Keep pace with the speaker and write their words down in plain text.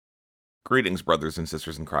Greetings, brothers and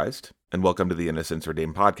sisters in Christ, and welcome to the Innocence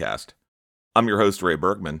Redeemed podcast. I'm your host, Ray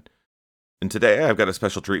Bergman, and today I've got a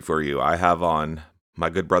special treat for you. I have on my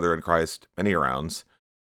good brother in Christ, Manyrounds,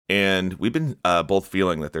 and we've been both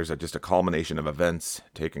feeling that there's just a culmination of events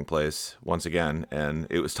taking place once again, and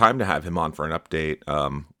it was time to have him on for an update.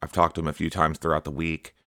 I've talked to him a few times throughout the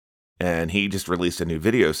week, and he just released a new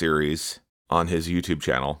video series on his YouTube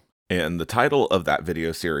channel. And the title of that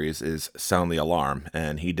video series is Sound the Alarm,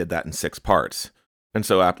 and he did that in 6 parts. And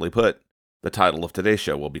so aptly put, the title of today's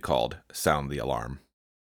show will be called Sound the Alarm.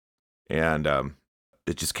 And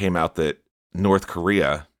it just came out that North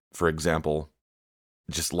Korea, for example,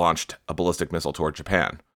 just launched a ballistic missile toward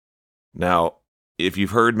Japan. Now, if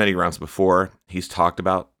you've heard Manyrounds before, he's talked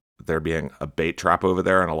about there being a bait trap over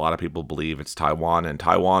there, and a lot of people believe it's Taiwan, and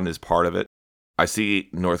Taiwan is part of it. I see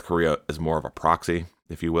North Korea as more of a proxy,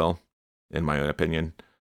 if you will, in my own opinion.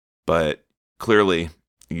 But clearly,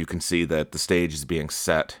 you can see that the stage is being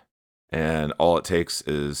set, and all it takes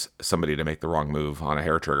is somebody to make the wrong move on a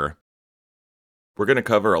hair trigger. We're going to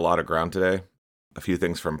cover a lot of ground today, a few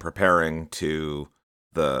things from preparing to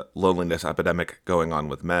the loneliness epidemic going on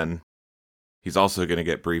with men. He's also going to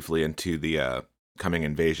get briefly into the coming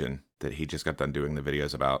invasion that he just got done doing the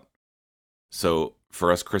videos about. So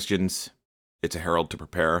for us Christians, it's a herald to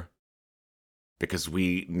prepare, because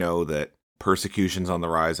we know that persecution's on the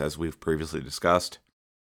rise, as we've previously discussed,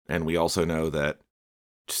 and we also know that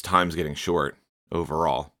just time's getting short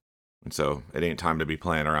overall, and so it ain't time to be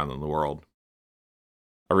playing around in the world.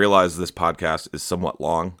 I realize this podcast is somewhat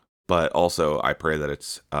long, but also I pray that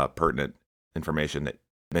it's pertinent information that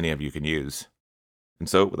many of you can use. And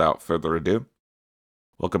so, without further ado,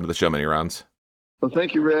 welcome to the show, Manyrounds. Well,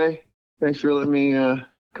 thank you, Ray. Thanks for letting me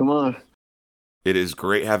come on. It is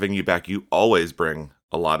great having you back. You always bring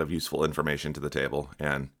a lot of useful information to the table,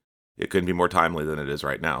 and it couldn't be more timely than it is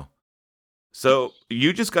right now. So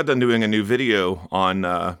you just got done doing a new video on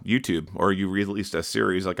YouTube, or you released a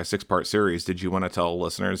series, like a 6-part series. Did you want to tell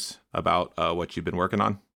listeners about what you've been working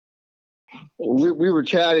on? We were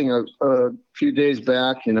chatting a few days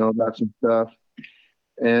back, about some stuff.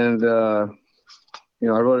 And, I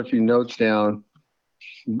wrote a few notes down.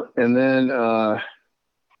 And then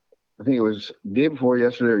I think it was day before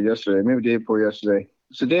yesterday or yesterday, maybe day before yesterday.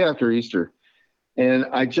 It's the day after Easter. And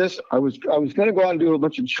I was going to go out and do a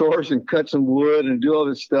bunch of chores and cut some wood and do all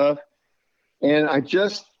this stuff. And I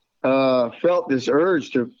just felt this urge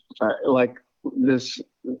to, this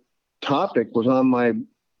topic was on my,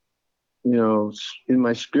 in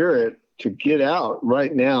my spirit to get out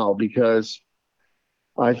right now, because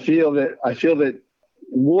I feel that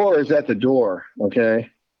war is at the door. Okay.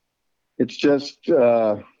 It's just,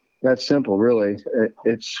 that's simple, really.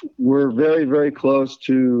 We're very, very close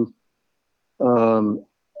to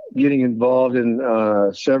getting involved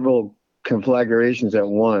in several conflagrations at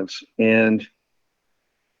once. And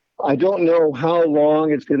I don't know how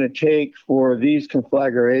long it's going to take for these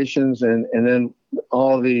conflagrations and then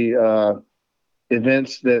all the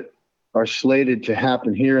events that are slated to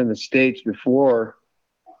happen here in the States before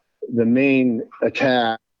the main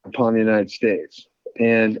attack upon the United States.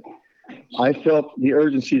 And I felt the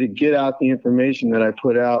urgency to get out the information that I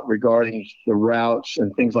put out regarding the routes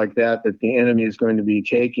and things like that the enemy is going to be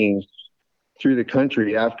taking through the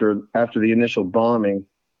country after the initial bombing,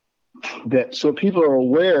 that so people are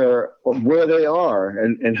aware of where they are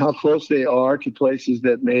and how close they are to places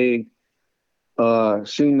that may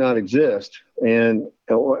soon not exist and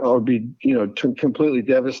or be completely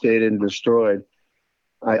devastated and destroyed.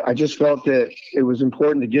 I just felt that it was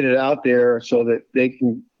important to get it out there so that they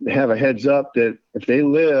can have a heads up that if they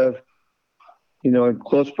live, in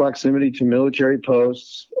close proximity to military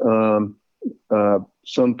posts,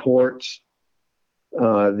 some ports,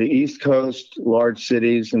 the East Coast, large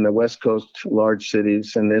cities, and the West Coast, large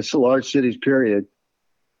cities, and this large cities, period.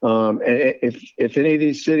 And if any of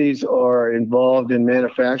these cities are involved in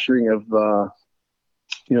manufacturing of,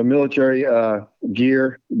 military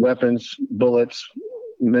gear, weapons, bullets,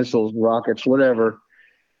 missiles, rockets, whatever,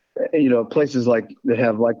 places like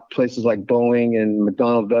places like Boeing and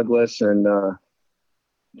McDonnell Douglas and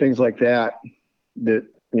things like that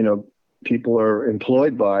people are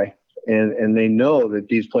employed by, and they know that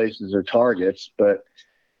these places are targets. But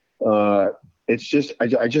it's just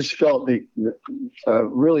I just felt the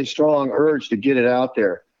really strong urge to get it out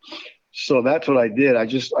there. So that's what I did. I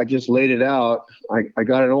just laid it out. I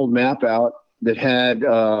got an old map out that had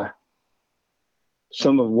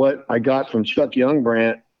some of what I got from Chuck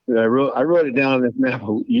Youngbrandt. I wrote it down on this map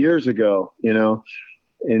years ago, in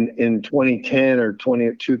 2010 or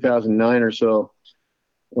 2009 or so,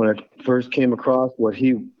 when I first came across what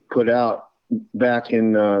he put out back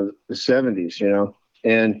in the 70s,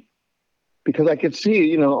 and because I could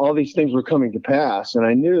see, all these things were coming to pass. And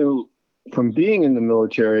I knew from being in the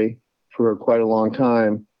military for quite a long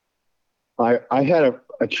time, I had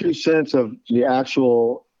a true sense of the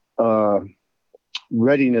actual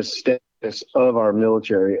readiness status of our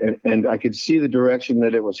military. And I could see the direction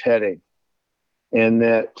that it was heading, and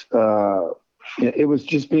that it was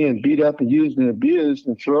just being beat up and used and abused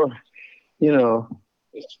and thrown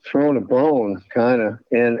a bone kind of.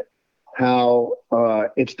 And how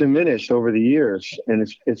it's diminished over the years, and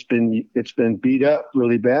it's been beat up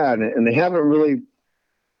really bad, and they haven't really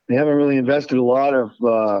invested a lot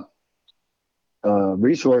of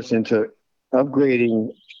resource into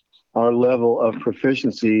upgrading our level of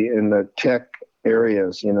proficiency in the tech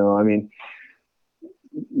areas. I mean,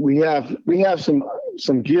 we have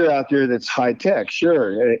some gear out there that's high tech,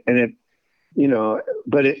 sure, and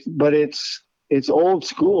but it's old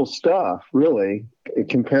school stuff, really,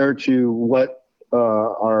 compared to what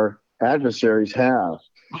our adversaries have.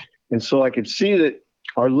 And so I could see that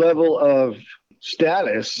our level of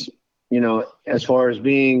status, as far as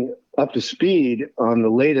being up to speed on the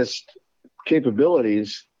latest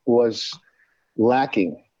capabilities, was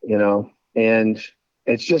lacking, and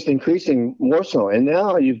it's just increasing more so. And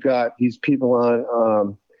now you've got these people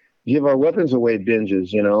on give our weapons away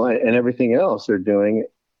binges, and everything else they're doing,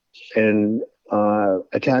 and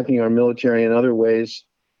attacking our military in other ways,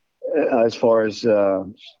 as far as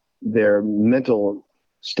their mental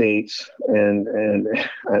states and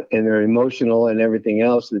their emotional and everything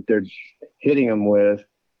else that they're hitting them with,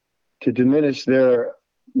 to diminish their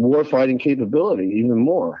warfighting capability even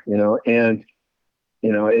more. And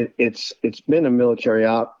it's been a military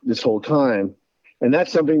op this whole time, and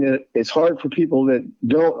that's something that it's hard for people that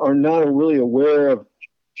are not really aware of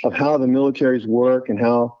how the militaries work and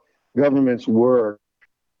how governments work,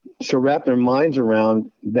 to wrap their minds around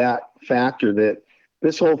that factor, that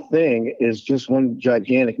this whole thing is just one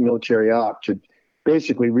gigantic military op to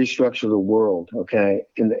basically restructure the world, okay,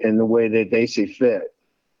 in the way that they see fit,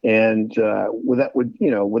 and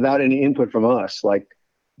without any input from us. Like,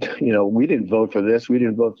 we didn't vote for this, we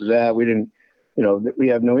didn't vote for that, we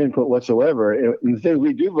have no input whatsoever. And the things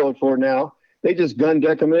we do vote for now, they just gun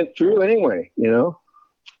decrement through anyway,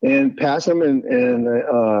 and pass them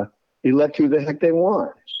and elect who the heck they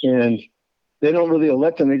want. And they don't really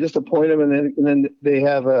elect them; they just appoint them, and then they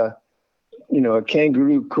have a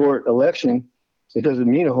kangaroo court election. It doesn't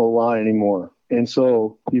mean a whole lot anymore. And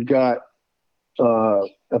so you've got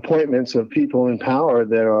appointments of people in power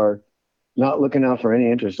that are not looking out for any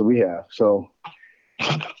interest that we have. So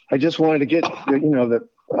I just wanted to get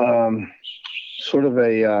sort of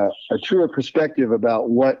a truer perspective about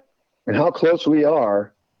what and how close we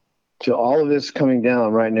are to all of this coming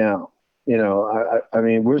down right now. I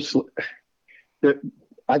mean,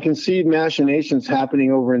 I can see machinations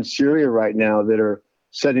happening over in Syria right now that are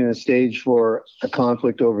setting the stage for a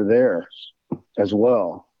conflict over there as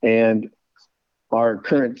well. And our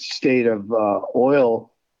current state of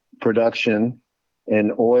oil production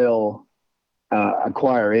and oil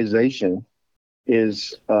acquirization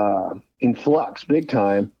is in flux big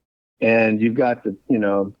time. And you've got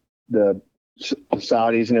the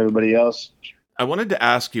Saudis and everybody else. I wanted to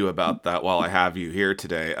ask you about that while I have you here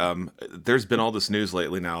today. There's been all this news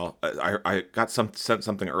lately now. I got sent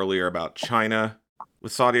something earlier about China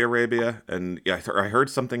with Saudi Arabia, and yeah, I heard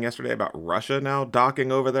something yesterday about Russia now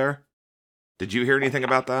docking over there. Did you hear anything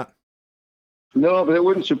about that? No, but it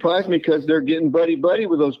wouldn't surprise me, because they're getting buddy-buddy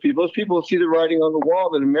with those people. Those people see the writing on the wall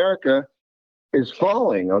that America is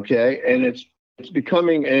falling, okay? And it's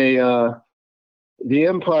becoming the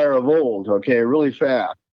empire of old, okay, really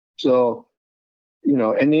fast. So,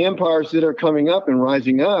 and the empires that are coming up and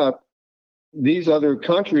rising up, these other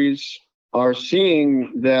countries are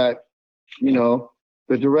seeing that,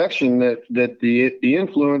 the direction that the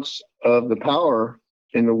influence of the power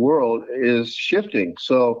in the world is shifting.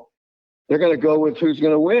 So they're going to go with who's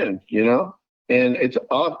going to win, and it's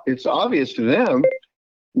obvious to them.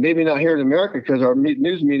 Maybe not here in America, because our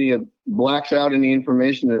news media blacks out any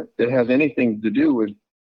information that has anything to do with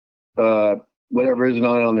whatever is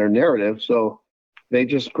not on their narrative. So they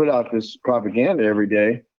just put out this propaganda every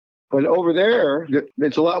day. But over there,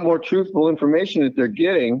 it's a lot more truthful information that they're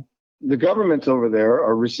getting. The governments over there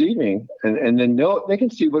are receiving, and then they can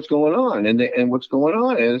see what's going on. And what's going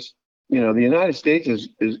on is, the United States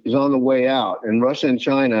is on the way out, and Russia and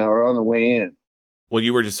China are on the way in. Well,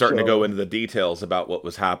 you were just starting to go into the details about what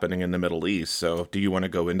was happening in the Middle East. So do you want to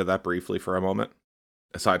go into that briefly for a moment,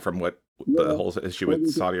 aside from what the whole issue with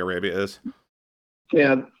Saudi Arabia is?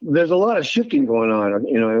 Yeah, there's a lot of shifting going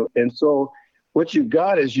on, and so what you've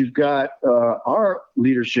got is you've got our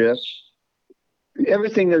leadership.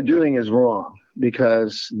 Everything they're doing is wrong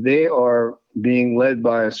because they are being led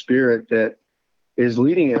by a spirit that is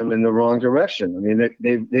leading them in the wrong direction. I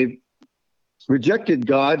mean, they've rejected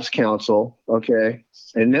God's counsel, okay,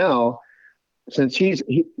 and now since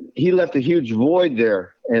he left a huge void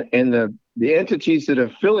there, and the entities that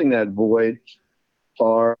are filling that void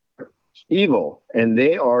are evil, and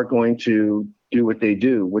they are going to do what they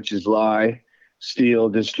do, which is lie, steal,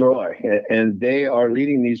 destroy, and they are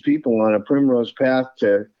leading these people on a primrose path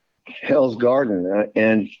to hell's garden.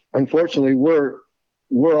 And unfortunately, we're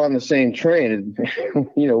on the same train.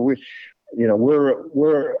 We're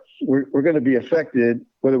going to be affected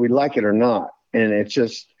whether we like it or not, and it's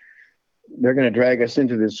just they're going to drag us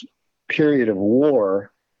into this period of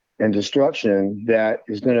war and destruction that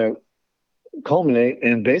is going to culminate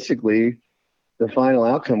in basically the final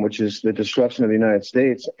outcome, which is the destruction of the United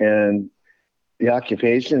States and the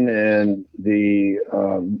occupation and the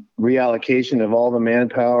reallocation of all the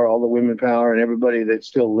manpower, all the women power, and everybody that's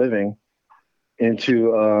still living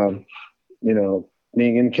into,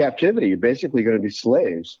 being in captivity. You're basically going to be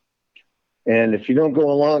slaves. And if you don't go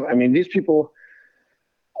along, I mean, these people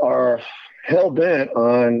are hell bent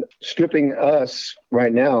on stripping us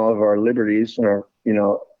right now of our liberties and our,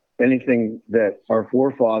 anything that our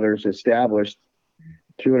forefathers established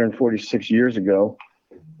 246 years ago.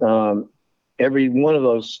 Every one of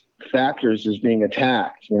those factors is being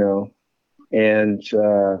attacked, and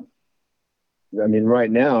I mean, right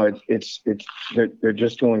now they're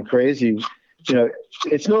just going crazy.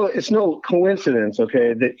 It's no coincidence,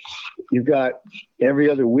 okay, that you've got every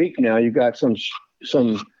other week now you've got some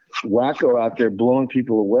wacko out there blowing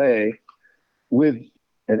people away with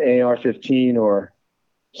an AR-15 or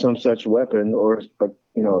some such weapon, or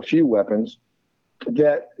a few weapons.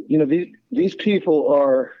 That these people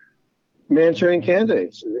are Manchurian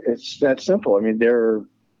candidates. It's that simple. I mean, they're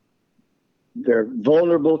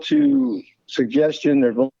vulnerable to suggestion.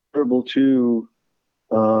 They're vulnerable to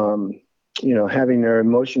having their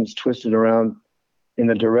emotions twisted around in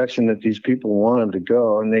the direction that these people want them to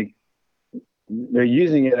go, and they're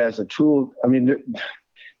using it as a tool. I mean,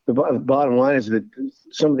 the bottom line is that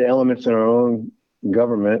some of the elements in our own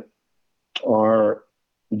government are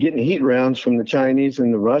getting heat rounds from the Chinese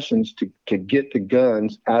and the Russians to get the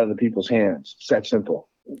guns out of the people's hands. It's that simple.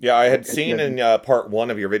 Yeah, I had seen in part one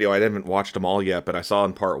of your video, I haven't watched them all yet, but I saw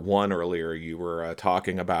in part one earlier you were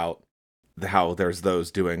talking about how there's those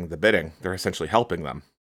doing the bidding. They're essentially helping them.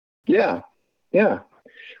 Yeah.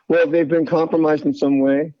 Well, they've been compromised in some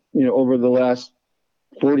way, over the last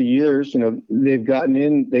 40 years. They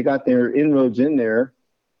got their inroads in there,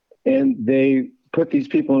 and they put these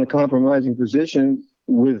people in a compromising position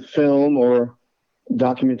with film or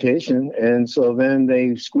documentation. And so then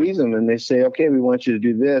they squeeze them and they say, okay, we want you to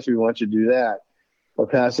do this, we want you to do that, or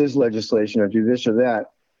pass this legislation, or do this or that.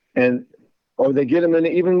 Or they get them in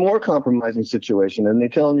an even more compromising situation, and they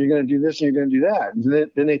tell them you're going to do this and you're going to do that.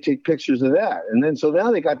 And then they take pictures of that. And then so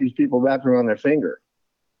now they got these people wrapped around their finger.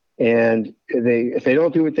 And if they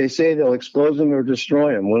don't do what they say, they'll expose them or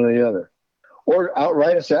destroy them, one or the other, or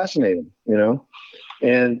outright assassinate them,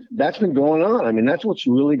 And that's been going on. I mean, that's what's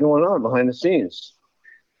really going on behind the scenes.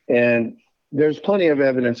 And there's plenty of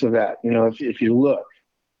evidence of that, if you look.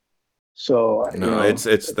 So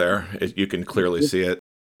it's there. You can clearly see it.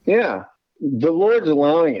 Yeah, the Lord's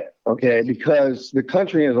allowing it, okay, because the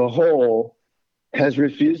country as a whole has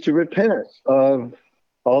refused to repent of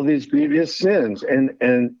all these grievous sins.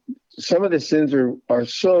 And some of the sins are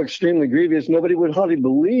so extremely grievous, nobody would hardly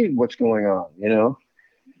believe what's going on,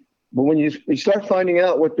 But when you start finding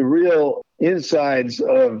out what the real insides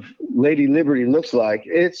of Lady Liberty looks like,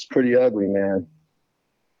 it's pretty ugly, man.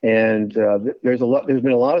 And there's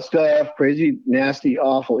been a lot of stuff, crazy, nasty,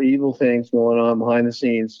 awful, evil things going on behind the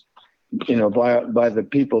scenes, by the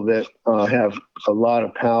people that have a lot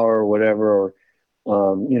of power or whatever, or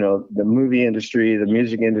the movie industry, the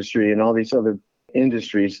music industry, and all these other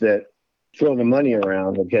industries that throw the money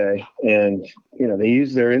around. Okay, and they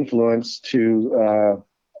use their influence to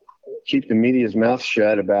keep the media's mouth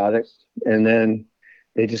shut about it, and then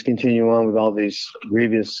they just continue on with all these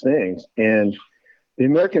grievous things. And the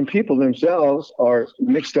American people themselves are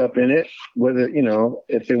mixed up in it, whether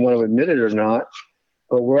if they want to admit it or not.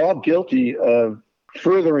 But we're all guilty of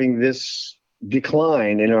furthering this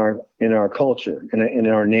decline in our culture and in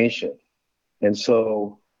our nation. And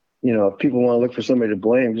so, if people want to look for somebody to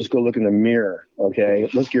blame, just go look in the mirror. Okay,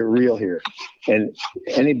 let's get real here. And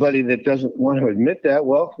anybody that doesn't want to admit that,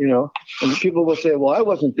 well, and people will say, well, I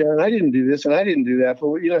wasn't there and I didn't do this and I didn't do that.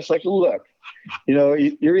 But it's like, look,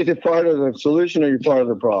 you're either part of the solution or you're part of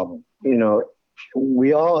the problem.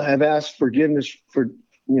 we all have asked forgiveness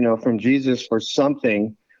from Jesus for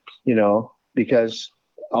something, because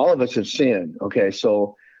all of us have sinned. Okay,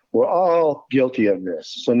 so we're all guilty of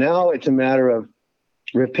this. So now it's a matter of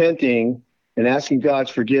repenting and asking God's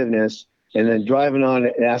forgiveness, and then driving on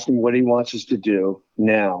and asking what He wants us to do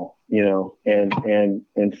now,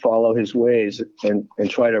 and follow His ways, and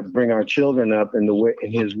try to bring our children up in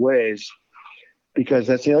His ways, because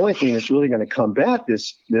that's the only thing that's really going to combat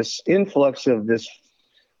this influx of this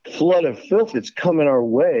flood of filth that's coming our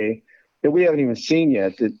way that we haven't even seen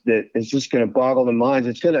yet. That is just going to boggle the minds.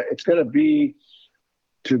 It's gonna be,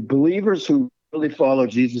 to believers who really follow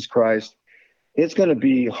Jesus Christ, it's going to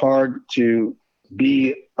be hard to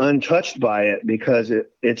be untouched by it, because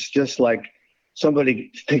it's just like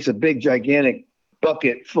somebody takes a big gigantic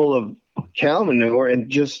bucket full of cow manure and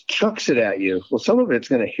just chucks it at you. Well, some of it's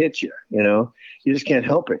going to hit you. You just can't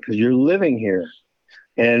help it because you're living here.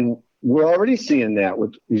 And we're already seeing that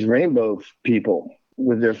with these rainbow people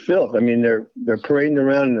with their filth. I mean, they're parading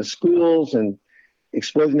around in the schools and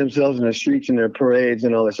exposing themselves in the streets in their parades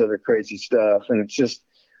and all this other crazy stuff. And it's just,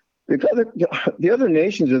 the other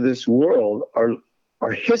nations of this world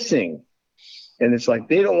are hissing, and it's like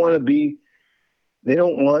they don't want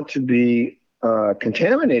to be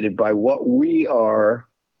contaminated by what we are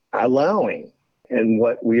allowing and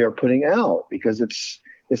what we are putting out, because it's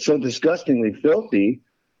so disgustingly filthy.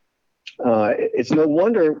 It's no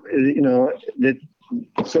wonder that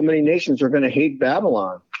so many nations are going to hate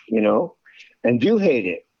Babylon, and do hate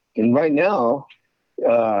it. And right now,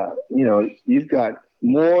 you've got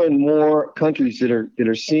more and more countries that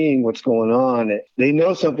are seeing what's going on. They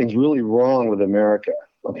know something's really wrong with America.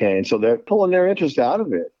 Okay. And so they're pulling their interest out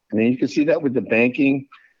of it. I mean, you can see that with the banking,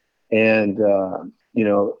 and,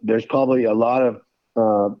 there's probably a lot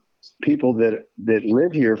of people that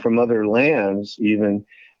live here from other lands, even,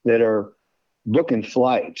 that are booking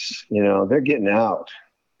flights. They're getting out,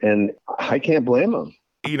 and I can't blame them.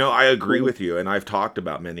 I agree with you, and I've talked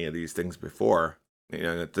about many of these things before.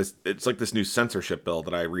 It's like this new censorship bill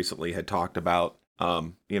that I recently had talked about.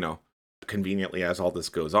 Conveniently, as all this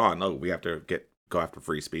goes on, we have to go after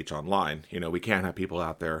free speech online. We can't have people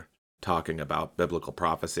out there talking about biblical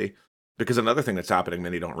prophecy, because another thing that's happening,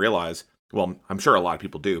 many don't realize. Well, I'm sure a lot of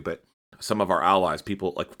people do, but some of our allies,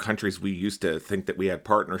 people like countries we used to think that we had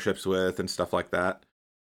partnerships with and stuff like that,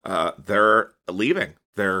 they're leaving.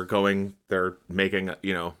 They're making,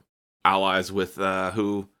 allies with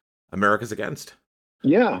who America's against.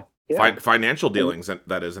 Yeah. Financial dealings,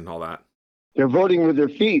 that is, and all that. They're voting with their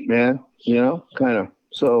feet, man, kind of.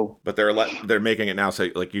 So, but they're making it now so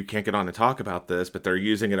like you can't get on and talk about this, but they're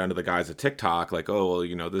using it under the guise of TikTok, like, oh,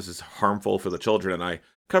 well, this is harmful for the children. And I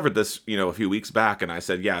covered this, a few weeks back, and I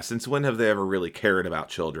said, yeah, since when have they ever really cared about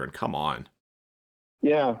children? Come on.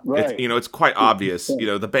 Yeah, right. It's quite obvious,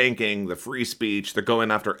 the banking, the free speech, they're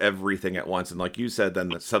going after everything at once. And like you said,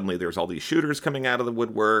 then suddenly there's all these shooters coming out of the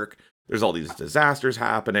woodwork. There's all these disasters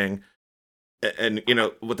happening. And,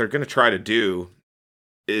 what they're going to try to do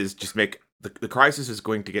is just make the crisis is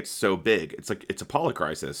going to get so big. It's like, it's a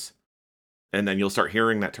polycrisis. And then you'll start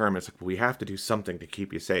hearing that term. It's like, we have to do something to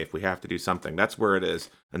keep you safe. We have to do something. That's where it is.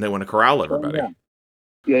 And they want to corral everybody.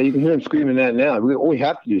 Yeah, you can hear them screaming that now. We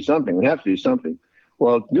have to do something. We have to do something.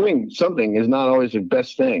 Well, doing something is not always the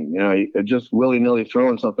best thing. Just willy-nilly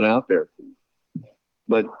throwing something out there.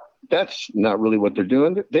 But that's not really what they're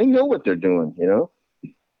doing. They know what they're doing,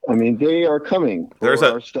 I mean, they are coming for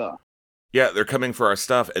our stuff. Yeah, they're coming for our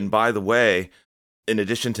stuff. And by the way, in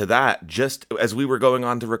addition to that, just as we were going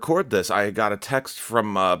on to record this, I got a text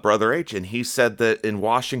from Brother H, and he said that in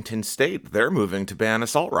Washington State, they're moving to ban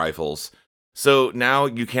assault rifles. So now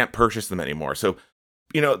you can't purchase them anymore. So,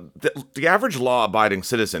 the average law-abiding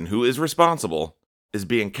citizen who is responsible is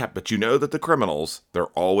being kept. But that the criminals, they're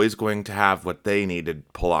always going to have what they need to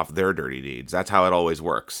pull off their dirty deeds. That's how it always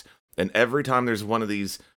works. And every time there's one of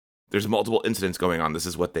these, there's multiple incidents going on, this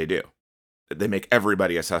is what they do. They make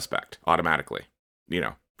everybody a suspect automatically.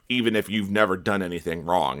 Even if you've never done anything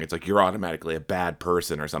wrong, it's like you're automatically a bad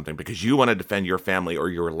person or something because you want to defend your family or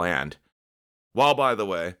your land. While, by the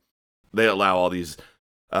way, they allow all these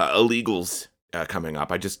illegals coming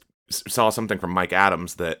up. I just saw something from Mike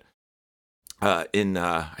Adams that in,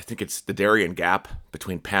 I think it's the Darien Gap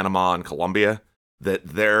between Panama and Colombia, that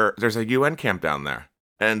there's a UN camp down there.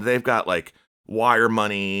 And they've got like wire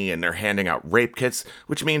money and they're handing out rape kits,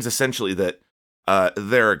 which means essentially that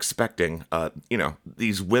they're expecting,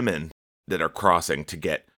 these women that are crossing to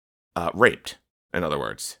get raped, in other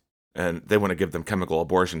words. And they want to give them chemical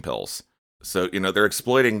abortion pills. So, they're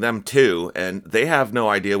exploiting them too, and they have no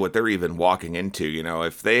idea what they're even walking into.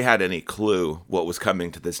 If they had any clue what was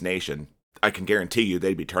coming to this nation, I can guarantee you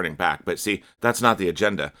they'd be turning back. But see, that's not the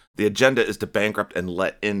agenda. The agenda is to bankrupt and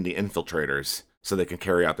let in the infiltrators so they can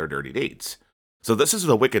carry out their dirty deeds. So this is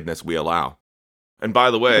the wickedness we allow. And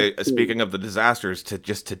by the way, speaking of the disasters, to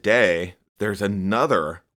just today, there's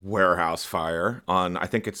another warehouse fire on, I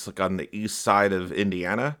think it's like on the east side of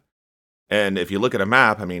Indiana. And if you look at a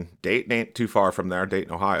map, I mean, Dayton ain't too far from there,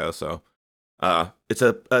 Dayton, Ohio. So it's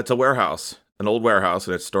a warehouse, an old warehouse,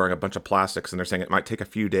 and it's storing a bunch of plastics. And they're saying it might take a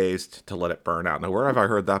few days to let it burn out. Now, where have I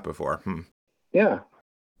heard that before? Yeah.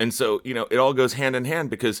 And so, it all goes hand in hand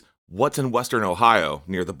because what's in western Ohio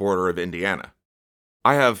near the border of Indiana?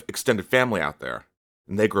 I have extended family out there,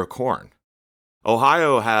 and they grow corn.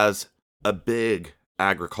 Ohio has a big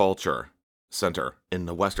agriculture center in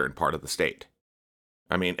the western part of the state.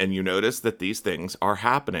 I mean, and you notice that these things are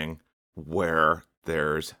happening where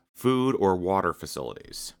there's food or water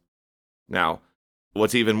facilities. Now,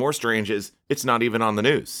 what's even more strange is it's not even on the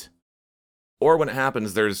news. Or when it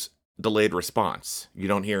happens, there's delayed response. You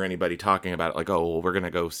don't hear anybody talking about it like, oh, well, we're going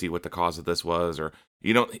to go see what the cause of this was, or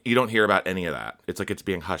you don't hear about any of that. It's like it's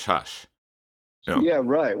being hush hush. Yeah,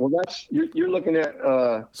 right. Well, that's you're looking at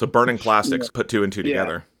so burning plastics, put two and two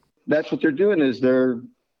together. That's what they're doing is they're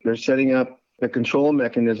setting up a control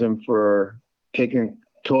mechanism for taking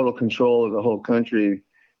total control of the whole country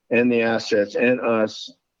and the assets and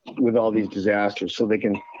us with all these disasters, so they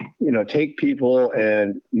can, take people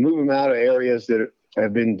and move them out of areas that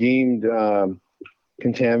have been deemed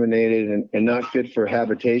contaminated and not fit for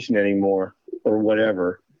habitation anymore or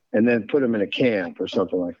whatever, and then put them in a camp or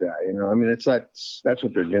something like that. I mean, it's like that's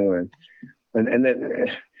what they're doing. And then,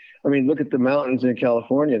 I mean, look at the mountains in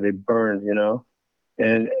California, they burned,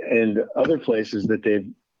 and other places that they've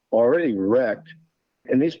already wrecked.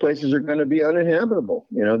 And these places are going to be uninhabitable.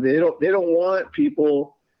 They don't want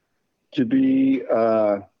people to be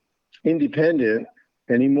independent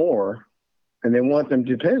anymore, and they want them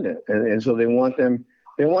dependent. And so they want them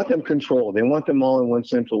controlled. They want them all in one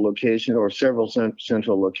central location or several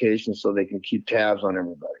central locations so they can keep tabs on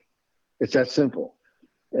everybody. It's that simple.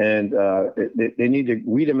 And they need to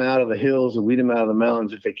weed them out of the hills and weed them out of the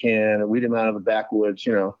mountains if they can, and weed them out of the backwoods,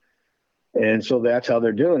 And so that's how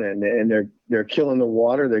they're doing it. And they're killing the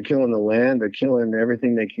water, they're killing the land, they're killing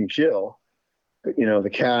everything they can kill. The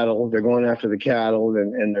cattle, they're going after the cattle,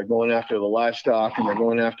 and they're going after the livestock, and they're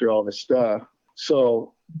going after all this stuff.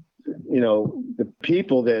 So, the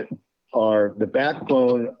people that are the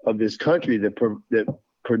backbone of this country that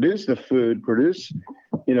produce the food, produce,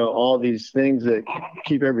 all these things that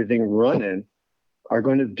keep everything running are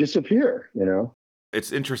going to disappear,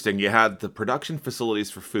 It's interesting. You had the production facilities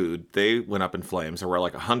for food. They went up in flames. There were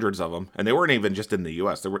like hundreds of them. And they weren't even just in the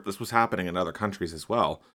U.S. This was happening in other countries as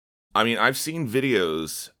well. I mean, I've seen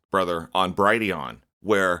videos, brother, on Brighteon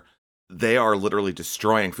where they are literally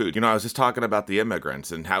destroying food. I was just talking about the immigrants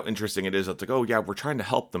and how interesting it is. It's like, oh, yeah, we're trying to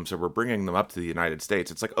help them, so we're bringing them up to the United States.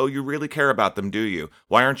 It's like, oh, you really care about them, do you?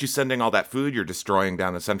 Why aren't you sending all that food you're destroying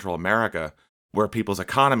down to Central America, where people's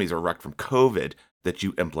economies are wrecked from COVID that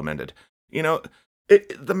you implemented?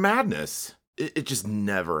 The madness, it just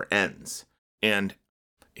never ends. And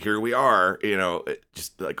here we are,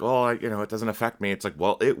 just like, oh, it doesn't affect me. It's like,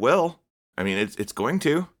 well, it will. I mean, it's going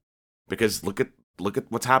to, because look at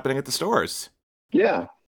what's happening at the stores. Yeah.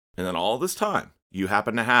 And then all this time, you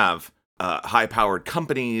happen to have high-powered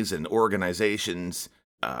companies and organizations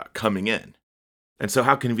coming in. And so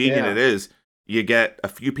how convenient it is, you get a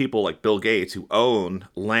few people like Bill Gates who own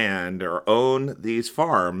land or own these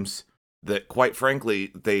farms that, quite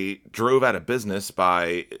frankly, they drove out of business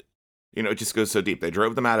by, it just goes so deep. They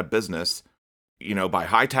drove them out of business, by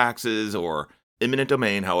high taxes or eminent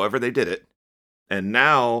domain, however they did it. And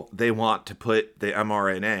now they want to put the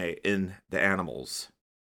mRNA in the animals.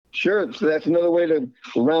 Sure. So that's another way to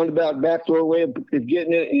roundabout backdoor way of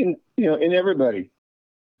getting it in, in everybody.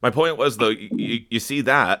 My point was, though, you see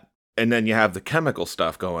that, and then you have the chemical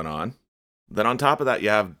stuff going on. Then on top of that, you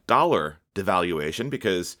have dollar devaluation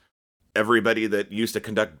because everybody that used to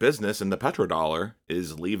conduct business in the petrodollar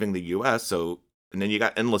is leaving the U.S. So, and then you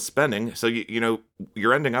got endless spending. So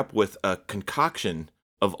you're ending up with a concoction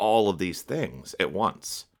of all of these things at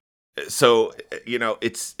once. So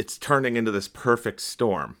it's turning into this perfect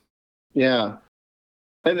storm. Yeah,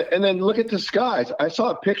 and then look at the skies. I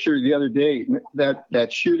saw a picture the other day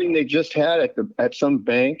that shooting they just had at some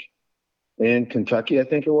bank in Kentucky, I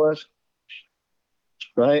think it was.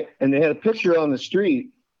 Right, and they had a picture on the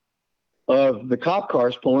street of the cop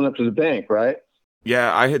cars pulling up to the bank, right?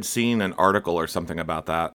 Yeah, I had seen an article or something about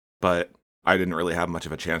that, but I didn't really have much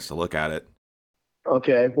of a chance to look at it.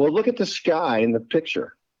 Okay, well, look at the sky in the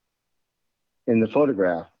picture, in the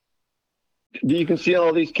photograph. You can see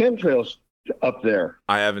all these chemtrails up there.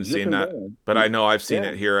 I haven't seen Zipping that, down. but I know I've seen Yeah.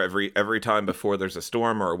 it here every time before there's a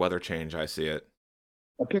storm or a weather change. I see it.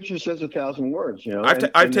 A picture says 1,000 words, I've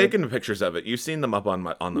and the taken pictures of it. You've seen them up on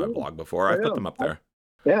the yeah, blog before. I I've put know. them up there.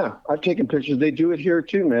 Yeah, I've taken pictures. They do it here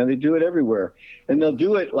too, man. They do it everywhere, and they'll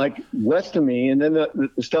do it like west of me, and then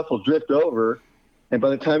the stuff will drift over, and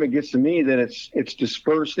by the time it gets to me, then it's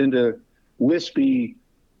dispersed into wispy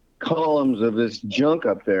columns of this junk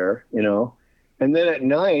up there. And then at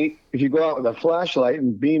night, if you go out with a flashlight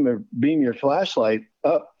and beam your flashlight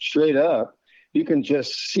up straight up, you can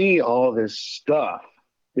just see all this stuff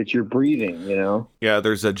that you're breathing. Yeah,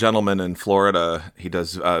 there's a gentleman in Florida. He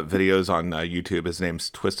does videos on YouTube. His name's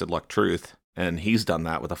Twisted Luck Truth, and he's done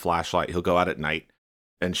that with a flashlight. He'll go out at night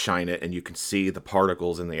and shine it, and you can see the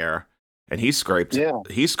particles in the air. And Yeah,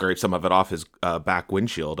 he scraped some of it off his back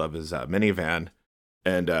windshield of his minivan,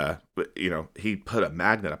 and he put a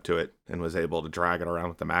magnet up to it and was able to drag it around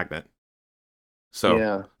with the magnet. So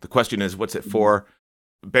yeah, the question is, what's it for?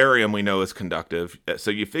 Barium we know is conductive,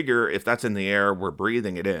 so you figure if that's in the air, we're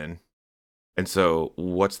breathing it in. And so,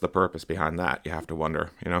 what's the purpose behind that? You have to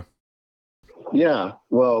wonder. yeah.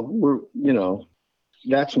 Well,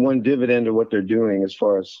 that's one dividend of what they're doing as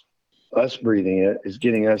far as us breathing it is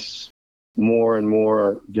getting us more and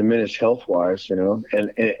more diminished health wise, and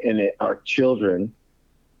our children,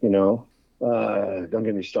 don't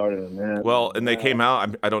get me started on that. Well, and they came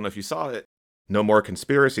out, I don't know if you saw it, no more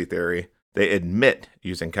conspiracy theory. They admit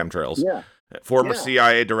using chemtrails. Yeah, Former yeah,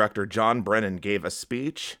 CIA Director John Brennan gave a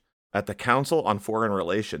speech at the Council on Foreign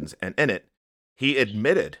Relations, and in it, he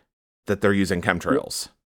admitted that they're using chemtrails.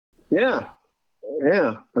 yeah,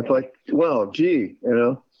 yeah. It's like, well, gee,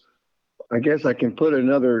 I guess I can put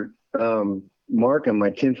another mark on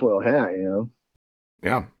my tinfoil hat.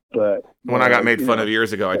 Yeah. But When I got made fun of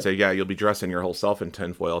years ago, I'd say, yeah, you'll be dressing your whole self in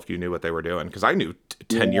tinfoil if you knew what they were doing. Because I knew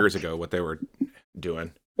 10 yeah, years ago what they were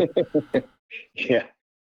doing. yeah.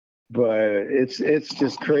 But it's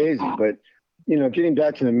just crazy. But getting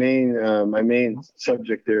back to the main my main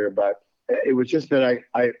subject there about it was just that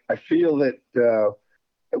I feel that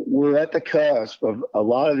we're at the cusp of a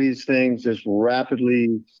lot of these things just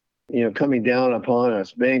rapidly coming down upon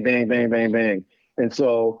us, bang, bang, bang, bang, bang. And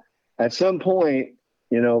so at some point,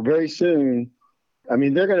 very soon, I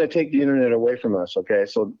mean, they're going to take the internet away from us. Okay.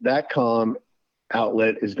 So that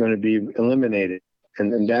outlet is going to be eliminated.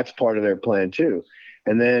 And that's part of their plan too.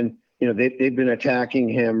 And then, they've been attacking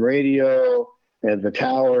ham radio and the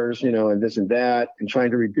towers, and this and that, and trying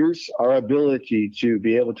to reduce our ability to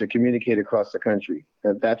be able to communicate across the country.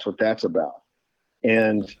 And that's what that's about.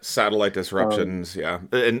 And Satellite um, disruptions, yeah.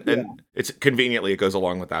 And yeah, it's conveniently, it goes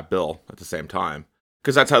along with that bill at the same time.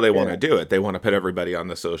 Because that's how they want yeah, to do it. They want to put everybody on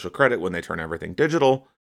the social credit when they turn everything digital.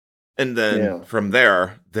 And then yeah, from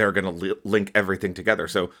there, they're going to link everything together.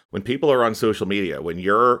 So when people are on social media, when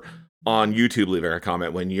you're on YouTube leaving a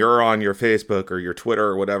comment, when you're on your Facebook or your Twitter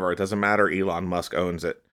or whatever, it doesn't matter. Elon Musk owns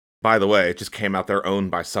it. By the way, it just came out they're owned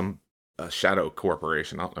by some shadow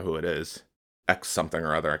corporation. I don't know who it is. X something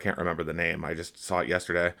or other. I can't remember the name. I just saw it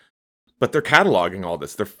yesterday. But they're cataloging all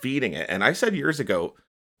this. They're feeding it. And I said years ago,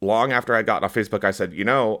 long after I got on Facebook, I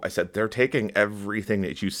said, they're taking everything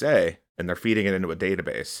that you say and they're feeding it into a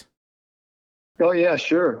database. oh yeah,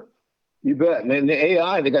 sure, you bet. And then they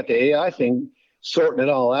got the AI thing sorting it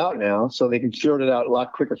all out now, so they can sort it out a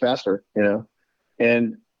lot quicker, faster,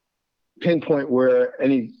 and pinpoint where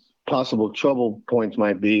any possible trouble points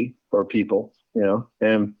might be for people,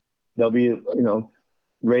 and they'll be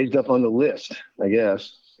raised up on the list, I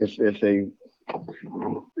guess, if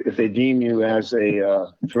they deem you as a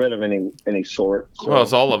threat of any sort. Well,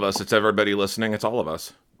 it's So all of us. It's everybody listening. It's all of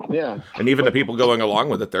us. yeah, And even the but people going along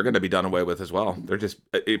with it, they're going to be done away with as well. They're just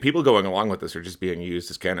people going along with this are just being used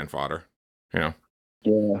as cannon fodder. You know.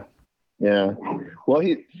 yeah, yeah. Well,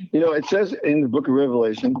 it says in the Book of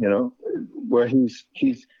Revelation, where he's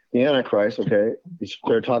the Antichrist. Okay,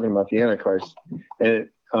 they're talking about the Antichrist, and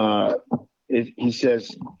he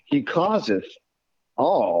says he causeth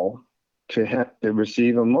all to have to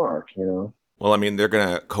receive a mark. Well, I mean, they're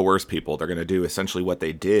going to coerce people. They're going to do essentially what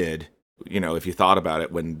they did. If you thought about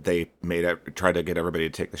it, when they tried to get everybody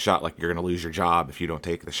to take the shot, like you're going to lose your job if you don't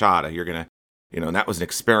take the shot. You're going to, and that was an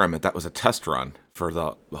experiment. That was a test run for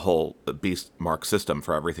the whole beast mark system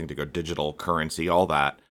for everything to go digital, currency, all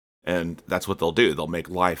that. And that's what they'll do. They'll make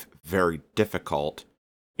life very difficult,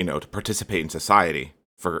 to participate in society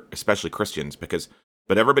for especially Christians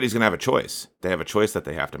but everybody's going to have a choice. They have a choice that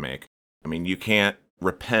they have to make. I mean, you can't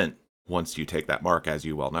repent once you take that mark, as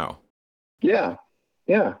you well know. Yeah,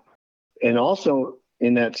 yeah. And also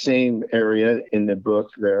in that same area in the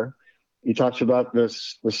book there, he talks about the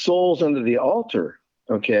souls under the altar.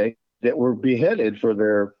 Okay. that were beheaded for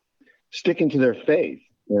their sticking to their faith,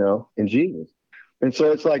 in Jesus. And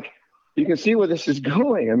so it's like, you can see where this is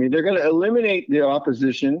going. I mean, they're going to eliminate the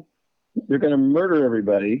opposition. They're going to murder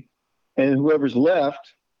everybody. And whoever's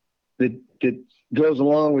left that goes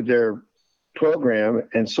along with their program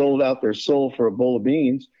and sold out their soul for a bowl of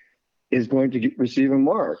beans is going to receive a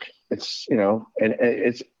mark. It's, and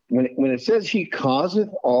it's when it says he causeth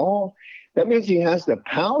all, that means he has the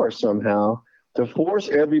power somehow to force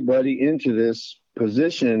everybody into this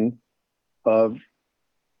position of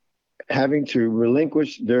having to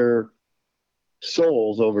relinquish their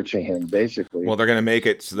souls over to him, basically. Well, they're going to make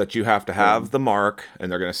it so that you have to have the mark,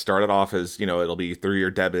 and they're going to start it off as, it'll be through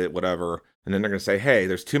your debit, whatever. And then they're going to say, hey,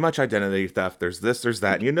 there's too much identity theft. There's this, there's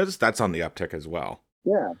that. And you notice that's on the uptick as well.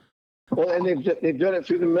 Yeah. Well, and they've done it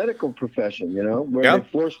through the medical profession, where they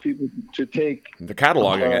force people to take the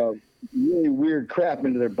cataloging it. Really weird crap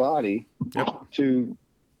into their body to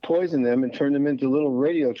poison them and turn them into little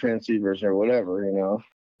radio transceivers or whatever,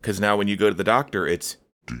 Because now when you go to the doctor, it's,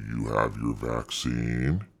 do you have your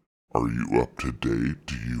vaccine? Are you up to date?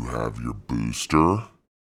 Do you have your booster?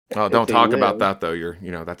 Oh, don't talk about that, though.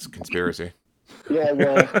 That's conspiracy. Yeah,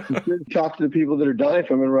 well, you should talk to the people that are dying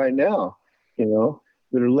from it right now,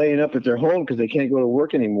 that are laying up at their home because they can't go to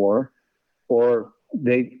work anymore, or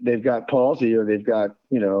they've got palsy, or they've got,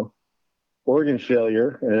 organ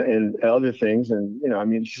failure and other things. And,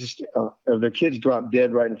 it's just their kids drop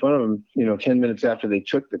dead right in front of them, 10 minutes after they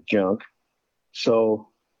took the junk. So,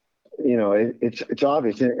 it's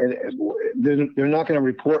obvious. And they're not going to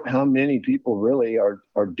report how many people really are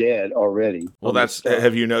dead already. Well,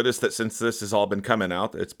 have you noticed that since this has all been coming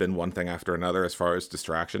out, it's been one thing after another as far as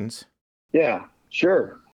distractions? Yeah,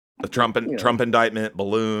 sure. The Trump indictment,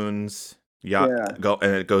 balloons, and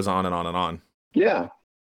it goes on and on and on. Yeah.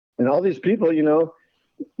 And all these people, you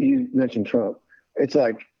mentioned Trump. It's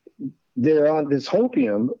like they're on this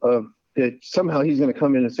hopium of that somehow he's going to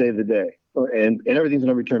come in and save the day, and everything's going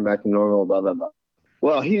to return back to normal, blah, blah, blah.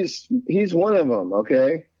 Well, he's one of them,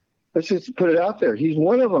 okay? Let's just put it out there. He's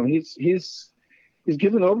one of them. He's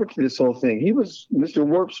given over to this whole thing. He was Mr.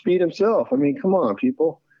 Warp Speed himself. I mean, come on,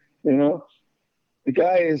 people. The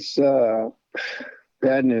guy is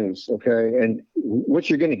bad news, okay? And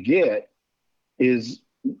what you're going to get is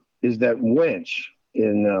that wench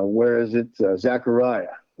in, where is it? Zechariah,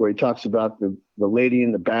 where he talks about the lady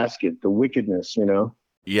in the basket, the wickedness,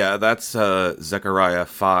 Yeah, that's Zechariah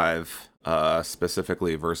 5,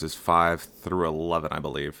 specifically verses 5 through 11, I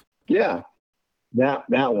believe. Yeah, that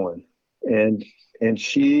one. And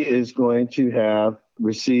she is going to have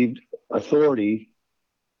received authority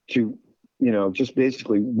to, just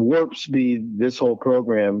basically warp speed this whole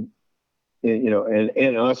program,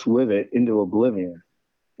 and us with it into oblivion.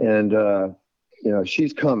 And,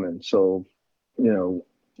 she's coming. So,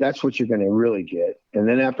 that's what you're going to really get. And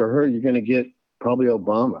then after her, you're going to get probably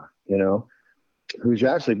Obama, who's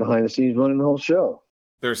actually behind the scenes running the whole show.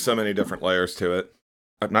 There's so many different layers to it.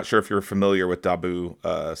 I'm not sure if you're familiar with Dabu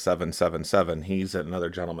 777. He's another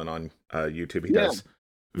gentleman on YouTube. He does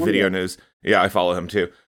video news. Yeah, I follow him too.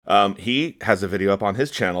 He has a video up on his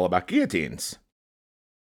channel about guillotines.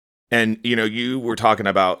 And, you were talking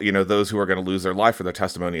about, those who are going to lose their life for the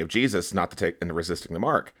testimony of Jesus, not to take into resisting the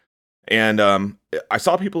mark. And I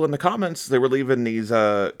saw people in the comments, they were leaving these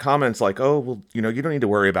comments like, oh, well, you don't need to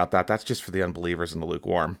worry about that. That's just for the unbelievers and the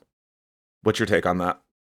lukewarm. What's your take on that?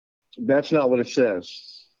 That's not what it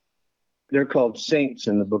says. They're called saints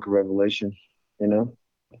in the book of Revelation,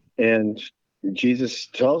 and Jesus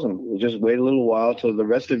tells them, just wait a little while till the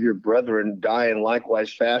rest of your brethren die in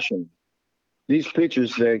likewise fashion. These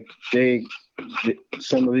preachers,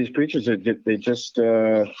 some of these preachers, they just,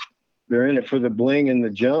 they're in it for the bling and the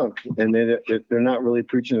junk, and they're not really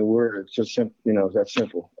preaching the word. It's just that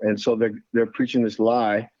simple. And so they're preaching this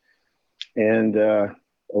lie, and a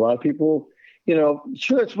lot of people,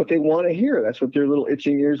 sure, it's what they want to hear. That's what their little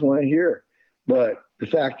itching ears want to hear. But the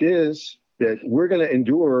fact is that we're going to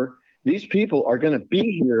endure. These people are going to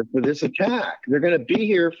be here for this attack. They're going to be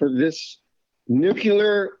here for this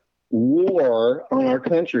nuclear war on our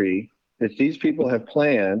country that these people have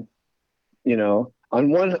planned. On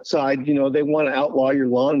one side, they want to outlaw your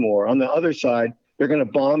lawnmower. On the other side, they're going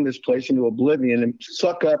to bomb this place into oblivion and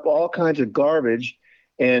suck up all kinds of garbage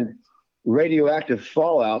and radioactive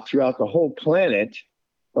fallout throughout the whole planet.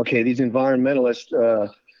 Okay, these environmentalist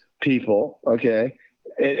people. Okay,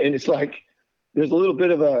 and it's like there's a little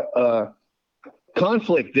bit of a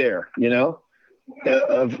conflict there,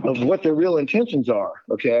 of what their real intentions are.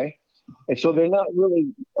 Okay. And so they're not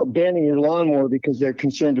really banning your lawnmower because they're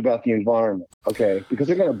concerned about the environment, okay? Because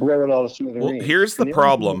they're going to blow it all to smithereens. Well, here's the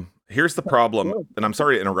problem. Here's the problem, and I'm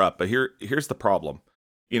sorry to interrupt, but here's the problem.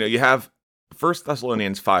 You have 1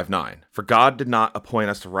 Thessalonians 5:9. For God did not appoint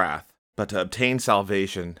us to wrath, but to obtain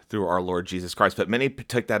salvation through our Lord Jesus Christ. But many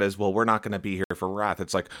take that as, well, we're not going to be here for wrath.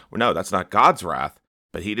 It's like, well, no, that's not God's wrath.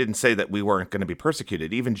 But he didn't say that we weren't going to be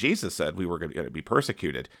persecuted. Even Jesus said we were going to be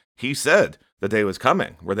persecuted. He said the day was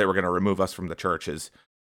coming where they were going to remove us from the churches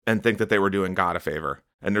and think that they were doing God a favor.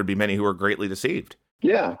 And there'd be many who were greatly deceived.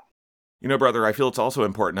 Yeah. Brother, I feel it's also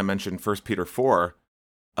important to mention 1 Peter 4,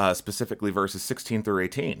 specifically verses 16 through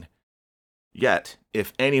 18. Yet,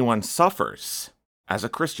 if anyone suffers as a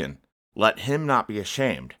Christian, let him not be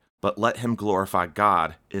ashamed, but let him glorify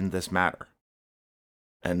God in this matter.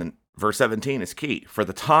 And then verse 17 is key. For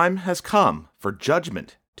the time has come for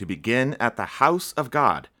judgment to begin at the house of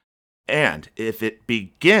God. And if it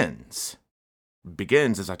begins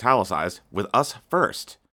is italicized, with us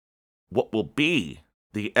first, what will be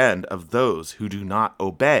the end of those who do not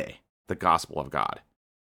obey the gospel of God?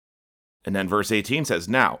 And then verse 18 says,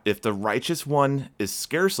 now, if the righteous one is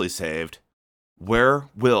scarcely saved, where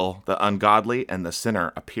will the ungodly and the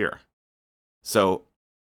sinner appear? So,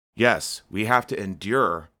 yes, we have to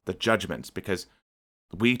endure the judgments because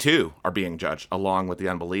we too are being judged along with the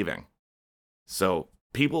unbelieving. So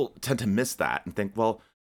people tend to miss that and think, well,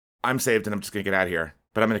 I'm saved and I'm just going to get out of here,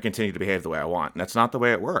 but I'm going to continue to behave the way I want. And that's not the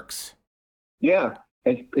way it works. Yeah.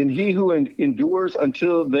 And he who endures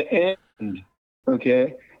until the end,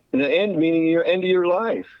 okay? And the end meaning your end of your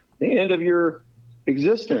life, the end of your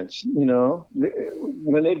existence,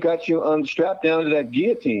 when they've got you strapped down to that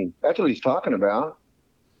guillotine. That's what he's talking about.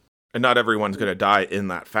 And not everyone's going to die in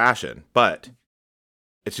that fashion, but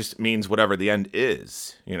it just means whatever the end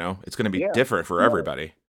is, it's going to be different for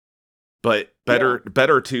everybody. But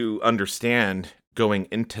better to understand going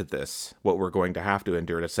into this, what we're going to have to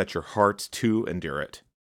endure, to set your hearts to endure it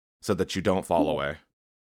so that you don't fall away.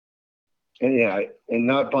 And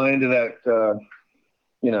not buy into that,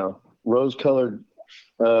 rose-colored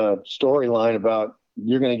storyline about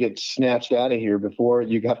you're going to get snatched out of here before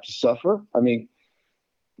you have to suffer. I mean,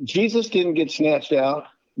 Jesus didn't get snatched out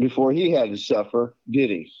before he had to suffer, did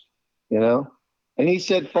he? And he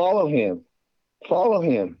said, follow him,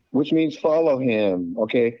 which means follow him.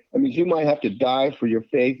 Okay. I mean, you might have to die for your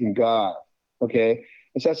faith in God. Okay.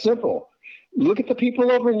 It's that simple. Look at the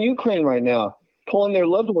people over in Ukraine right now, pulling their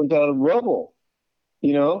loved ones out of rubble,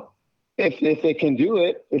 if they can do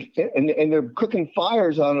it, and they're cooking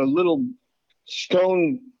fires on a little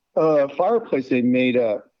stone fireplace they made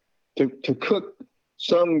to cook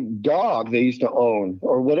some dog they used to own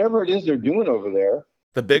or whatever it is they're doing over there.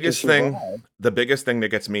 The biggest thing that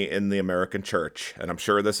gets me in the American church, and I'm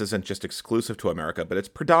sure this isn't just exclusive to America, but it's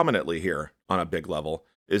predominantly here on a big level,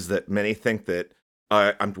 is that many think that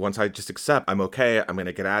once I just accept, I'm okay, I'm going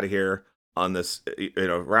to get out of here on this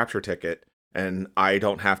rapture ticket, and I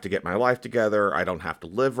don't have to get my life together, I don't have to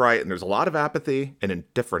live right, and there's a lot of apathy and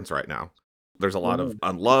indifference right now. There's a lot of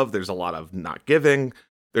unlove, there's a lot of not giving,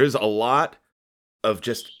 there's a lot of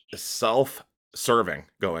just self-serving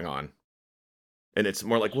going on. And it's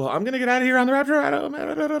more like, well, I'm going to get out of here on the rapture.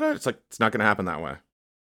 It's like, it's not going to happen that way.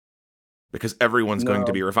 Because everyone's going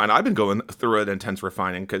to be refined. I've been going through an intense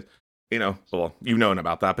refining because, well, you've known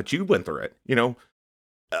about that, but you went through it,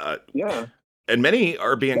 Yeah. And many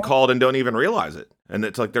are being called and don't even realize it. And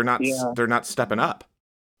it's like, they're not stepping up.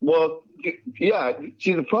 Well, yeah.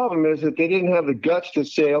 See, the problem is that they didn't have the guts to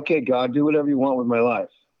say, okay, God, do whatever you want with my life.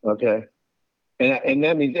 Okay. And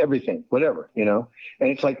that means everything, whatever, And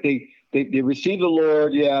it's like they receive the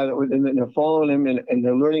Lord, and they're following him and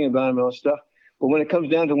they're learning about him and all that stuff. But when it comes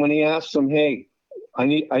down to when he asks them, hey, I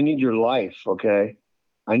need your life, okay?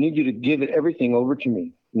 I need you to give it everything over to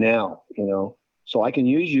me now, so I can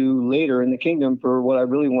use you later in the kingdom for what I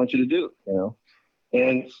really want you to do,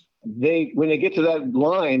 And when they get to that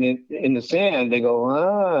line in the sand, they go,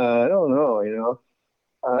 I don't know,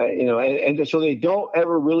 and so they don't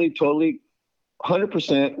ever really totally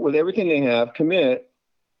 100% with everything they have commit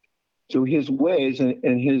to his ways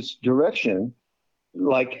and his direction.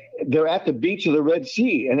 Like they're at the beach of the Red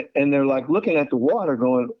Sea and they're like looking at the water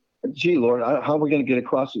going, gee, Lord, how are we going to get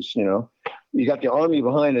across this? You got the army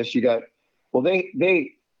behind us. They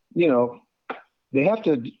have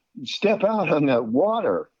to step out on that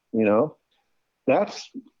water, that's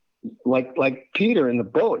like Peter in the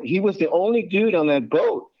boat. He was the only dude on that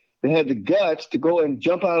boat that had the guts to go and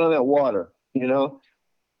jump out on that water, and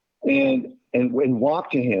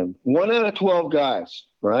walk to him. 1 out of 12 guys,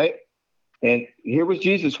 right? And here was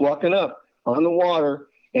Jesus walking up on the water,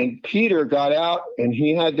 and Peter got out, and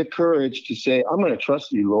he had the courage to say, I'm going to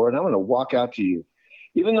trust you, Lord. I'm going to walk out to you.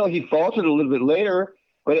 Even though he faltered a little bit later,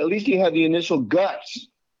 but at least he had the initial guts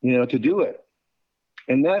to do it.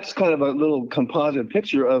 And that's kind of a little composite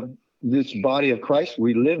picture of this body of Christ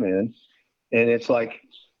we live in. And it's like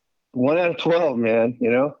 1 out of 12, man,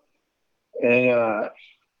 and,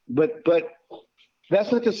 but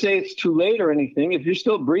that's not to say it's too late or anything. If you're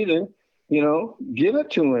still breathing, give it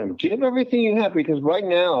to him, give everything you have, because right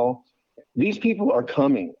now these people are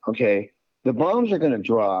coming. Okay. The bombs are going to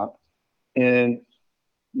drop, and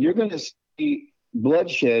you're going to see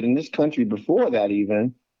bloodshed in this country before that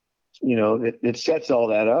even, it sets all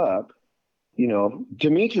that up.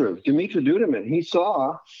 Dimitri Duduman, he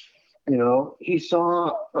saw the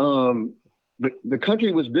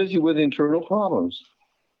country was busy with internal problems.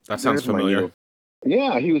 That sounds familiar.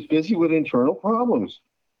 Yeah, he was busy with internal problems.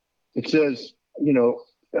 It says,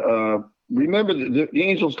 remember, the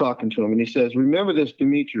angel's talking to him, and he says, remember this,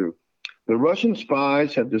 Dimitri. The Russian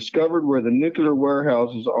spies have discovered where the nuclear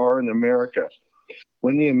warehouses are in America.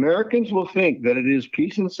 When the Americans will think that it is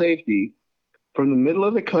peace and safety, from the middle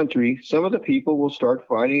of the country, some of the people will start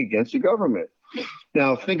fighting against the government.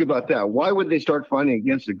 Now, think about that. Why would they start fighting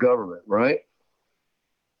against the government, right?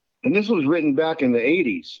 And this was written back in the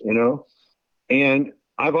 80s, and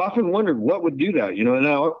I've often wondered what would do that, and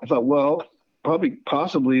I thought, well,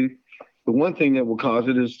 possibly the one thing that will cause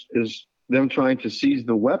it is them trying to seize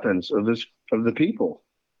the weapons of the people,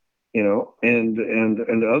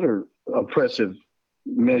 and other oppressive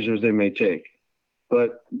measures they may take.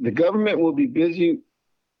 But the government will be busy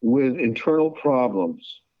with internal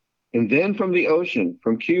problems. And then from the ocean,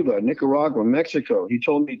 from Cuba, Nicaragua, Mexico, he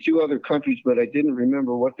told me 2 other countries, but I didn't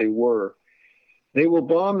remember what they were. They will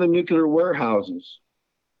bomb the nuclear warehouses.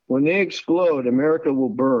 When they explode, America will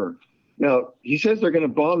burn. Now, he says they're going to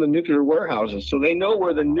bomb the nuclear warehouses. So they know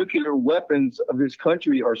where the nuclear weapons of this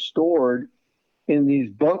country are stored in these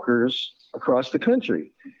bunkers across the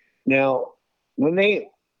country. Now, when they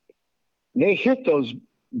hit those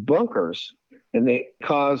bunkers and they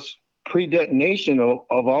cause pre-detonation of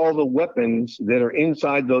all the weapons that are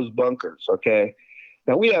inside those bunkers, okay?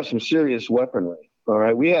 Now, we have some serious weaponry, all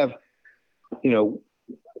right? We have, 1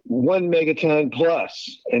 megaton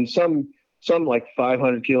plus, and some like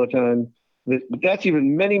 500 kiloton. That's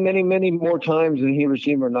even many, many, many more times than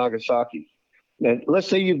Hiroshima or Nagasaki. And let's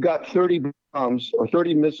say you've got 30 bombs or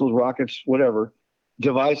 30 missiles, rockets, whatever,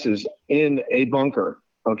 devices in a bunker,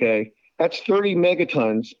 okay? That's 30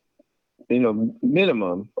 megatons,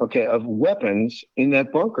 minimum, okay, of weapons in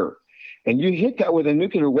that bunker. And you hit that with a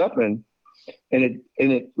nuclear weapon, and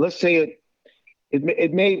it let's say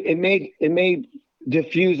it may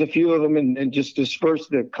diffuse a few of them and just disperse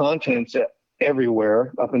the contents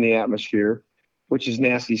everywhere up in the atmosphere, which is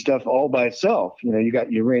nasty stuff all by itself. You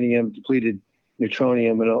got uranium, depleted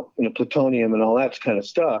neutronium, and plutonium, and all that kind of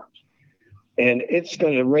stuff. And it's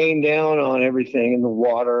going to rain down on everything in the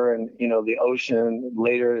water and, the ocean.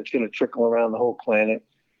 Later, it's going to trickle around the whole planet.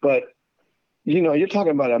 But, you're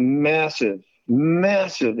talking about a massive,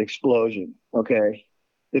 massive explosion, okay?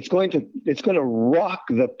 It's going to rock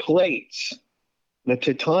the plates, the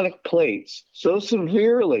tectonic plates, so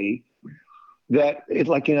severely that it's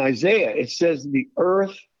like in Isaiah, it says the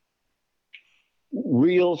earth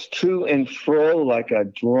reels to and fro like a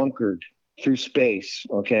drunkard through space,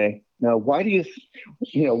 okay? Now, why do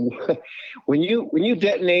when you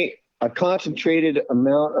detonate a concentrated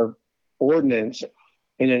amount of ordnance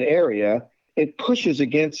in an area, it pushes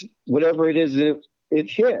against whatever it is that it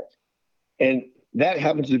hit. And that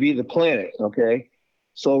happens to be the planet, okay?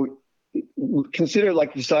 So consider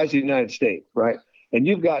like the size of the United States, right? And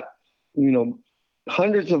you've got,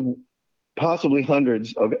 possibly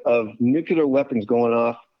hundreds of nuclear weapons going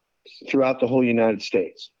off throughout the whole United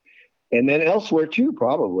States. And then elsewhere too,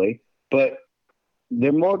 probably. But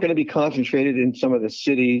they're more going to be concentrated in some of the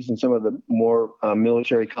cities and some of the more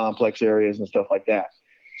military complex areas and stuff like that.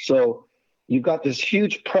 So you've got this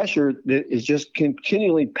huge pressure that is just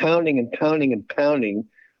continually pounding and pounding and pounding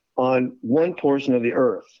on one portion of the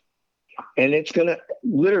earth. And it's going to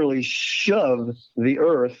literally shove the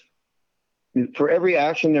earth. For every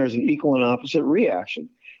action, there's an equal and opposite reaction.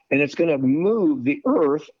 And it's going to move the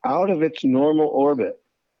earth out of its normal orbit.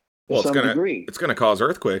 Well, it's going to cause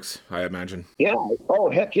earthquakes, I imagine. Yeah. Oh,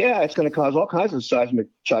 heck yeah. It's going to cause all kinds of seismic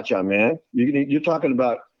cha-cha, man. You're talking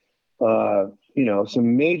about,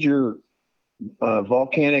 some major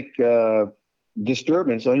volcanic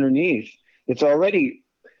disturbance underneath. It's already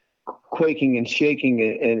quaking and shaking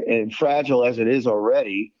and fragile as it is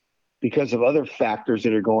already because of other factors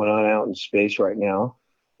that are going on out in space right now.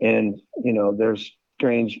 And, there's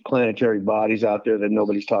strange planetary bodies out there that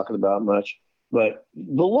nobody's talking about much. But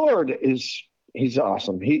the Lord he's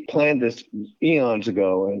awesome. He planned this eons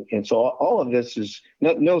ago. And so all of this is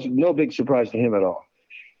no big surprise to him at all.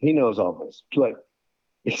 He knows all this. But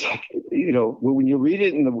it's like, when you read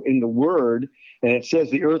it in the Word, and it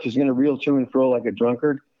says the Earth is going to reel to and fro like a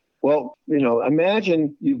drunkard. Well,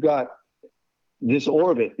 imagine you've got this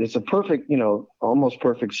orbit. It's a perfect, almost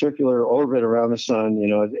perfect circular orbit around the sun.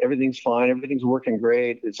 Everything's fine. Everything's working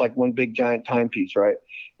great. It's like one big giant timepiece, right?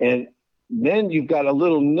 And then you've got a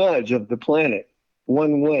little nudge of the planet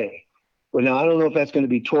one way. But now I don't know if that's going to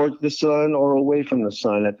be towards the sun or away from the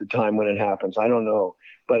sun at the time when it happens. I don't know.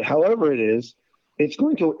 But however it is, it's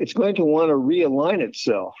going to want to realign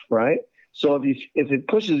itself, right? So if it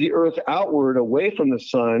pushes the Earth outward away from the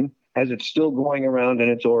sun as it's still going around in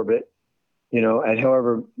its orbit, at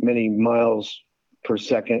however many miles per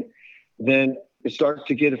second, then it starts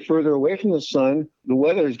to get further away from the sun, the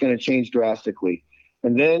weather is going to change drastically.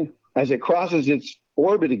 And then as it crosses its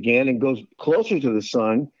orbit again and goes closer to the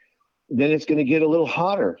sun, then it's going to get a little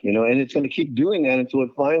hotter, and it's going to keep doing that until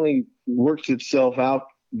it finally works itself out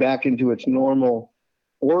back into its normal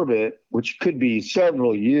orbit, which could be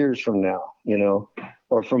several years from now,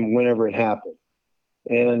 or from whenever it happened.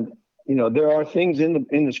 And there are things in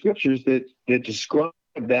the scriptures that describe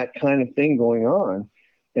that kind of thing going on,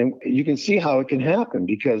 and you can see how it can happen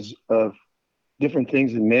because of different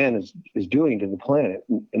things that man is doing to the planet,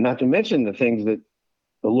 and not to mention the things that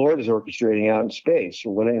the Lord is orchestrating out in space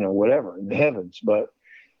or whatever in the heavens. But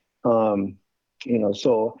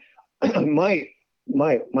so my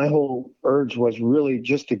whole urge was really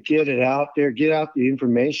just to get it out there, get out the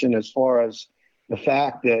information as far as the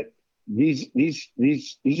fact that these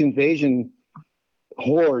invasion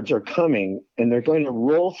hordes are coming, and they're going to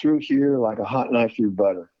roll through here like a hot knife through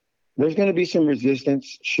butter. There's going to be some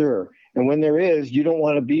resistance, sure. And when there is, you don't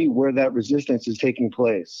want to be where that resistance is taking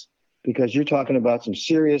place, because you're talking about some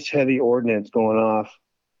serious heavy ordnance going off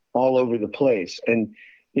all over the place. And,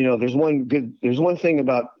 there's one thing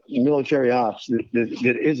about military ops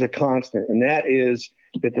that is a constant, and that is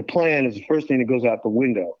that the plan is the first thing that goes out the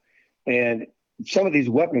window. And some of these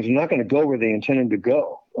weapons are not going to go where they intend them to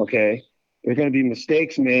go. Okay. There's going to be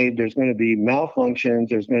mistakes made. There's going to be malfunctions.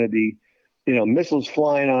 There's going to be, missiles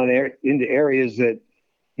flying into areas that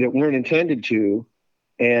weren't intended to.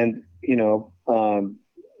 And,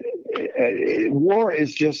 war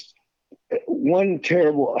is just one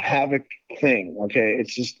terrible havoc thing. Okay.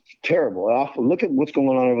 It's just terrible. Look at what's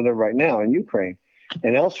going on over there right now in Ukraine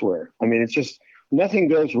and elsewhere. I mean, it's just nothing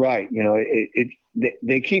goes right.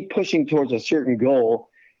 They keep pushing towards a certain goal,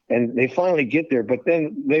 and they finally get there, but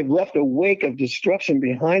then they've left a wake of destruction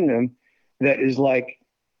behind them that is like,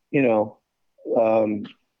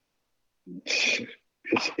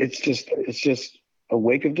 it's just a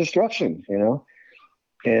wake of destruction,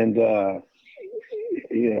 and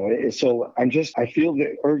so I feel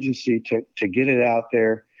the urgency to get it out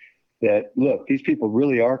there that, look, these people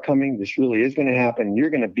really are coming. This really is going to happen. You're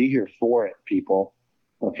going to be here for it, people.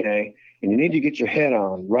 Okay. And you need to get your head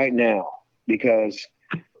on right now, because,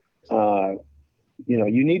 you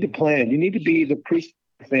need to plan. You need to be the priest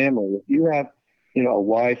of the family. If you have, a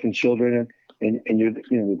wife and children and you're,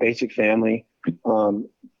 the basic family,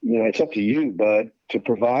 it's up to you, bud, to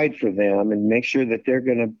provide for them and make sure that you're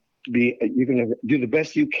going to do the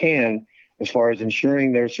best you can as far as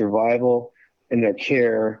ensuring their survival and their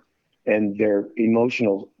care and their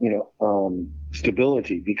emotional,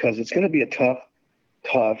 stability, because it's going to be a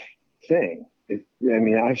tough thing.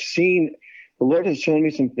 I've seen, the Lord has shown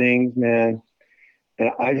me some things, man,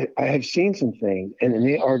 and I have seen some things, and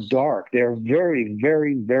they are dark. They are very,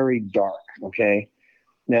 very, very dark. Okay.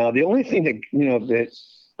 Now, the only thing that,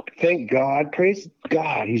 thank God, praise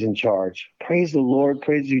God, He's in charge. Praise the Lord,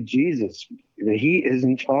 praise you, Jesus, that He is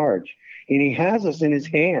in charge, and He has us in His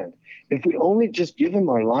hand. If we only just give Him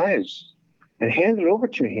our lives and hand it over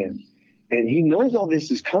to Him, and He knows all this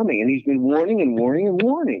is coming, and He's been warning and warning and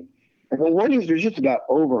warning. And the warnings are just about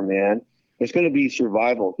over, man. It's going to be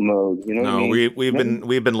survival mode. You know what I mean?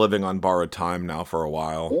 We've been living on borrowed time now for a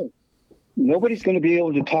while. Yeah. Nobody's going to be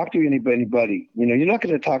able to talk to anybody. You're not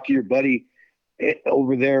going to talk to your buddy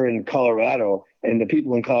over there in Colorado, and the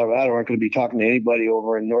people in Colorado aren't going to be talking to anybody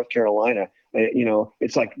over in North Carolina.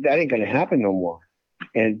 It's like that ain't going to happen no more.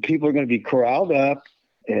 And people are going to be corralled up,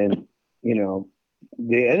 and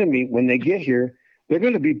the enemy, when they get here, they're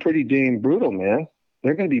going to be pretty dang brutal, man.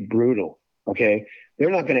 They're going to be brutal. Okay. They're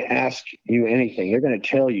not going to ask you anything. They're going to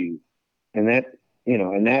tell you, and that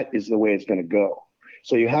is the way it's going to go.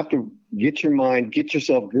 So you have to get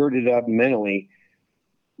yourself girded up mentally,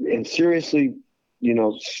 and seriously,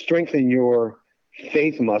 strengthen your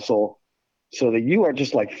faith muscle so that you are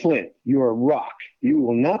just like flint. You are rock. You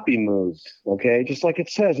will not be moved. Okay. Just like it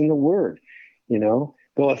says in the Word, go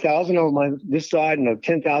 1,000 on this side and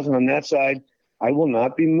 10,000 on that side. I will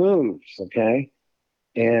not be moved. Okay.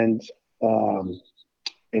 And, um,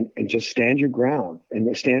 and just stand your ground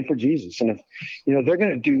and stand for Jesus. And if, they're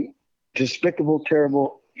going to do despicable,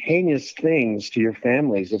 terrible, heinous things to your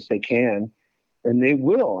families if they can, and they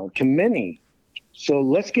will to many. So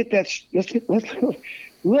let's get that. Let's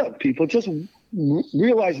look, people, just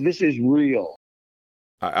realize this is real.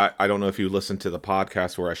 I don't know if you listened to the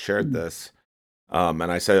podcast where I shared this, and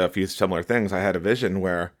I said a few similar things. I had a vision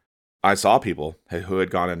where I saw people who had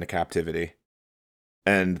gone into captivity,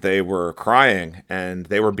 and they were crying, and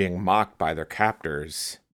they were being mocked by their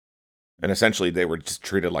captors, and essentially they were just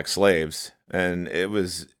treated like slaves, and it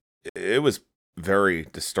was very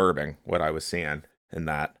disturbing what I was seeing in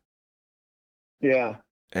that. Yeah.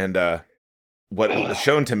 And what was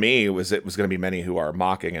shown to me was it was going to be many who are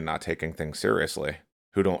mocking and not taking things seriously,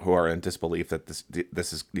 who are in disbelief that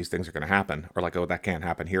these things are going to happen, or like, oh, that can't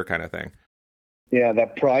happen here, kind of thing. Yeah,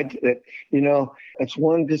 that pride that that's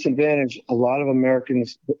one disadvantage a lot of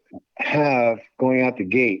Americans have going out the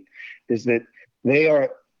gate, is that they are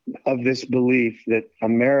of this belief that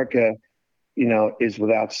America, is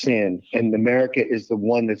without sin, and America is the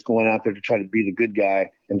one that's going out there to try to be the good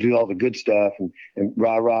guy and do all the good stuff and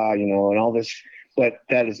rah rah, and all this. But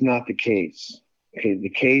that is not the case. Okay, the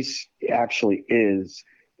case actually is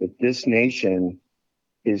that this nation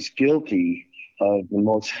is guilty of the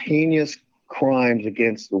most heinous crimes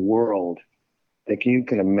against the world that you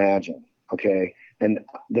can imagine. Okay, and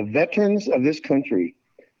the veterans of this country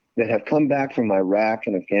that have come back from Iraq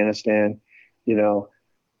and Afghanistan,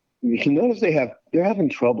 you can notice they're having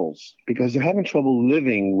troubles because they're having trouble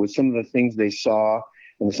living with some of the things they saw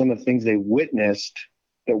and some of the things they witnessed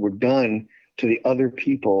that were done to the other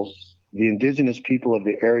people, the indigenous people of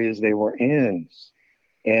the areas they were in.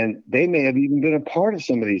 And they may have even been a part of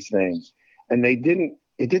some of these things. And it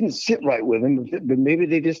didn't sit right with them, but maybe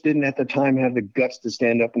they just didn't at the time have the guts to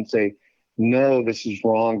stand up and say, no, this is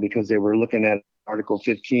wrong, because they were looking at Article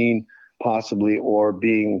 15 possibly, or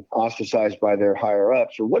being ostracized by their higher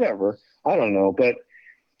ups or whatever. I don't know. But,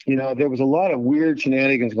 there was a lot of weird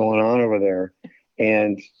shenanigans going on over there.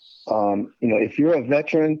 And, if you're a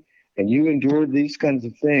veteran and you endured these kinds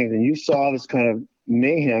of things and you saw this kind of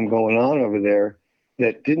mayhem going on over there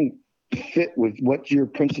that didn't fit with what your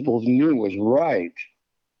principles knew was right,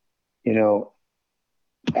 you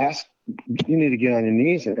need to get on your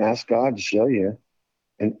knees and ask God to show you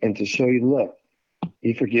and to show you, look,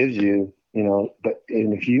 he forgives you, and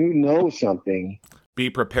if you know something, be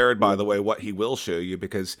prepared, by the way, what he will show you,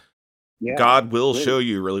 because yeah, God will show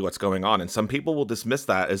you really what's going on. And some people will dismiss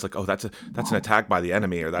that as like, oh, that's an attack by the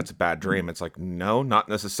enemy, or that's a bad dream. It's like, no, not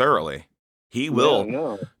necessarily. He will,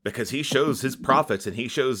 no. because he shows his prophets, and he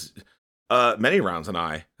shows Manyrounds and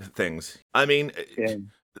I things. I mean, Yeah.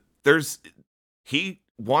 He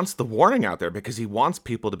wants the warning out there because he wants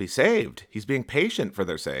people to be saved. He's being patient for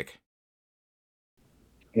their sake.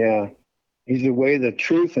 Yeah. He's the way, the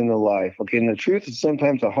truth, and the life. Okay. And the truth is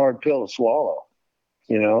sometimes a hard pill to swallow,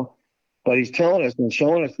 but he's telling us and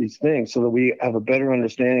showing us these things so that we have a better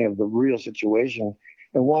understanding of the real situation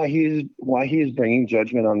and why he is bringing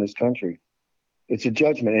judgment on this country. It's a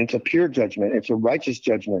judgment. And it's a pure judgment. It's a righteous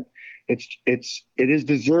judgment. It is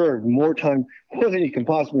deserved more than you can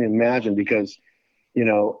possibly imagine, because,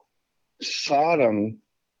 Sodom,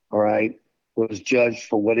 all right, was judged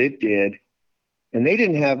for what it did. And they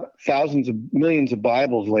didn't have thousands of millions of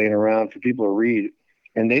Bibles laying around for people to read.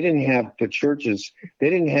 And they didn't have the churches. They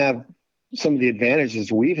didn't have some of the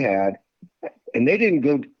advantages we've had. And they didn't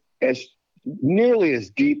go as nearly as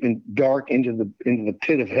deep and dark into the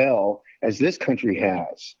pit of hell as this country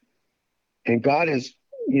has. And God has,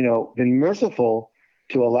 been merciful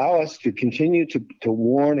to allow us to continue to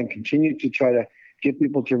warn and continue to try to get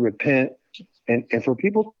people to repent, and for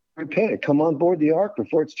people to repent and come on board the ark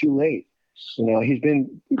before it's too late. He's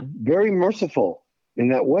been very merciful in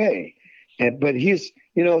that way. But he's,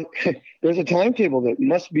 there's a timetable that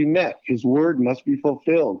must be met. His word must be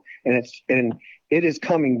fulfilled. And it is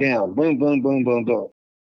coming down. Boom, boom, boom, boom, boom.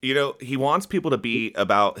 He wants people to be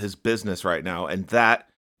about his business right now, and that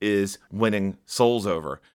is winning souls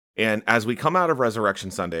over. And as we come out of Resurrection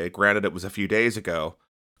Sunday, granted it was a few days ago,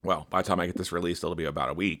 well, by the time I get this released, it'll be about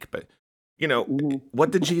a week, but, what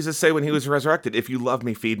did Jesus say when he was resurrected? If you love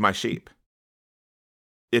me, feed my sheep.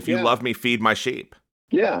 If you love me, feed my sheep.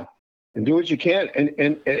 Yeah. And do what you can.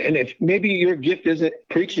 And if maybe your gift isn't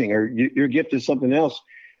preaching, or your gift is something else,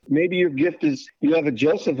 maybe your gift is you have a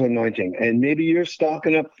Joseph anointing, and maybe you're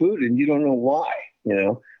stocking up food and you don't know why,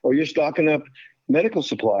 or you're stocking up medical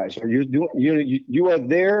supplies, or you are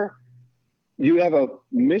there. You have a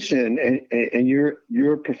mission, and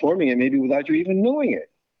you're performing it maybe without you even knowing it.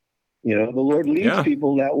 The Lord leads Yeah.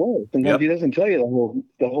 people that way. Sometimes Yep. He doesn't tell you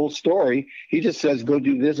the whole story. He just says, go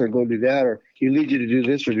do this or go do that, or He leads you to do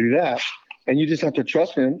this or do that. And you just have to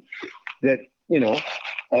trust Him that,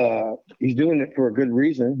 He's doing it for a good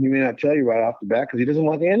reason. He may not tell you right off the bat because He doesn't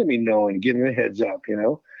want the enemy knowing, give him a heads up,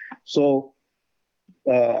 So,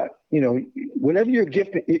 whatever your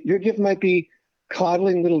gift might be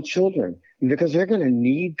coddling little children, because they're going to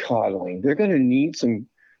need coddling. They're going to need some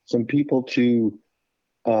people to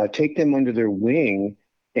take them under their wing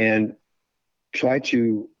and try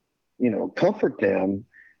to, comfort them,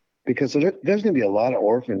 because there's going to be a lot of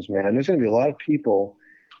orphans, man. There's going to be a lot of people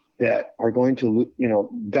that are going to,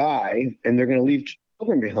 die, and they're going to leave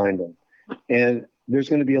children behind them. And there's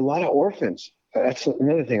going to be a lot of orphans. That's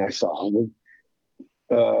another thing I saw.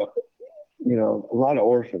 A lot of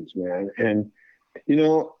orphans, man. And,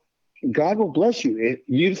 God will bless you. If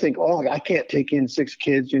you think, oh, I can't take in 6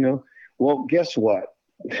 kids, well, guess what?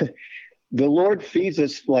 The Lord feeds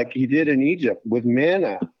us like He did in Egypt with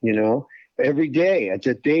manna, every day. It's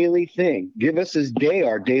a daily thing. Give us this day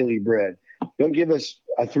our daily bread. Don't give us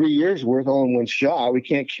 3 years worth all in one shot. We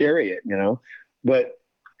can't carry it, But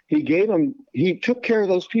He took care of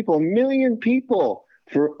those people, 1 million people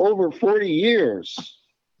for over 40 years,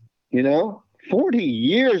 40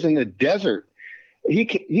 years in the desert. He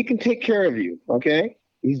can take care of you, okay?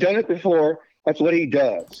 He's done it before. That's what He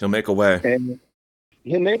does. He'll make a way. And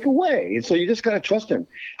He'll make a way. And so you just got to trust Him.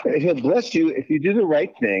 He'll bless you if you do the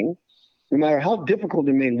right thing, no matter how difficult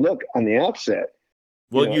it may look on the outset.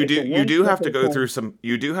 Well, you do have to go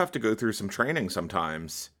through some training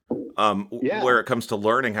sometimes, where it comes to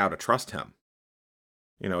learning how to trust Him.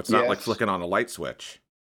 It's not like flicking on a light switch.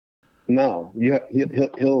 No,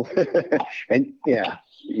 he'll and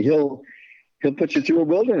he'll put you through a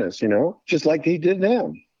wilderness, just like He did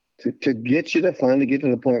them, to get you to finally get to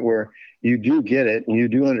the point where you do get it and you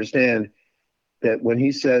do understand that when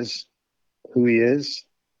He says who He is,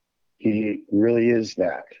 He really is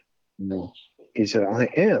that. He said, I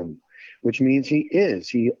am, which means He is.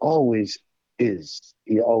 He always is.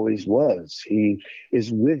 He always was.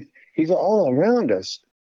 He's all around us.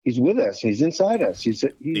 He's with us. He's inside us.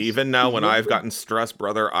 Even now, when I've gotten stressed,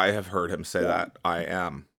 brother, I have heard Him say that I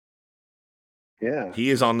am. Yeah. He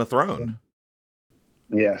is on the throne.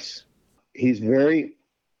 Yes. He's very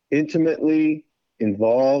intimately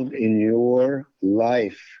involved in your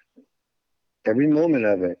life, every moment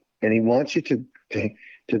of it. And He wants you to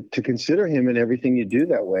consider Him in everything you do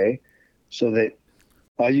that way, so that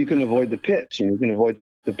you can avoid the pits and you can avoid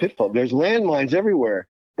the pitfall. There's landmines everywhere,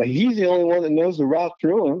 but He's the only one that knows the route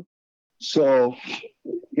through them. So,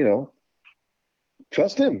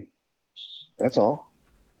 trust Him. That's all.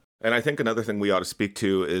 And I think another thing we ought to speak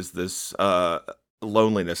to is this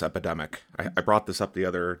loneliness epidemic. I brought this up the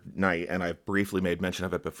other night, and I briefly made mention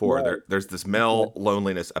of it before. Right. There's this male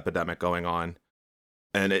loneliness epidemic going on.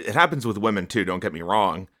 And it happens with women too, don't get me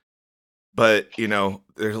wrong. But,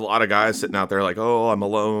 there's a lot of guys sitting out there like, oh, I'm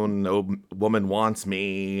alone. No woman wants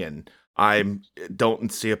me. And I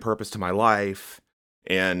don't see a purpose to my life.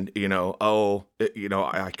 And, I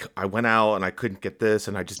went out and I couldn't get this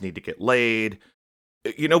and I just need to get laid.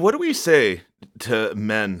 What do we say to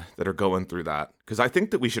men that are going through that? Because I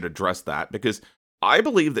think that we should address that, because I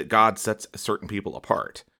believe that God sets certain people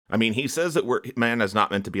apart. I mean, He says that man is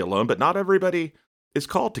not meant to be alone, but not everybody is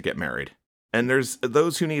called to get married. And there's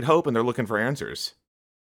those who need hope and they're looking for answers.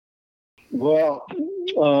 Well,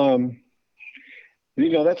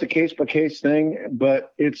 that's a case-by-case thing,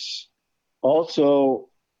 but it's also,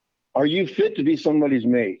 are you fit to be somebody's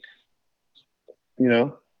mate?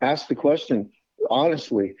 Ask the question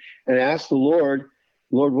honestly, and ask the Lord,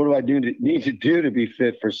 what do I need to do to be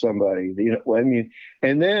fit for somebody?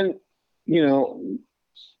 And then,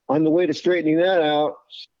 on the way to straightening that out,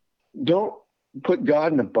 don't put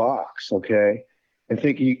God in a box, okay, and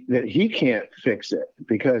think that He can't fix it,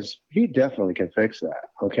 because He definitely can fix that,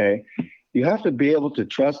 okay? You have to be able to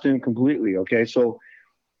trust Him completely, okay? So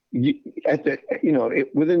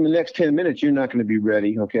within the next 10 minutes, you're not going to be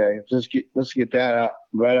ready, okay? Let's get that out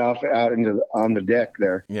on the deck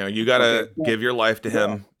there. You got to give your life to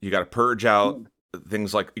Him. You got to purge out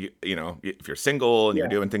things like, if you're single and you're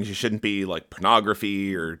doing things you shouldn't be, like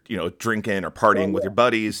pornography or, drinking or partying with your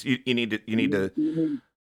buddies, you need to.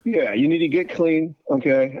 Yeah, you need to get clean.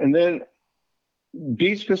 Okay. And then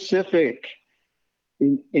be specific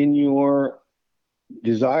in your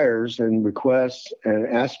desires and requests and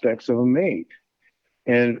aspects of a mate.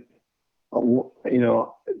 And, a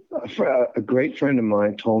great friend of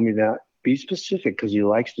mine told me that be specific, because he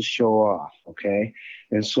likes to show off. Okay.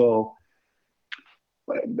 And so,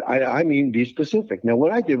 I mean, be specific. Now,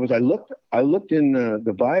 what I did was I looked in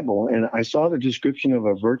the Bible, and I saw the description of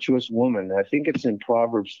a virtuous woman. I think it's in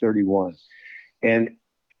Proverbs 31. And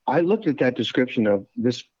I looked at that description of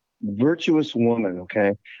this virtuous woman,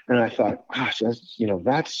 okay? And I thought, gosh,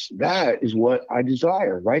 that is what I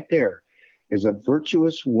desire right there, is a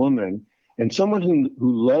virtuous woman and someone who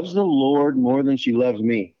loves the Lord more than she loves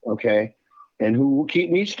me, okay? And who will keep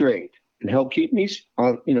me straight and help keep me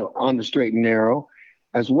on the straight and narrow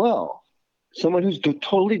as well. Someone who's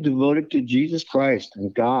totally devoted to Jesus Christ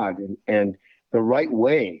and God and the right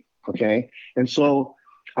way, okay? And so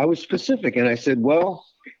I was specific, and I said, well,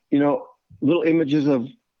 little images of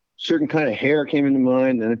certain kind of hair came into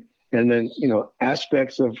mind, and then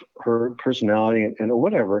aspects of her personality and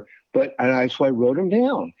whatever. So I wrote them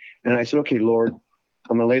down, and I said, okay, Lord,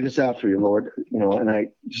 I'm gonna lay this out for you, Lord. And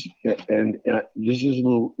this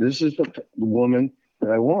is the woman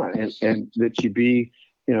that I want, and that she be,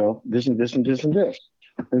 this and this and this and this.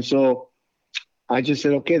 And so I just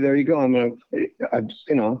said, okay, there you go. I'm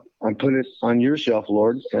put it on your shelf,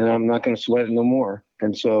 Lord, and I'm not going to sweat it no more.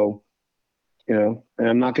 And so, and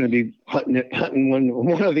I'm not going to be hunting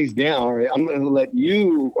one of these down. Right? I'm going to let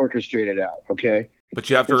you orchestrate it out. Okay. But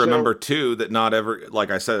you have to remember too that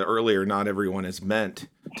like I said earlier, not everyone is meant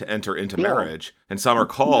to enter into marriage, and some are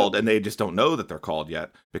called and they just don't know that they're called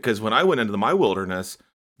yet. Because when I went into my wilderness,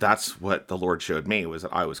 that's what the Lord showed me, was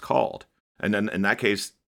that I was called. And then in that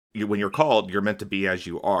case, when you're called, you're meant to be as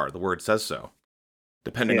you are. The word says so,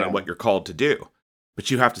 depending on what you're called to do. But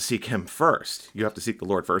you have to seek him first. You have to seek the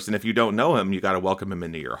Lord first. And if you don't know him, you got to welcome him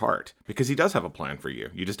into your heart, because he does have a plan for you.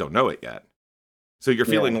 You just don't know it yet. So you're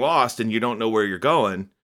feeling lost and you don't know where you're going.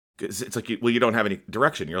 It's like, you don't have any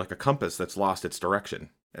direction. You're like a compass that's lost its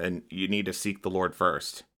direction. And you need to seek the Lord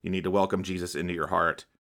first. You need to welcome Jesus into your heart,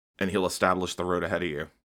 and he'll establish the road ahead of you.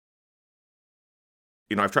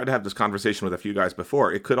 I've tried to have this conversation with a few guys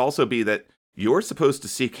before. It could also be that you're supposed to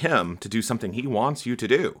seek him to do something he wants you to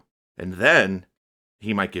do, and then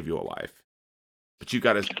he might give you a wife. But you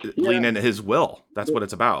got to lean into his will. That's what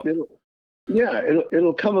it's about.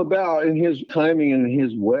 It'll come about in his timing and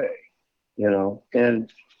his way,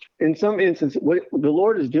 And in some instances, what the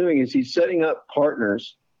Lord is doing is he's setting up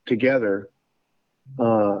partners together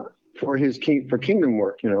for kingdom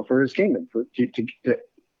work, for his kingdom,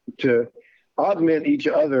 to augment each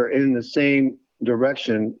other in the same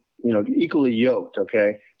direction, equally yoked.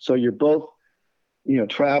 Okay. So you're both,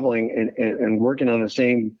 traveling and working on the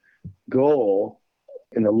same goal,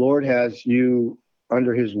 and the Lord has you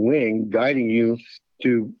under his wing, guiding you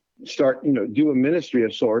to start, do a ministry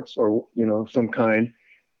of sorts, or, some kind,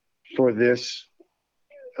 for this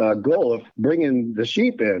goal of bringing the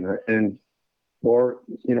sheep in, or,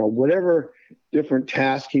 whatever different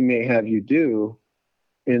task he may have you do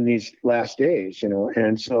in these last days,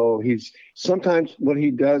 And so sometimes what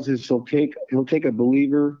he does is he'll take a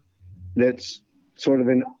believer that's sort of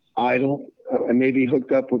an idol, and maybe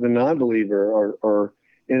hooked up with a non-believer, or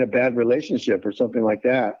in a bad relationship or something like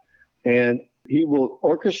that. And he will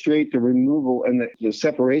orchestrate the removal and the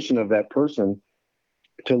separation of that person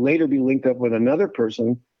to later be linked up with another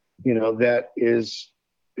person, that is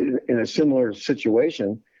in a similar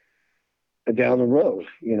situation down the road,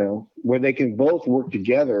 where they can both work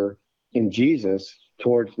together in Jesus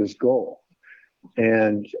towards this goal.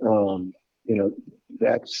 And,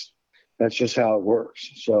 that's just how it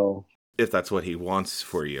works. So if that's what he wants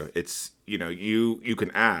for you, it's, you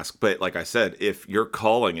can ask, but like I said, if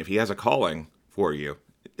he has a calling for you,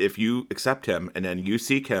 if you accept him and then you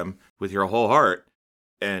seek him with your whole heart,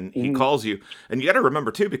 and he calls you, and you got to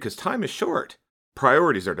remember too, because time is short,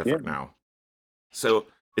 priorities are different now. So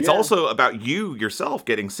it's also about you yourself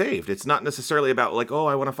getting saved. It's not necessarily about like, oh,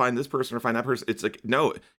 I want to find this person or find that person. It's like,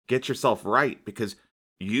 no, get yourself right, because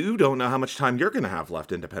you don't know how much time you're going to have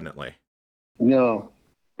left independently. No,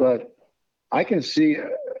 but I can see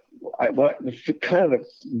what the kind of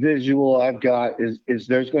visual I've got is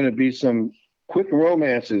there's going to be some quick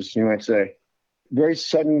romances, you might say, very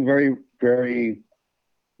sudden, very, very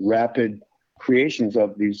rapid creations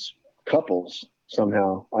of these couples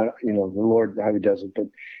somehow. The Lord, how he does it, but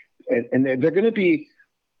and they're going to be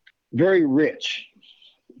very rich,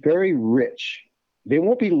 very rich. They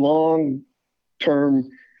won't be long-term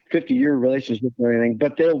 50-year relationships or anything,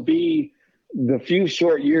 but they'll be the few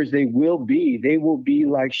short years they will be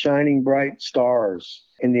like shining bright stars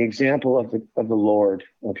in the example of the Lord,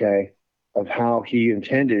 okay, of how he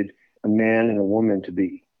intended a man and a woman to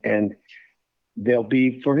be. And they'll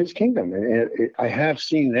be for his kingdom. And I have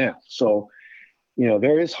seen that. So,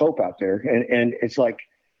 there is hope out there. And it's like,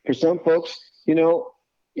 for some folks,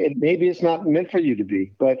 maybe it's not meant for you to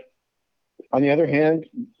be, but on the other hand,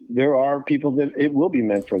 there are people that it will be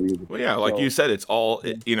meant for you. Well, yeah, like So, you said, it's all,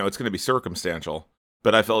 it's going to be circumstantial,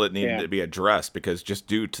 but I felt it needed yeah, to be addressed because just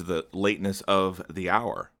due to the lateness of the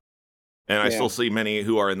hour. And I yeah. still see many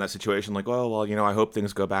who are in that situation like, oh, well, I hope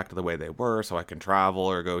things go back to the way they were so I can travel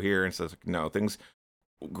or go here. And says, no, things,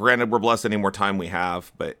 granted, we're blessed any more time we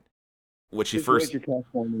have, but what she Just wait first, your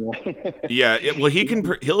platform. yeah, well,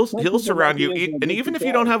 Some he'll people might surround be you. into a And good even if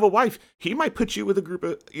you don't surprise. have a wife, he might put you with a group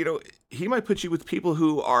of, he might put you with people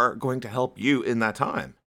who are going to help you in that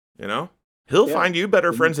time, you know? He'll Yeah. find you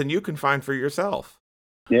better friends than you can find for yourself.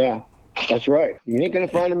 Yeah, that's right. You ain't gonna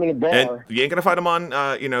find them in a And bar. you ain't gonna find them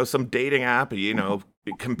on, some dating app,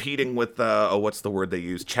 competing with, what's the word they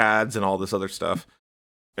use, Chads and all this other stuff.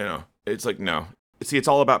 It's like, no. See, it's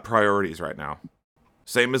all about priorities right now.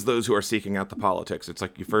 Same as those who are seeking out the politics. It's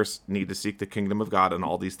like you first need to seek the kingdom of God, and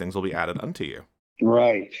all these things will be added unto you.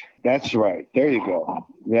 Right. That's right. There you go.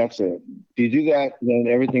 That's it. If you do that, then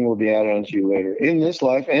everything will be added onto you later in this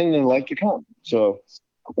life and in the life to come. So,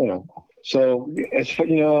 you know, so it's,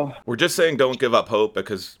 We're just saying don't give up hope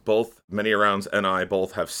because both Manyrounds and I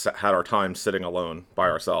both have had our time sitting alone by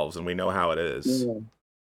ourselves, and we know how it is. yeah,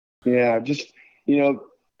 yeah, just,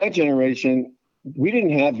 that generation, we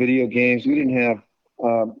didn't have video games. We didn't have,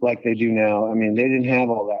 like they do now. I mean, they didn't have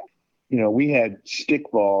all that. We had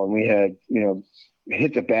stickball and we had,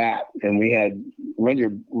 hit the bat and we had ride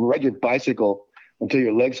your bicycle until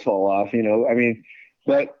your legs fall off, I mean,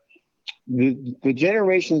 but the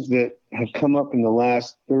generations that have come up in the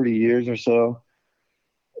last 30 years or so,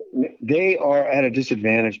 they are at a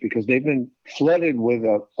disadvantage because they've been flooded with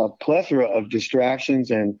a plethora of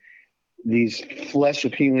distractions and these flesh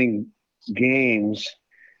appealing games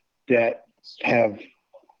that have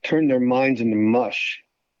turned their minds into mush,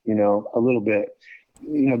 a little bit.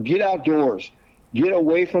 Get outdoors, get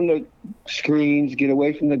away from the screens, get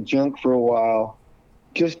away from the junk for a while.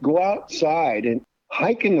 Just go outside and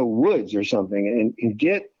hike in the woods or something and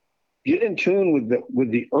get in tune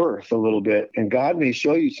with the earth a little bit. And God may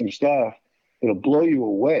show you some stuff that'll blow you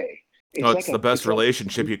away. Oh, It's it's like the best it's like,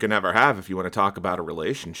 relationship you can ever have if you want to talk about a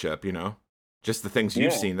relationship, Just the things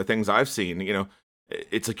you've yeah, seen, the things I've seen,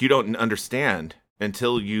 it's like you don't understand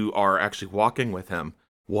until you are actually walking with him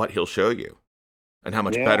what he'll show you and how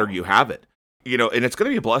much better yeah, you have it. And it's going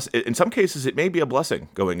to be a blessing. In some cases, it may be a blessing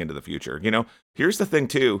going into the future. Here's the thing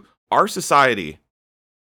too. Our society,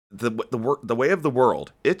 the way of the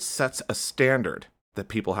world, it sets a standard that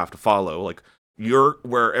people have to follow. Like you're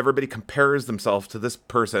where everybody compares themselves to this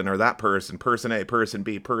person or that person, person A, person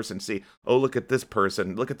B, person C. Oh, look at this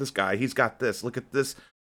person. Look at this guy. He's got this. Look at this.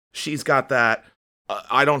 She's got that.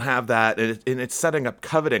 I don't have that. And it's setting up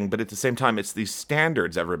coveting, but at the same time, it's these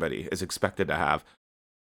standards everybody is expected to have.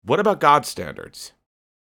 What about God's standards?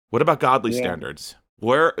 What about godly yeah, standards?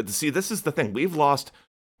 See, this is the thing. We've lost,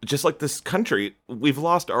 just like this country, we've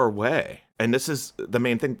lost our way. And this is the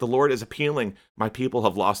main thing. The Lord is appealing. My people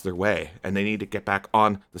have lost their way, and they need to get back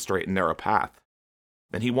on the straight and narrow path.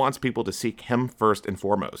 And he wants people to seek him first and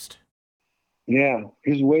foremost. yeah.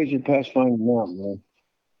 His ways are past finding out, man.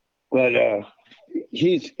 But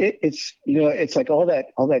it's like all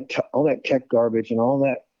that tech garbage and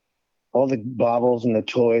all the baubles and the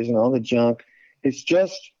toys and all the junk. It's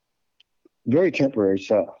just very temporary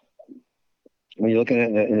stuff when you're looking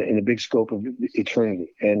at it in the big scope of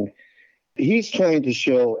eternity. And he's trying to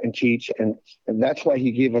show and teach, and that's why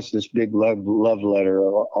he gave us this big love letter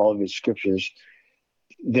of all of his scriptures,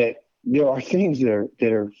 that there are things that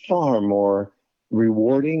are far more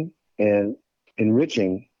rewarding and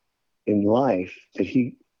enriching in life that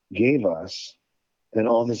he gave us than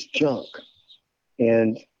all this junk.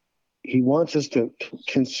 And he wants us to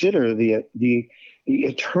consider the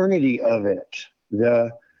eternity of it,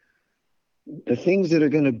 the things that are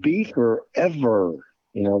going to be forever,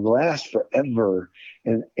 last forever.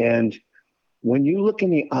 And when you look in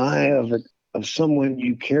the eye of someone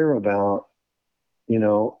you care about,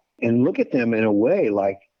 and look at them in a way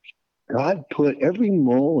like God put every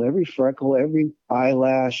mole, every freckle, every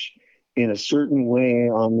eyelash in a certain way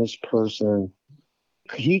on this person.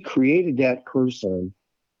 He created that person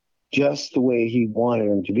just the way he wanted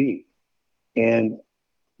them to be. And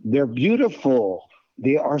they're beautiful.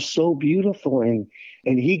 They are so beautiful. And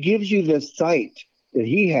he gives you the sight that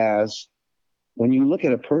he has when you look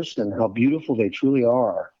at a person, how beautiful they truly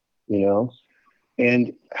are,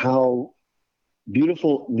 and how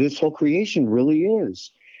beautiful this whole creation really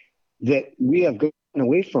is that we have gotten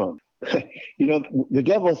away from. The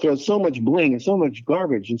devil throws so much bling and so much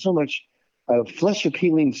garbage and so much flesh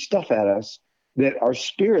appealing stuff at us that our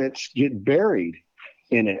spirits get buried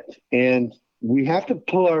in it. And we have to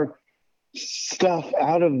pull our stuff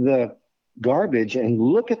out of garbage and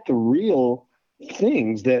look at the real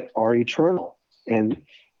things that are eternal. And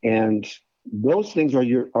those things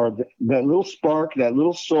that little spark, that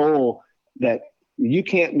little soul that you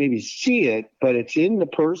can't maybe see it, but it's in the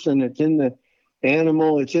person, it's in the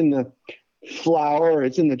animal, it's in the flower,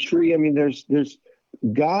 it's in the tree. I mean, there's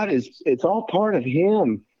God it's all part of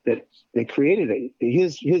him that created it.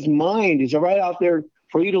 His mind is right out there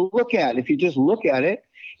for you to look at. If you just look at it,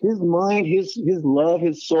 his mind, his love,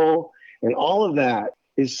 his soul, and all of that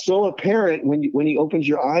is so apparent when he opens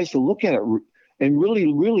your eyes to look at it and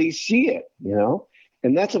really, really see it,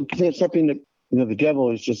 And that's something that, the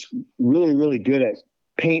devil is just really, really good at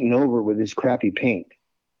painting over with his crappy paint.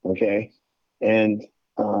 Okay. And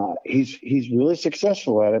he's really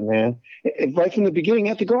successful at it, man. Right from the beginning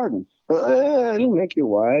at the garden. It'll make you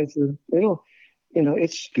wise.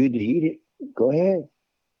 It's good to eat it. Go ahead.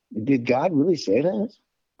 Did God really say that?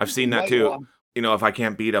 I've seen that too. If I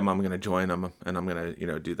can't beat him, I'm going to join him, and I'm going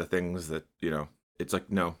to, do the things that, it's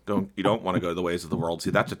like, no, you don't want to go the ways of the world.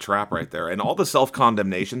 See, that's a trap right there. And all the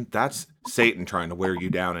self-condemnation, that's Satan trying to wear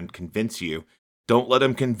you down and convince you. Don't let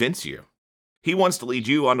him convince you. He wants to lead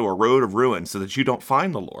you onto a road of ruin so that you don't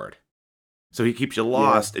find the Lord. So he keeps you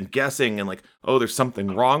lost and guessing and like, oh, there's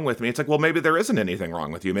something wrong with me. It's like, well, maybe there isn't anything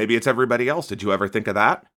wrong with you. Maybe it's everybody else. Did you ever think of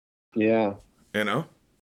that? Yeah.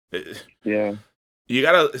 Yeah. You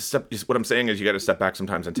got to what I'm saying is you got to step back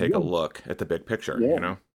sometimes and take a look at the big picture,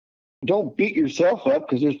 Don't beat yourself up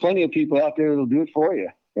because there's plenty of people out there that'll do it for you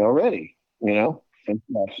already,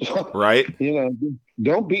 Right.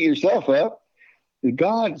 Don't beat yourself up.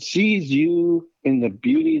 God sees you in the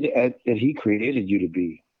beauty that he created you to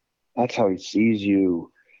be. That's how he sees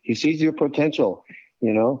you. He sees your potential,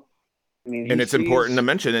 and it's important to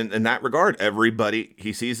mention in that regard,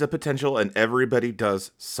 he sees the potential and everybody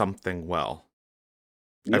does something well.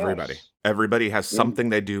 Yes. Everybody has something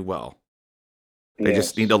they do well. They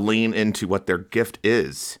just need to lean into what their gift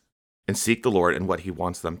is and seek the Lord and what he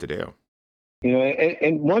wants them to do.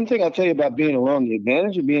 And one thing I'll tell you about being alone, the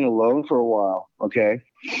advantage of being alone for a while, okay?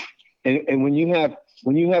 And when you have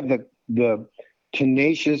the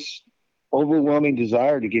tenacious, overwhelming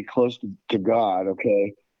desire to get close to God,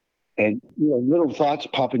 okay? And little thoughts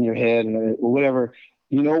pop in your head and whatever.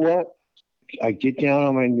 You know what? I get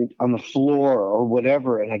down on the floor or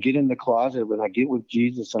whatever, and I get in the closet when I get with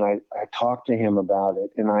Jesus and I talk to him about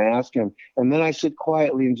it and I ask him, and then I sit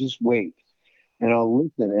quietly and just wait and I'll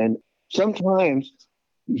listen. And sometimes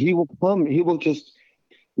he will come, he'll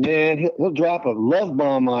drop a love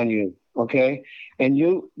bomb on you, okay? And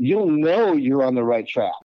you'll know you're on the right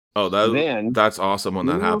track. Oh, that's awesome when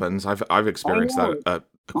that happens. I've experienced that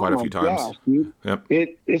quite a few times. Gosh, dude. Yep.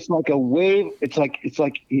 It's like a wave. It's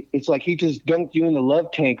like he just dunked you in the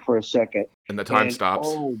love tank for a second, and the time stops.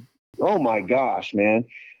 Oh my gosh, man!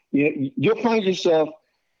 You'll find yourself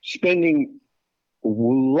spending a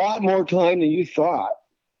lot more time than you thought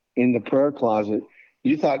in the prayer closet.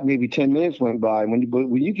 You thought maybe 10 minutes went by. But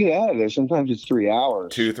when you get out of there, sometimes it's 3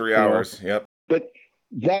 hours. 2-3 hours. Yep. But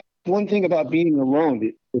that's one thing about being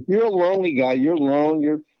alone. If you're a lonely guy, you're alone.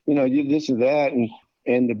 You're this or that,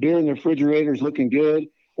 and the beer in the refrigerator is looking good,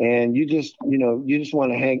 and you just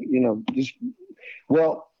want to hang.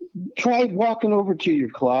 Try walking over to your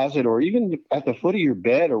closet or even at the foot of your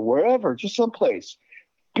bed or wherever, just someplace.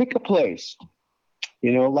 Pick a place.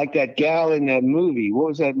 Like that gal in that movie. What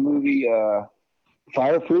was that movie?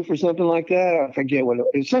 Fireproof or something like that. I forget what it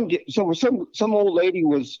was. Some old lady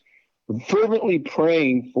was fervently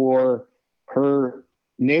praying for her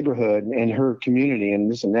neighborhood and her community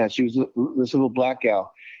and this and that. She was this little black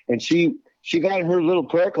gal, and she got in her little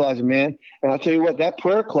prayer closet, man. And I'll tell you what, that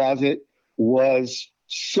prayer closet was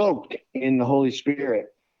soaked in the Holy Spirit,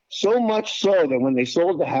 so much so that when they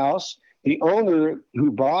sold the house, the owner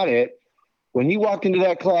who bought it, when he walked into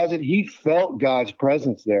that closet, he felt God's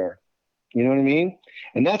presence there. You know what I mean?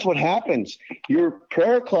 And that's what happens. Your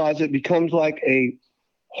prayer closet becomes like a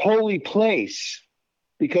holy place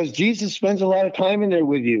because Jesus spends a lot of time in there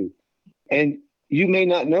with you. And you may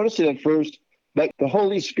not notice it at first, but the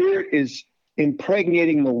Holy Spirit is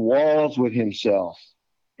impregnating the walls with himself.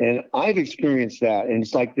 And I've experienced that. And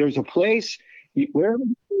it's like there's a place wherever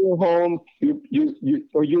you're home,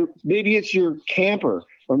 maybe it's your camper,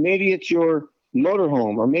 or maybe it's your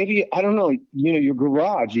motorhome, or maybe, I don't know, your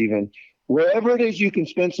garage even. Wherever it is you can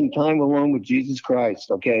spend some time alone with Jesus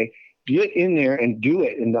Christ, okay? Get in there and do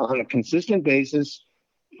it and on a consistent basis,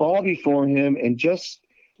 fall before him and just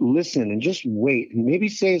listen and just wait and maybe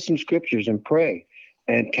say some scriptures and pray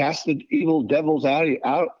and cast the evil devils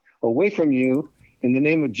out away from you in the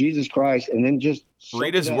name of Jesus Christ, and then just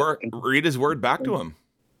read his word back to him.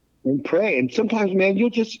 and pray. And sometimes, man, he'll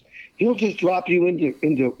just drop you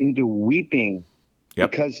into weeping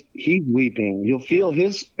Yep. because he's weeping. You'll feel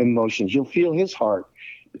his emotions. You'll feel his heart.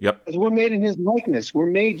 Yep. Because we're made in his likeness. We're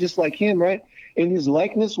made just like him, right? In his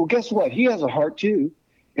likeness. Well, guess what? He has a heart too.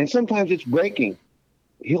 And sometimes it's breaking.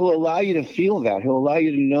 He'll allow you to feel that. He'll allow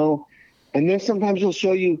you to know. And then sometimes he'll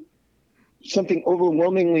show you something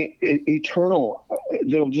overwhelmingly eternal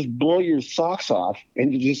that'll just blow your socks off,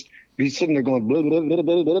 and you just be sitting there going, blah, blah, blah,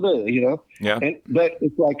 blah, blah, blah, you know? Yeah. But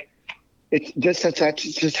it's like, that's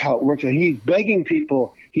just how it works. And he's begging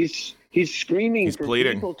people. He's screaming He's for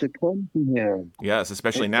pleading. people to come to him. Yes,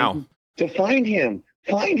 especially now. To find him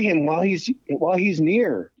while he's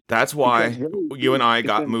near. That's why you and I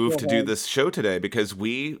got it's moved to so do hard. this show today, because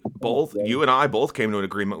Yeah. you and I both came to an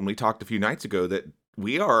agreement when we talked a few nights ago that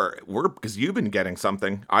we're because you've been getting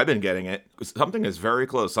something, I've been getting it. Something is very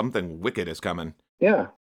close. Something wicked is coming. Yeah.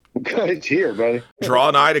 It's here, buddy.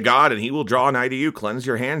 Draw nigh to God, and he will draw nigh to you. Cleanse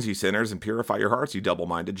your hands, you sinners, and purify your hearts, you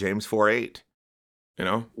double-minded. James 4:8. You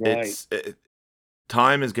know, Right.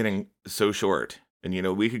 Time is getting so short. And, you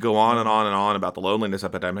know, we could go on and on and on about the loneliness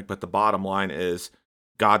epidemic, but the bottom line is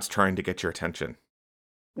God's trying to get your attention.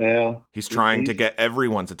 Yeah. He's trying to get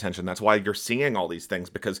everyone's attention. That's why you're seeing all these things,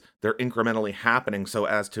 because they're incrementally happening so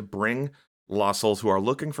as to bring lost souls who are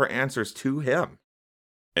looking for answers to him.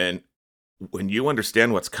 And when you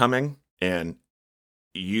understand what's coming and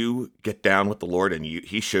you get down with the Lord and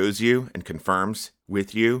he shows you and confirms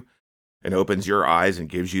with you and opens your eyes and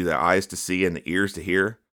gives you the eyes to see and the ears to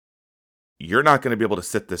hear, you're not going to be able to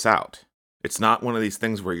sit this out. It's not one of these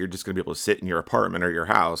things where you're just going to be able to sit in your apartment or your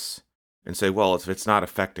house and say, well, if it's not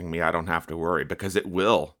affecting me, I don't have to worry, because it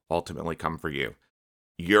will ultimately come for you.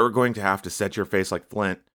 You're going to have to set your face like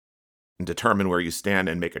flint and determine where you stand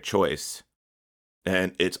and make a choice.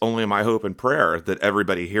 And it's only my hope and prayer that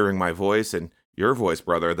everybody hearing my voice and your voice,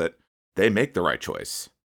 brother, that they make the right choice,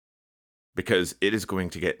 because it is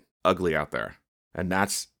going to get ugly out there. And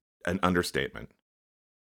that's an understatement.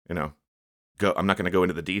 You know, I'm not going to go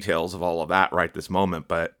into the details of all of that right this moment,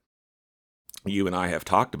 but you and I have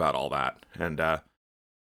talked about all that, and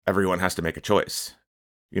everyone has to make a choice.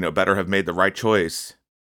 You know, better have made the right choice,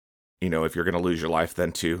 you know, if you're going to lose your life,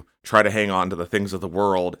 than to try to hang on to the things of the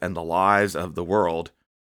world and the lies of the world,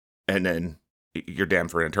 and then you're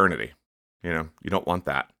damned for eternity. You know, you don't want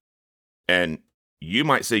that. And you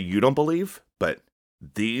might say you don't believe, but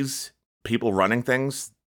these people running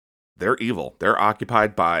things, they're evil. They're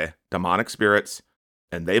occupied by demonic spirits,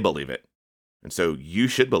 and they believe it. And so you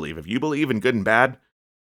should believe. If you believe in good and bad,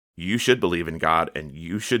 you should believe in God, and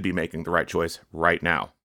you should be making the right choice right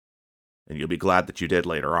now. And you'll be glad that you did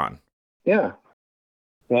later on. Yeah.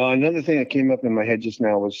 Another thing that came up in my head just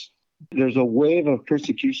now was there's a wave of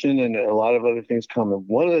persecution and a lot of other things coming.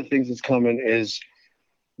 One of the things that's coming is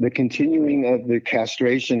the continuing of the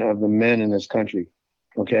castration of the men in this country.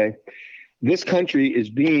 Okay. This country is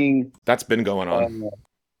being... That's been going on.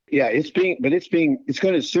 It's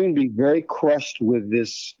going to soon be very crushed with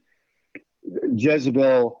this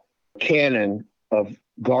Jezebel cannon of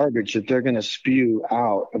garbage that they're going to spew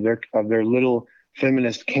out of their little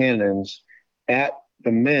feminist cannons at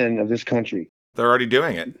the men of this country. They're already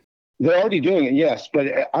doing it. They're already doing it, yes. But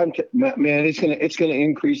man, it's going to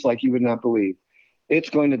increase like you would not believe. It's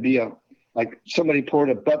going to be like somebody poured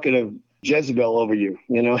a bucket of Jezebel over you.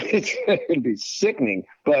 You know, it's going to be sickening.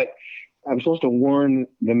 But I'm supposed to warn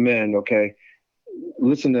the men, okay?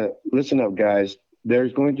 Listen up, guys.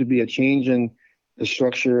 There's going to be a change in the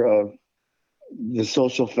structure of the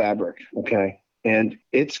social fabric, okay? And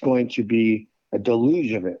it's going to be a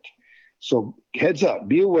deluge of it. So heads up,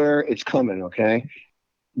 be aware, it's coming, okay?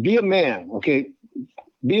 Be a man, okay?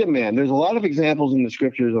 Be a man. There's a lot of examples in the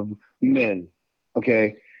scriptures of men,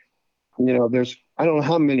 okay? You know, I don't know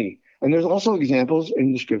how many. And there's also examples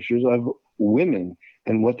in the scriptures of women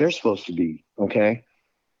and what they're supposed to be, okay?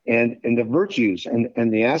 And the virtues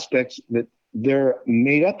and the aspects that they're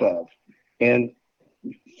made up of. And,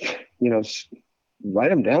 you know, write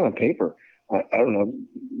them down on paper. I don't know,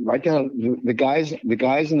 write down the guys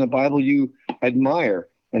in the Bible you admire,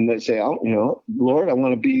 and they say, oh, you know, Lord, I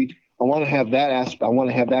want to have that aspect. I want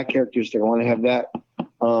to have that characteristic. I want to have that,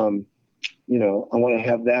 you know, I want to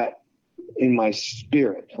have that in my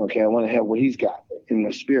spirit. Okay. I want to have what he's got in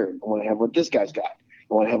my spirit. I want to have what this guy's got.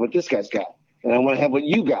 I want to have what this guy's got. And I want to have what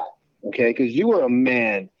you got. Okay. Because you were a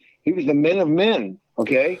man. He was the men of men.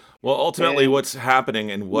 Okay. Well, ultimately, what's happening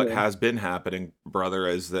and what has been happening, brother,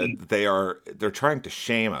 is that they're trying to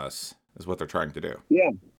shame us, is what they're trying to do.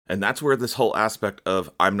 Yeah. And that's where this whole aspect of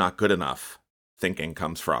I'm not good enough thinking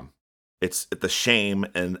comes from. It's the shame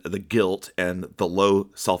and the guilt and the low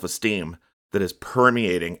self-esteem that is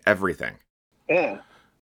permeating everything. Yeah.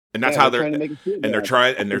 And that's how they're trying to make it feel and bad.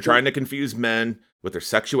 they're trying to confuse men with their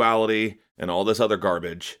sexuality and all this other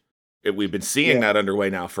garbage. We've been seeing that underway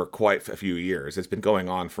now for quite a few years. It's been going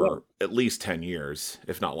on for at least 10 years,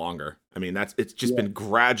 if not longer. I mean, it's just been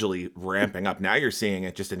gradually ramping up. Now you're seeing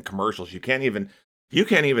it just in commercials. You can't even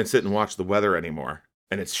sit and watch the weather anymore,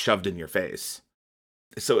 and it's shoved in your face.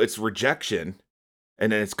 So it's rejection,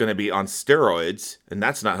 and then it's going to be on steroids, and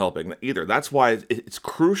that's not helping either. That's why it's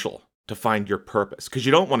crucial to find your purpose, because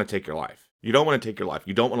you don't want to take your life. You don't want to take your life.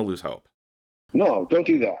 You don't want to lose hope. No, don't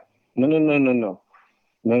do that.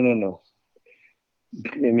 No.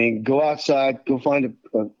 I mean, go outside, go find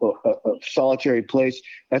a solitary place.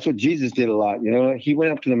 That's what Jesus did a lot. You know, he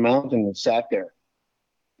went up to the mountain and sat there.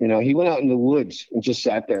 You know, he went out in the woods and just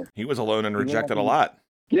sat there. He was alone and rejected a lot.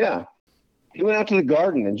 Yeah. He went out to the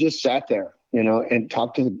garden and just sat there, you know, and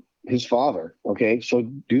talked to his father. Okay. So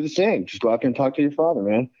do the same. Just go out there and talk to your father,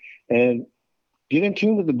 man. And get in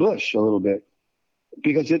tune with the bush a little bit.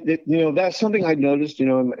 Because, you know, that's something I noticed, you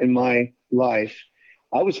know, in my life.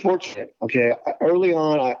 I was fortunate. Okay. Early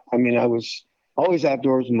on, I was always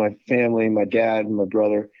outdoors with my family, my dad and my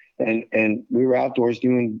brother. And we were outdoors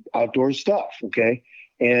doing outdoor stuff. Okay.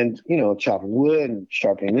 And, you know, chopping wood and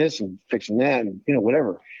sharpening this and fixing that and, you know,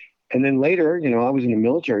 whatever. And then later, you know, I was in the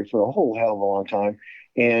military for a whole hell of a long time.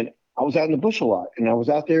 And I was out in the bush a lot. And I was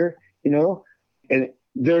out there, you know, and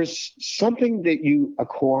there's something that you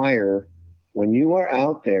acquire when you are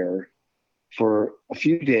out there for a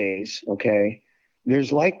few days. Okay.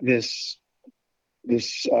 There's like this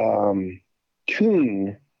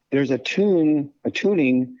tune. There's a tuning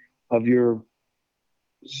of your,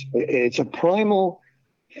 it's a primal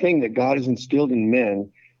thing that God has instilled in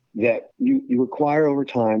men that you acquire over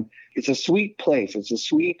time. It's a sweet place. It's a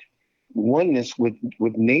sweet oneness with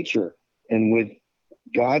nature and with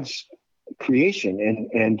God's creation.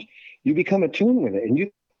 And you become attuned with it.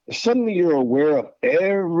 And suddenly you're aware of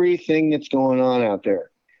everything that's going on out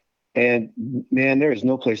there. And man, there is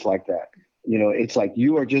no place like that. You know, it's like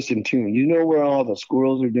you are just in tune. You know where all the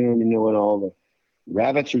squirrels are doing. You know what all the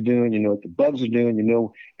rabbits are doing. You know what the bugs are doing. You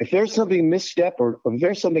know, if there's something misstep or if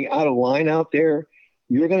there's something out of line out there,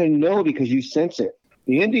 you're going to know because you sense it.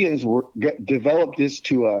 The Indians developed this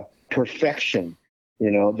to a perfection, you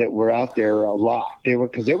know, that were out there a lot.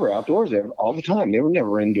 Because they were outdoors there all the time. They were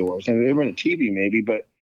never indoors. I mean, they were on a TV maybe, but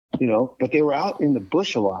they were out in the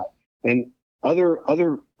bush a lot. And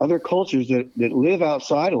other cultures that live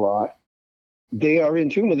outside a lot, they are in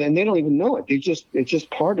tune with it and they don't even know it. It's just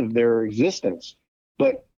part of their existence.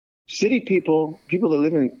 But city people that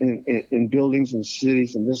live in buildings and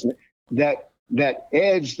cities and this and that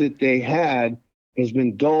edge that they had has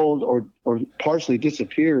been dulled or partially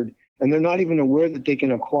disappeared, and they're not even aware that they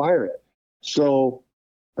can acquire it. So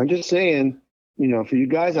I'm just saying, you know, for you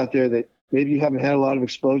guys out there that maybe you haven't had a lot of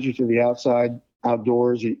exposure to the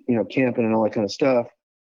outdoors, you know, camping and all that kind of stuff,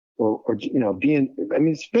 or you know,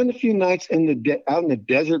 spend a few nights out in the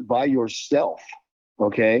desert by yourself,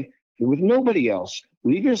 okay, with nobody else.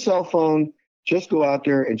 Leave your cell phone. Just go out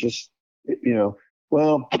there and just, you know,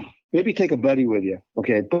 well, maybe take a buddy with you,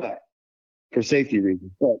 okay, but for safety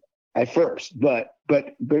reasons. But at first, but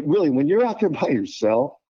really, when you're out there by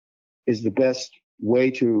yourself, is the best way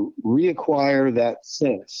to reacquire that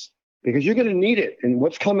sense, because you're going to need it. And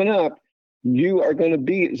what's coming up, a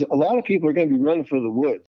lot of people are going to be running for the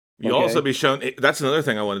woods. You'll also be shown. That's another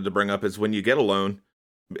thing I wanted to bring up is when you get alone,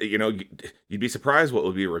 you know, you'd be surprised what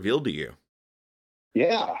will be revealed to you.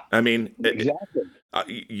 Yeah. I mean, exactly.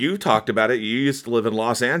 You talked about it. You used to live in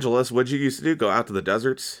Los Angeles. What'd you used to do? Go out to the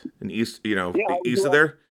deserts and east of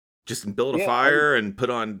there, just build a fire and put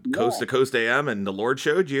on Coast to Coast AM, and the Lord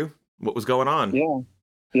showed you what was going on.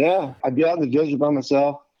 Yeah. I'd be out in the desert by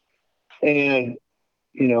myself, and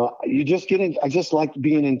you know, I just like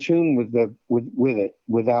being in tune with it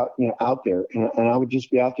without, you know, out there. And I would just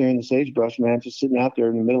be out there in the sagebrush, man, just sitting out there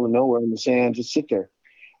in the middle of nowhere in the sand, just sit there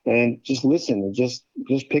and just listen and just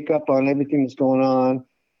pick up on everything that's going on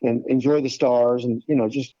and enjoy the stars and, you know,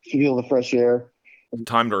 just feel the fresh air.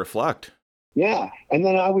 Time to reflect. Yeah. And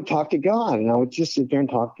then I would talk to God, and I would just sit there and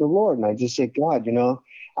talk to the Lord. And I just say, God, you know,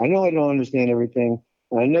 I know I don't understand everything,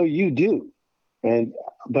 and I know you do.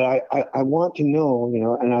 But I want to know, you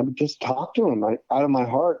know, and I would just talk to him out of my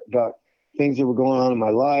heart about things that were going on in my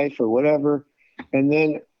life or whatever. And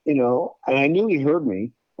then, you know, and I knew he heard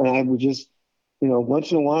me, and I would just, you know,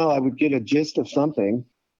 once in a while I would get a gist of something.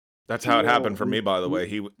 That's how it happened for me, by the way.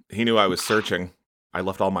 He knew I was searching. I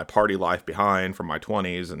left all my party life behind from my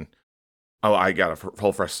 20s, and I got a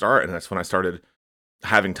whole fresh start. And that's when I started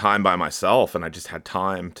having time by myself, and I just had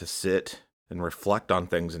time to sit and reflect on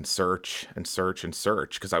things and search and search and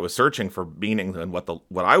search, because I was searching for meaning and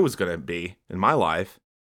what I was going to be in my life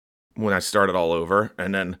when I started all over.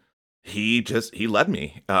 And then he led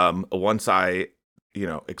me. Once I,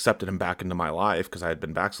 accepted him back into my life, because I had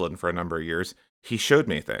been backslidden for a number of years, he showed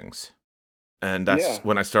me things. And that's Yeah.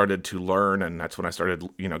 when I started to learn, and that's when I started,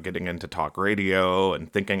 getting into talk radio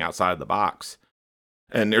and thinking outside the box.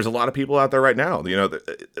 And there's a lot of people out there right now,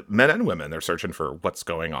 men and women, they're searching for what's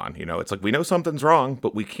going on. It's like, we know something's wrong,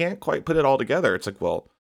 but we can't quite put it all together. It's like, well,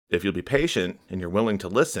 if you'll be patient and you're willing to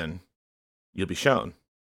listen, you'll be shown.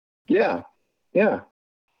 Yeah. Yeah.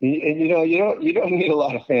 And you don't need a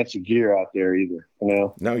lot of fancy gear out there either.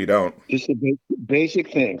 No, you don't. Just the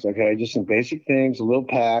basic things. Okay, just some basic things. A little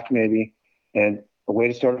pack maybe, and a way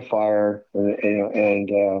to start a fire, and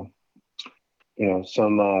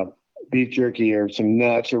some beef jerky or some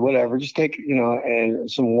nuts or whatever. Just take and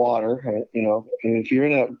some water. And if you're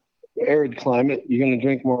in a arid climate, you're going to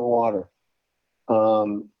drink more water.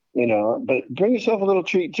 But bring yourself a little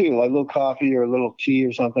treat too, like a little coffee or a little tea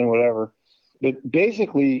or something, whatever. But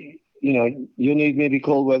basically, you'll need maybe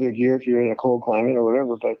cold weather gear if you're in a cold climate or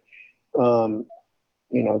whatever. But,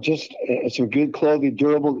 just some good clothing,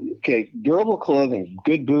 durable clothing,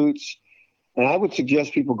 good boots. And I would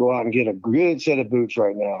suggest people go out and get a good set of boots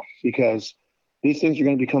right now, because these things are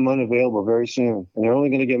going to become unavailable very soon, and they're only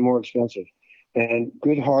going to get more expensive. And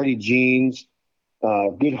good hardy jeans,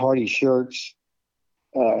 good hardy shirts,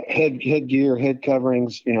 headgear, head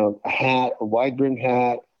coverings, a hat, a wide brimmed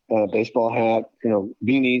hat, baseball hat,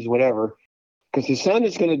 beanies, whatever, because the sun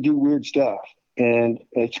is going to do weird stuff, and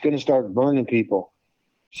it's going to start burning people.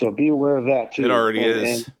 So be aware of that too. It already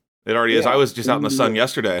is. It already is. Yeah. I was just out in the sun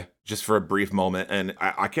yesterday, just for a brief moment, and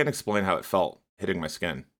I can't explain how it felt hitting my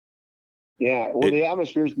skin. Yeah. Well, the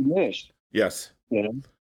atmosphere is diminished. Yes. And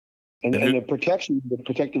the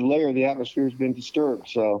protective layer of the atmosphere has been disturbed.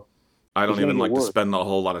 So I don't even like to spend a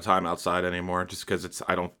whole lot of time outside anymore, just because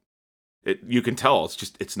you can tell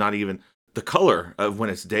it's not even the color of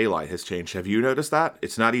when it's daylight has changed. Have you noticed that?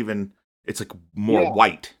 It's not even, it's like more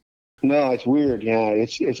white. No, it's weird. Yeah.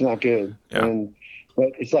 It's not good. Yeah.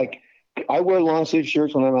 But it's like, I wear long sleeve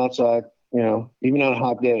shirts when I'm outside, even on a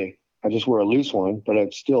hot day. I just wear a loose one, but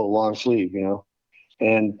it's still a long sleeve,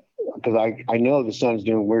 and because I know the sun's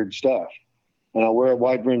doing weird stuff. And I'll wear a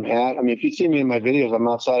wide brimmed hat. I mean, if you see me in my videos, I'm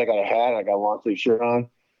outside, I got a hat, I got a long sleeve shirt on,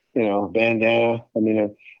 bandana. I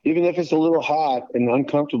mean, even if it's a little hot and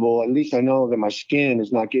uncomfortable, at least I know that my skin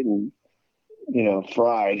is not getting,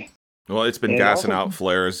 fried. Well, it's been gassing out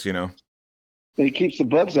flares, It keeps the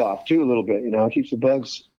bugs off too a little bit, it keeps the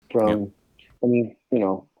bugs from,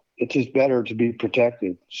 it's just better to be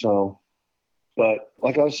protected. So, but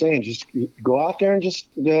like I was saying, just go out there and just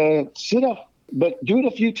sit up, but do it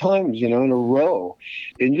a few times, in a row,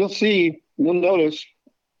 and you'll notice,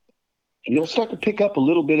 you'll start to pick up a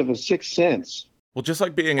little bit of a sixth sense. Well, just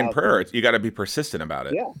like being in prayer, you got to be persistent about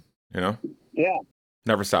it. Yeah. Yeah.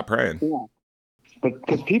 Never stop praying. Yeah. But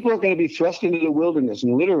because people are going to be thrust into the wilderness,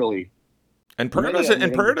 and literally. And prayer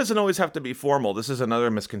doesn't always have to be formal. This is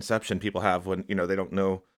another misconception people have when, they don't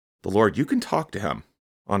know the Lord. You can talk to him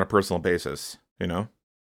on a personal basis, Oh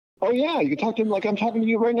yeah, you can talk to him like I'm talking to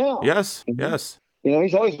you right now. Yes, yes.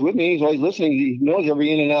 He's always with me. He's always listening. He knows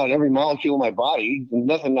every in and out, every molecule of my body. There's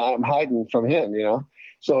nothing I'm hiding from him,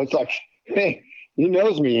 So it's like, hey, he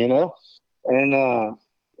knows me, And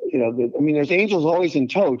there's angels always in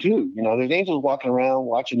tow too. There's angels walking around,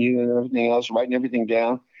 watching you and everything else, writing everything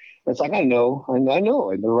down. It's like, I know, and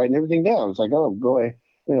they're writing everything down. It's like, oh, go ahead.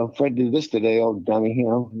 Fred did this today, oh dummy,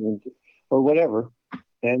 or whatever.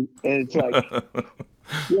 And it's like,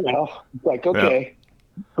 it's like, okay,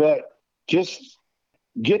 but just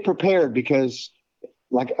get prepared, because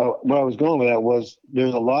like what I was going with that was,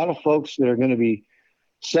 there's a lot of folks that are going to be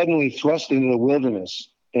suddenly thrust into the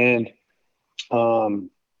wilderness, and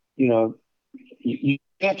you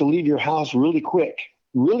have to leave your house really quick,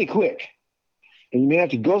 and you may have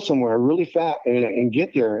to go somewhere really fast and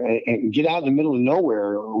get there and get out in the middle of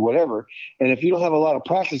nowhere or whatever. And if you don't have a lot of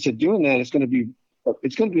practice at doing that, it's going to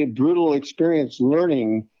be a brutal experience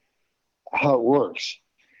learning how it works,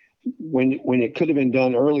 when it could have been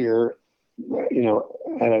done earlier, at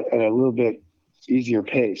a little bit easier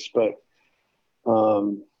pace. But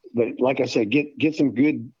like I said, get some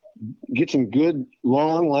good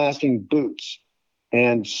long lasting boots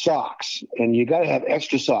and socks, and you got to have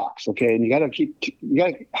extra socks. Okay. And you got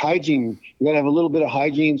to hygiene. You got to have a little bit of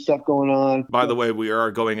hygiene stuff going on. By the way, we are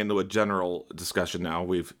going into a general discussion now.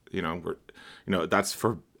 That's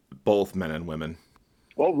for both men and women.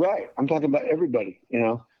 Oh, right. I'm talking about everybody,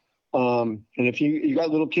 and if you got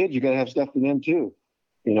little kids, you got to have stuff for them too,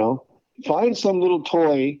 find some little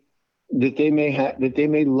toy that they may have, that they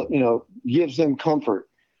may, gives them comfort,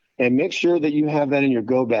 and make sure that you have that in your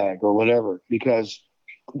go bag or whatever, because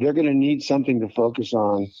they're going to need something to focus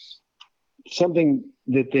on, something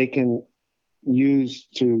that they can use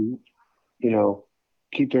to,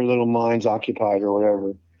 keep their little minds occupied or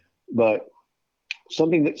whatever. But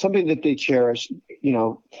something that they cherish,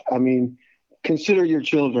 I mean, consider your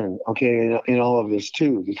children, okay, in all of this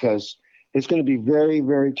too, because it's going to be very,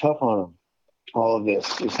 very tough on them. All of this,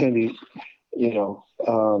 it's going to be, it's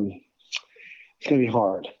going to be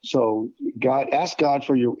hard. So ask God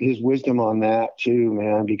for his wisdom on that too,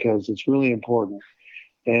 man, because it's really important.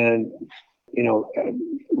 And,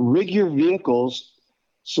 rig your vehicles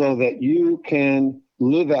so that you can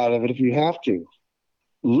live out of it if you have to.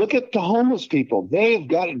 Look at the homeless people. They've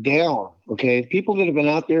got it down. Okay. People that have been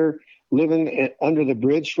out there living under the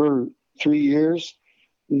bridge for 3 years,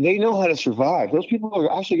 they know how to survive. Those people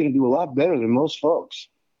are actually going to do a lot better than most folks,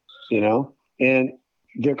 and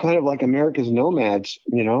they're kind of like America's nomads,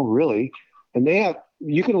 really. And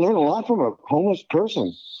you can learn a lot from a homeless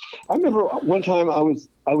person. I remember one time I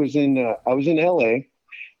was in LA,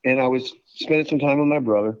 and I was spending some time with my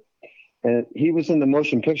brother, and he was in the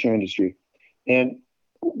motion picture industry. And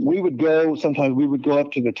sometimes we would go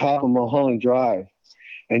up to the top of Mulholland Drive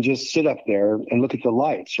and just sit up there and look at the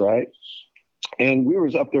lights, right? And we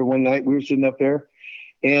was up there one night, we were sitting up there,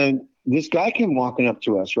 and this guy came walking up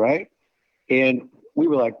to us, right? And we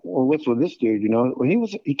were like, well, what's with this dude? Well,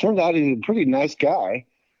 he turned out he was a pretty nice guy,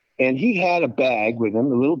 and he had a bag with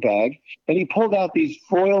him, a little bag, and he pulled out these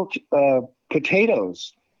foil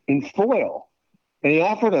potatoes in foil, and he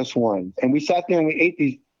offered us one. And we sat there and we ate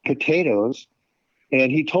these potatoes, and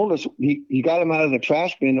he told us he got them out of the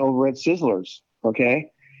trash bin over at Sizzlers,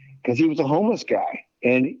 okay? Because he was a homeless guy,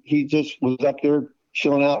 and he just was up there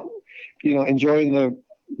chilling out, enjoying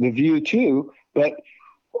the view too. But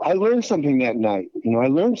I learned something that night. I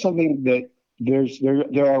learned something that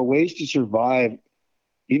there are ways to survive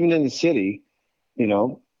even in the city,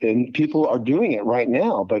 and people are doing it right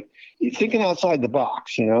now, but thinking outside the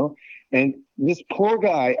box, and this poor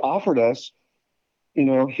guy offered us,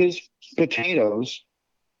 his potatoes.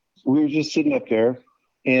 We were just sitting up there,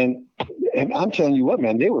 and I'm telling you what,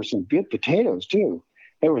 man, they were some good potatoes too.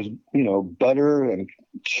 There was, butter and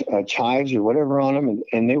chives or whatever on them,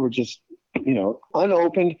 and they were just,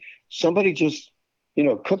 unopened. Somebody just,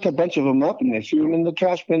 cooked a bunch of them up, and they threw them in the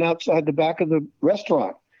trash bin outside the back of the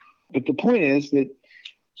restaurant. But the point is that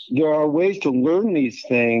there are ways to learn these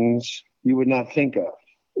things you would not think of,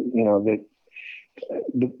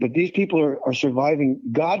 but these people are surviving.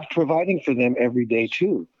 God's providing for them every day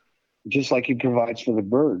too, just like he provides for the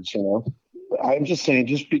birds, I'm just saying,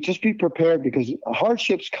 just be prepared, because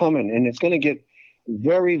hardship's coming, and it's going to get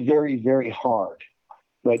very, very, very hard.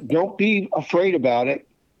 But don't be afraid about it.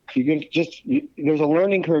 There's a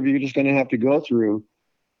learning curve you're just going to have to go through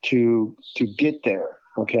to get there,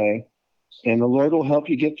 okay? And the Lord will help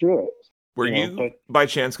you get through it. Were you by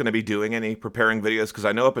chance going to be doing any preparing videos? Because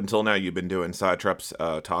I know up until now you've been doing side trips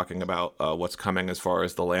talking about what's coming as far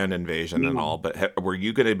as the land invasion and all. But were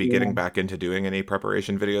you going to be getting back into doing any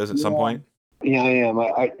preparation videos at some point? Yeah, I am.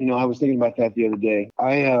 I was thinking about that the other day.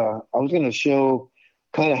 I was going to show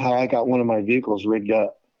kind of how I got one of my vehicles rigged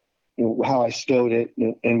up, how I stowed it,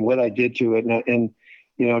 and what I did to it. And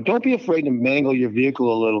don't be afraid to mangle your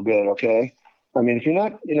vehicle a little bit, okay? I mean, if you're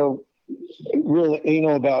not, really,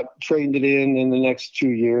 about trading it in the next 2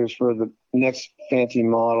 years for the next fancy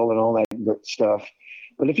model and all that good stuff.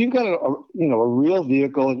 But if you've got a real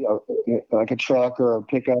vehicle, like a truck or a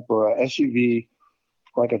pickup or a SUV,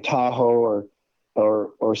 like a Tahoe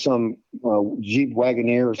or some Jeep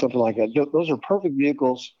Wagoneer or something like that, those are perfect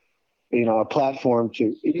vehicles. A platform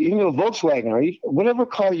to, even a Volkswagen or whatever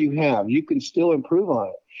car you have, you can still improve on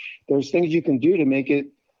it. There's things you can do to make it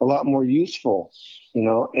a lot more useful,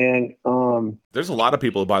 and there's a lot of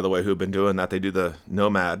people, by the way, who've been doing that. They do the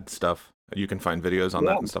nomad stuff. You can find videos on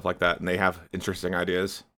that and stuff like that, and they have interesting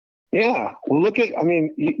ideas. Yeah. Well, you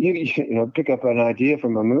pick up an idea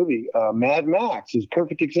from a movie. Mad Max is a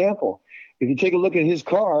perfect example. If you take a look at his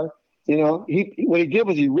car, what he did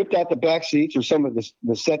was he ripped out the back seats, or some of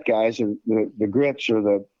the set guys, or the grips, or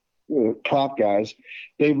the prop guys.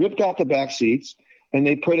 They ripped out the back seats, and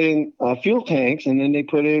they put in fuel tanks, and then they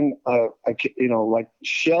put in like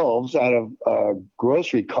shelves out of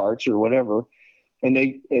grocery carts or whatever, and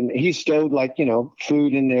he stowed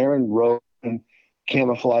food in there, and rope and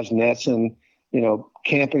camouflage nets, and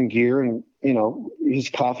camping gear, and his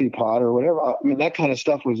coffee pot or whatever. I mean, that kind of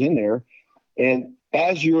stuff was in there. And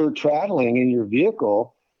as you're traveling in your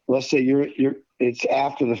vehicle, let's say it's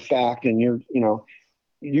after the fact, and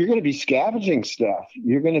you're going to be scavenging stuff.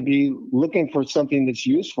 You're going to be looking for something that's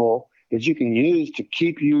useful that you can use to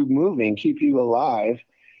keep you moving, keep you alive.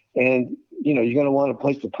 And, you're going to want a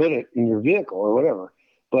place to put it in your vehicle or whatever.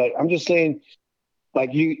 But I'm just saying,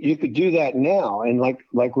 like you could do that now. And like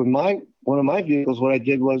with one of my vehicles, what I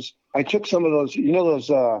did was I took some of those,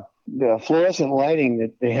 the fluorescent lighting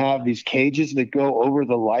that they have, these cages that go over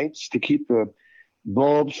the lights to keep the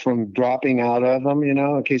bulbs from dropping out of them,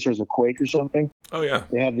 in case there's a quake or something. Oh, yeah.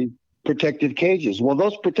 They have these protective cages. Well,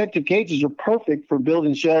 those protective cages are perfect for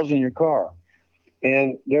building shelves in your car.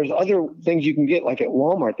 And there's other things you can get, like at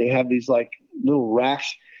Walmart. They have these like little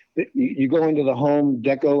racks. You go into the home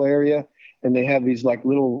deco area, and they have these like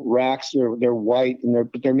little racks. They're white,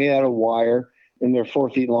 but they're made out of wire, and they're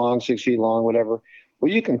 4 feet long, 6 feet long, whatever.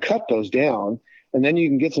 Well, you can cut those down, and then you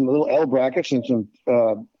can get some little L brackets and some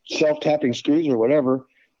self-tapping screws or whatever,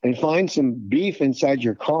 and find some beef inside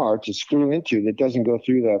your car to screw into that doesn't go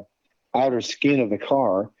through the outer skin of the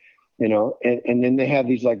car, and then they have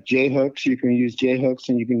these like J hooks. You can use J hooks,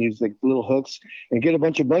 and you can use like little hooks and get a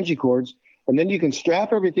bunch of bungee cords. And then you can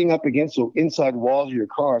strap everything up against the inside walls of your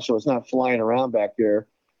car so it's not flying around back there.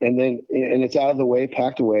 And it's out of the way,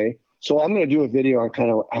 packed away. So I'm going to do a video on kind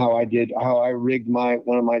of how I rigged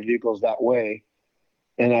one of my vehicles that way.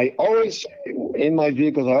 And I always, in my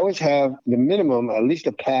vehicles, I always have the minimum, at least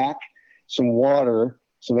a pack, some water,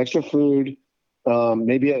 some extra food,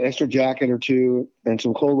 maybe an extra jacket or two, and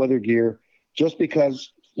some cold weather gear, just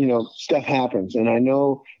because, stuff happens. And I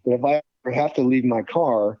know that if I ever have to leave my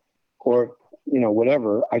car or,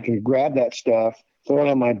 whatever, I can grab that stuff, throw it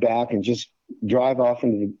on my back, and just drive off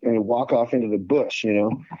and walk off into the bush,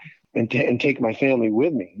 and take my family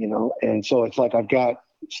with me, And so it's like I've got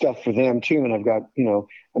stuff for them too, and I've got,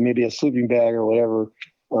 maybe a sleeping bag or whatever.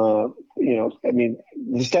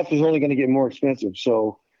 The stuff is only going to get more expensive.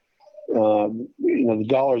 So, the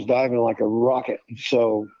dollar's diving like a rocket.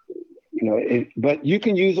 So, but you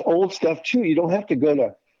can use old stuff too. You don't have to go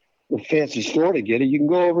to the fancy store to get it. You can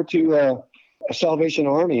go over to a Salvation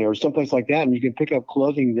Army or someplace like that, and you can pick up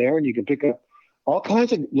clothing there, and you can pick up all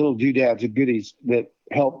kinds of little doodads and goodies that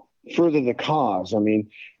help further the cause. I mean,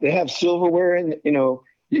 they have silverware, and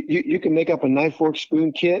you can make up a knife, fork,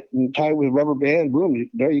 spoon kit and tie it with a rubber band. Boom,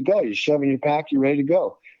 there you go. You shove in your pack, you're ready to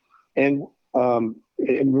go. And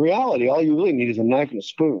in reality, all you really need is a knife and a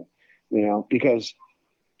spoon, because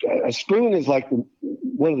a spoon is like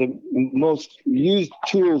one of the most used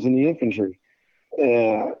tools in the infantry,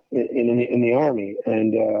 in the army.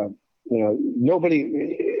 And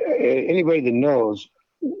anybody that knows,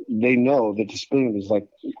 they know that the spoon is like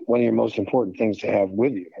one of your most important things to have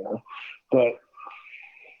with you. But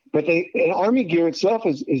an army gear itself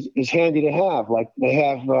is handy to have. Like they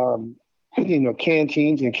have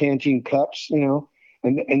canteens and canteen cups,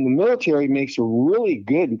 And the military makes a really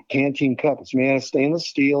good canteen cup. It's made out of stainless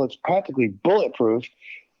steel. It's practically bulletproof.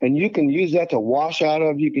 And you can use that to wash out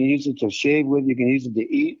of. You can use it to shave with. You can use it to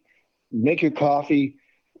eat, make your coffee,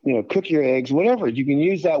 cook your eggs, whatever. You can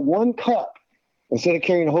use that one cup. Instead of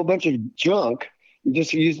carrying a whole bunch of junk, you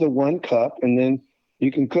just use the one cup, and then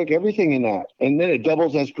you can cook everything in that. And then it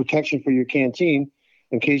doubles as protection for your canteen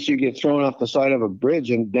in case you get thrown off the side of a bridge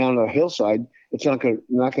and down a hillside. It's not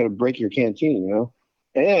gonna break your canteen,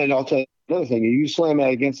 And I'll tell you another thing: you slam that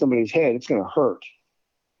against somebody's head, it's going to hurt.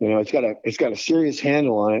 It's got a serious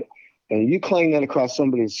handle on it, and you clang that across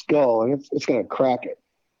somebody's skull, and it's going to crack it.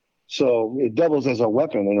 So it doubles as a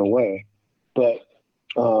weapon in a way. But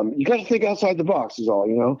you got to think outside the box, is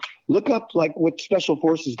all. Look up like what special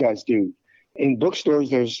forces guys do. In bookstores,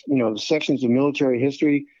 there's sections of military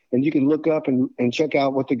history, and you can look up and check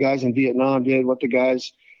out what the guys in Vietnam did, what the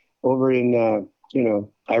guys over in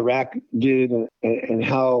Iraq did, and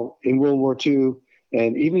how in World War II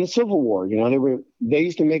and even the Civil War, they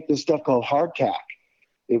used to make this stuff called hardtack.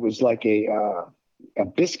 It was like a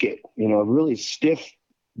biscuit, a really stiff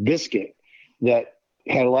biscuit that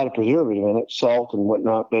had a lot of preservative in it, salt and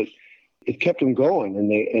whatnot, but it kept them going.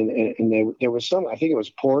 And there was some, I think it was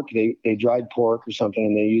pork. They dried pork or something,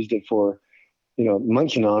 and they used it for,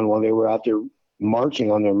 munching on while they were out there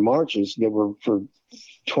marching on their marches. They were for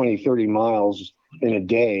 20, 30 miles in a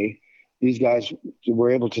day. These guys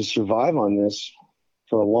were able to survive on this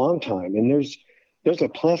for a long time. And there's a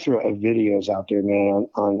plethora of videos out there, man,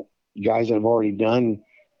 on guys that have already done,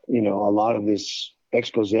 a lot of this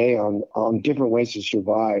expose on different ways to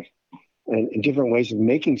survive and different ways of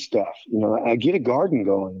making stuff. I get a garden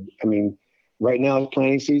going. I mean, right now it's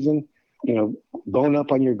planting season. Bone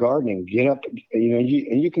up on your gardening, get up, and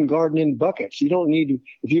you can garden in buckets. You don't need to,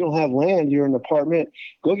 if you don't have land, you're in an apartment,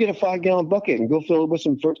 go get a 5-gallon bucket and go fill it with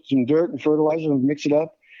some dirt and fertilizer and mix it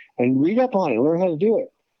up and read up on it, learn how to do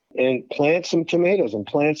it, and plant some tomatoes and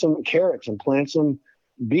plant some carrots and plant some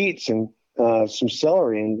beets and some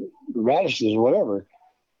celery and radishes or whatever.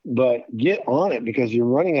 But get on it because you're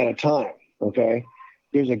running out of time. Okay.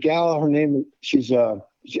 There's a gal, her name,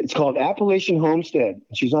 it's called Appalachian Homestead.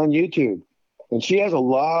 She's on YouTube, and she has a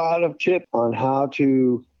lot of tips on how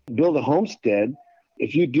to build a homestead.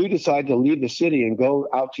 If you do decide to leave the city and go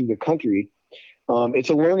out to the country, it's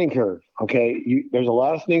a learning curve. Okay. There's a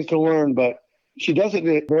lot of things to learn, but she does it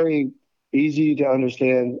in a very easy to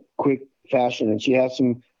understand, quick fashion. And she has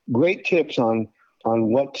some great tips on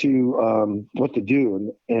what to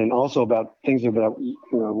do and also about things about,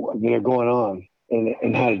 that are going on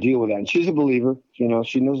and how to deal with that. And she's a believer, she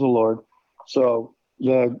knows the Lord. So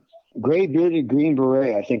the Gray Bearded Green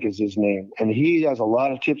Beret, I think is his name. And he has a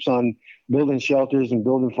lot of tips on building shelters and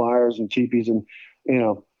building fires and teepees and,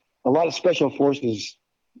 a lot of special forces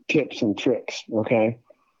tips and tricks. Okay.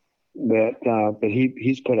 That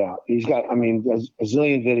he's put out. He's got, a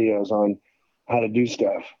zillion videos on how to do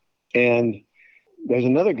stuff. And there's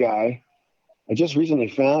another guy, I just recently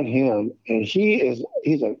found him, and he's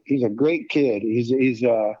a great kid. He's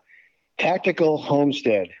a Tactical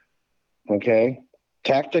Homestead. Okay.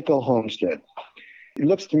 Tactical Homestead. It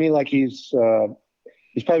looks to me like he's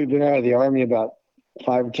probably been out of the Army about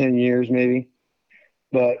 5 or 10 years maybe,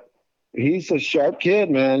 but he's a sharp kid,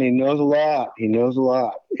 man. He knows a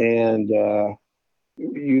lot. And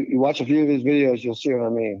you watch a few of his videos, you'll see what I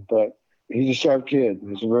mean. But he's a sharp kid.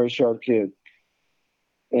 He's a very sharp kid.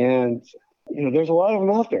 And, there's a lot of them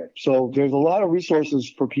out there. So there's a lot of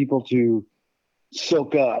resources for people to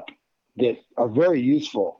soak up that are very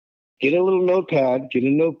useful. Get a little notepad, get a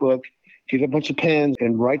notebook, get a bunch of pens,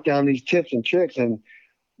 and write down these tips and tricks and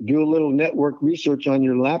do a little network research on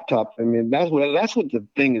your laptop. That's what the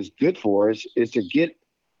thing is good for is to get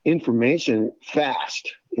information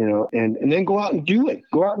fast, and then go out and do it.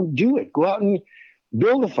 Go out and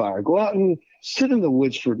build a fire. Go out and sit in the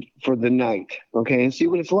woods for the night, okay, and see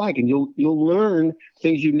what it's like. And you'll learn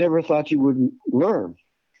things you never thought you would learn.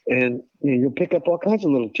 And you'll pick up all kinds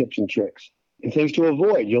of little tips and tricks and things to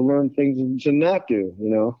avoid. You'll learn things to not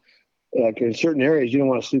do, Like in certain areas, you don't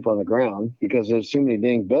want to sleep on the ground because there's too many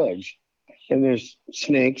dang bugs. And there's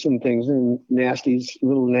snakes and things and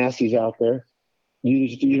little nasties out there.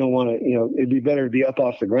 You don't want to, it'd be better to be up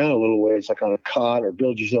off the ground a little ways, like on a cot, or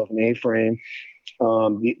build yourself an A-frame.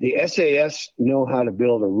 The SAS know how to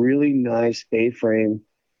build a really nice A-frame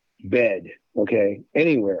bed, okay,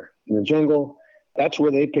 anywhere. In the jungle, that's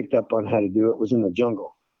where they picked up on how to do it, was in the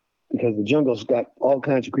jungle. Because the jungle's got all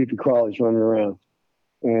kinds of creepy crawlies running around.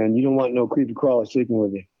 And you don't want no creepy crawler sleeping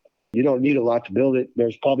with you. You don't need a lot to build it.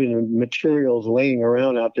 There's probably materials laying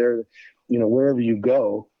around out there, wherever you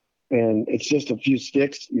go. And it's just a few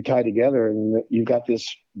sticks you tie together, and you've got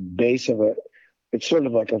this base it's sort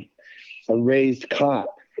of like a raised cot,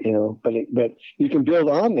 but you can build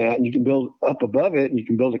on that, and you can build up above it, and you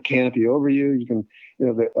can build a canopy over you. You can,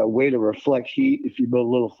 a way to reflect heat if you build a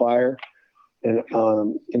little fire and,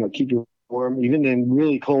 keep you warm, even in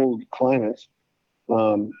really cold climates.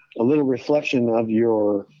 A little reflection of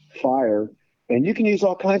your fire, and you can use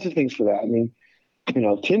all kinds of things for that.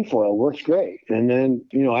 Tinfoil works great. And then,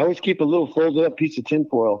 I always keep a little folded up piece of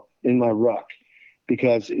tinfoil in my ruck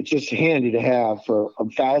because it's just handy to have for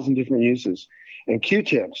 1,000 different uses. And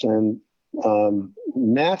Q-tips and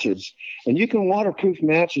matches. And you can waterproof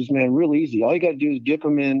matches, man, real easy. All you got to do is dip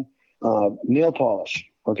them in nail polish,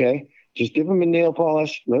 okay? Just dip them in nail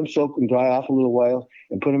polish, let them soak and dry off a little while,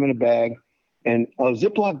 and put them in a bag. And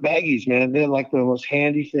Ziploc baggies, man, they're like the most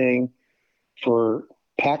handy thing for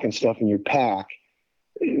packing stuff in your pack.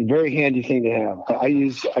 Very handy thing to have.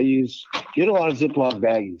 Get a lot of Ziploc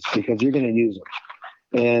baggies because you're going to use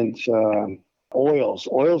them. And oils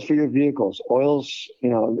for your vehicles. Oils,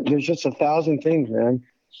 there's just 1,000 things, man.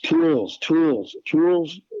 Tools.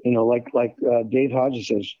 Like Dave Hodges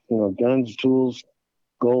says, guns, tools,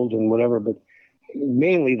 gold, and whatever. But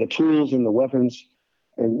mainly the tools and the weapons.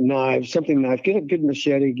 And knives, get a good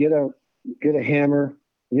machete, get a hammer,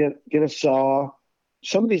 get a saw.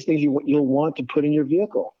 Some of these things you'll want to put in your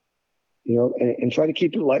vehicle, and try to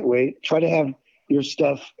keep it lightweight. Try to have your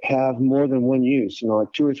stuff have more than one use,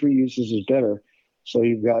 like 2 or 3 uses is better. So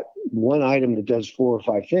you've got one item that does 4 or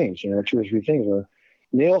 5 things, 2 or 3 things. Or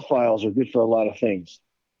nail files are good for a lot of things.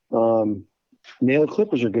 Nail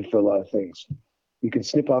clippers are good for a lot of things. You can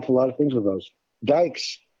snip off a lot of things with those.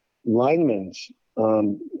 Dikes, linemans.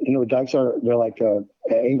 Dikes they're like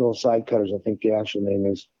angle side cutters, I think the actual name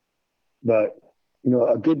is. But,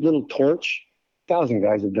 a good little torch. 1,000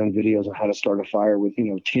 guys have done videos on how to start a fire with,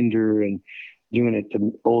 tinder and doing it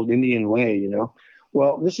the old Indian way,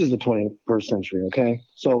 Well, this is the 21st century, okay?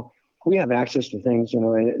 So we have access to things,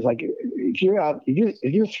 and it's like if you're out, if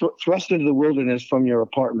you're thrust into the wilderness from your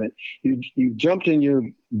apartment, you jumped in your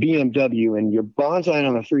BMW and you're bonsaiing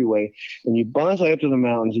on the freeway, and you bonsai up to the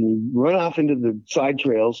mountains, and you run off into the side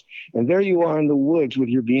trails, and there you are in the woods with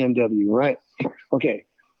your BMW, right? Okay,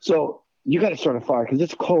 so you got to start a fire because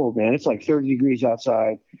it's cold, man. It's like 30 degrees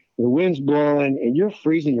outside. The wind's blowing, and you're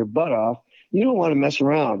freezing your butt off. You don't want to mess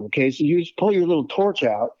around, okay? So you just pull your little torch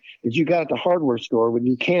out that you got at the hardware store with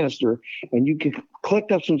your canister, and you can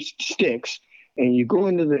collect up some sticks, and you go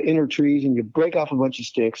into the inner trees, and you break off a bunch of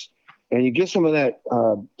sticks, and you get some of that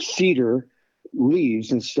cedar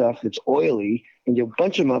leaves and stuff that's oily, and you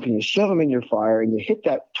bunch them up, and you shove them in your fire, and you hit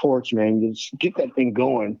that torch, man. You just get that thing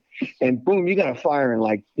going, and boom, you got a fire in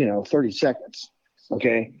like 30 seconds.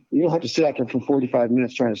 Okay, you don't have to sit out there for 45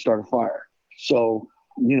 minutes trying to start a fire. So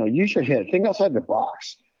use your head. Think outside the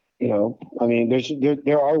box. I mean,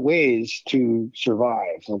 there are ways to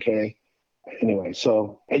survive. Okay. Anyway,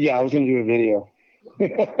 so yeah, I was going to do a video.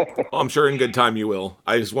 Well, I'm sure in good time you will.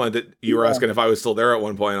 I just wanted to, you were asking if I was still there at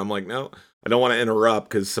one point. I'm like, no, I don't want to interrupt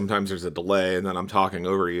because sometimes there's a delay and then I'm talking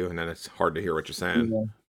over you and then it's hard to hear what you're saying. Yeah.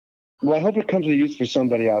 Well, I hope it comes to use for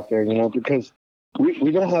somebody out there, because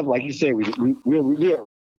we don't have, like you say, we are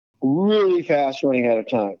really fast running out of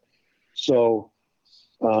time. So,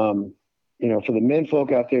 for the men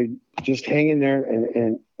folk out there, just hang in there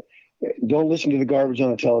and don't listen to the garbage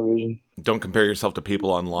on the television. Don't compare yourself to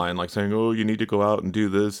people online, like saying, oh, you need to go out and do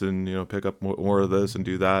this and, pick up more of this and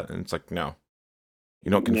do that. And it's like, no,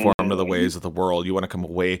 you don't conform to the ways of the world. You want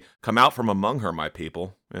to come out from among her, my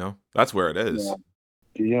people. That's where it is. Yeah.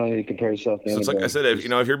 You don't need to compare yourself to anybody. It's like I said,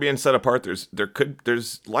 if you're being set apart,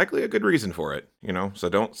 there's likely a good reason for it, so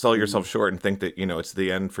don't sell yourself short and think that, it's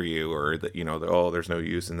the end for you, or that, oh, there's no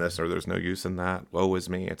use in this or there's no use in that. Woe is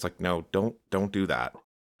me. It's like, no, don't do that.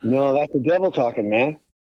 No, that's the devil talking, man.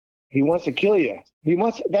 He wants to kill you.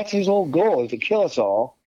 That's his whole goal, is to kill us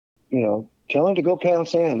all. Tell him to go pound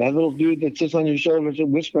sand. That little dude that sits on your shoulders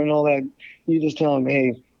and whispering all that, you just tell him,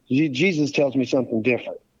 hey, Jesus tells me something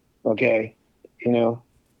different. Okay.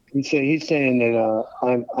 He's saying that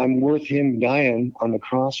I'm worth him dying on the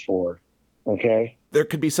cross for. Okay. There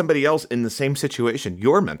could be somebody else in the same situation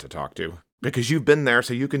you're meant to talk to because you've been there,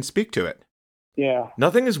 so you can speak to it. Yeah.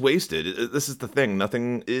 Nothing is wasted. This is the thing.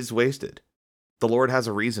 Nothing is wasted. The Lord has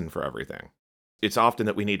a reason for everything. It's often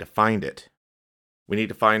that we need to find it. We need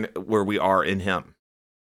to find where we are in Him.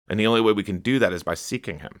 And the only way we can do that is by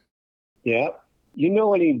seeking Him. Yeah.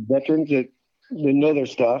 Any veterans that know their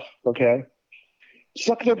stuff, okay?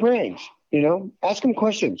 Suck their brains, ask them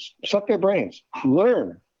questions, suck their brains,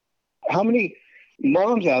 learn. How many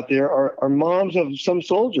moms out there are moms of some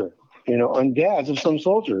soldier, and dads of some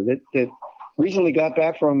soldier that recently got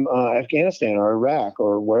back from Afghanistan or Iraq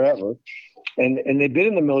or wherever, and they've been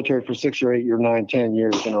in the military for 6 or 8 or 9, 10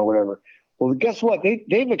 years, whatever. Well, guess what?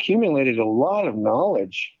 They've accumulated a lot of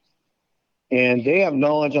knowledge, and they have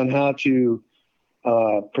knowledge on how to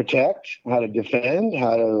protect, how to defend,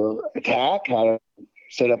 how to attack, how to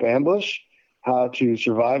set up ambush, how to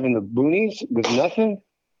survive in the boonies with nothing,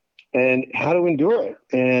 and how to endure it.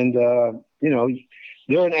 And,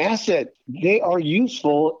 they're an asset. They are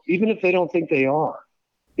useful, even if they don't think they are.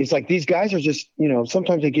 It's like these guys are just,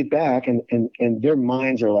 sometimes they get back and their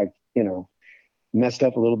minds are like, messed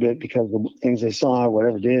up a little bit because of the things they saw or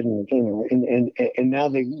whatever did. And now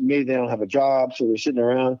maybe they don't have a job, so they're sitting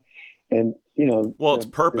around and, Well, it's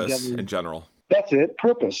purpose in general. That's it,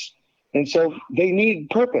 purpose. And so they need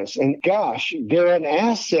purpose. And gosh, they're an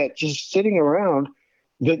asset just sitting around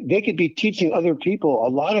that they could be teaching other people a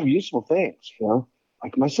lot of useful things,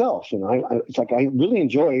 like myself. It's like I really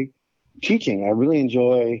enjoy teaching. I really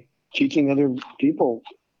enjoy teaching other people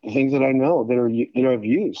the things that I know that are of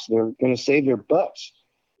use. They're going to save their butts.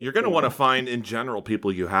 You're going to want to find, in general,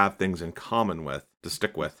 people you have things in common with to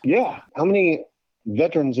stick with. Yeah. How many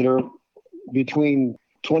veterans that are between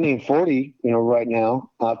 20 and 40, right now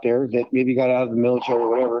out there that maybe got out of the military or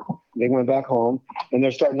whatever, they went back home and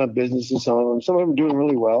they're starting up businesses. Some of them are doing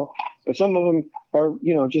really well, but some of them are,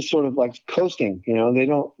 just sort of like coasting, they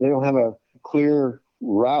don't have a clear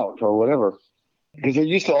route or whatever because they're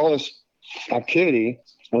used to all this activity.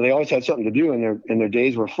 Well, they always had something to do and their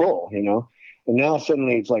days were full, and now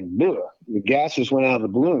suddenly it's like, bleh, the gas just went out of the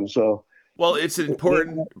balloon. So, well, it's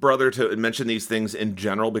important, brother, to mention these things in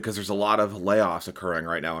general because there's a lot of layoffs occurring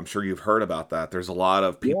right now. I'm sure you've heard about that. There's a lot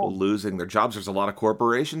of people losing their jobs. There's a lot of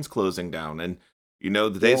corporations closing down. And,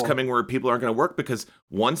 the day's coming where people aren't going to work because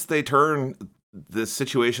once they turn this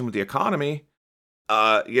situation with the economy,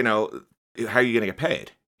 how are you going to get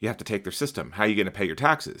paid? You have to take their system. How are you going to pay your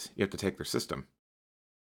taxes? You have to take their system.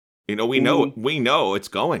 We know it's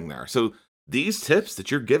going there. So these tips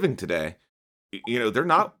that you're giving today, they're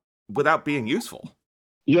not without being useful.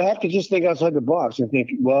 You have to just think outside the box and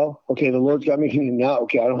think, well, okay, the Lord's got me now.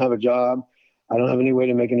 Okay, I don't have a job. I don't have any way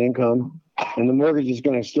to make an income. And the mortgage is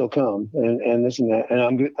going to still come and this and that.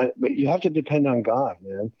 And but you have to depend on God,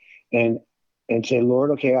 man. And say,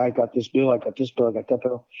 Lord, okay, I got this bill. I got this bill. I got that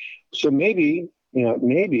bill. So maybe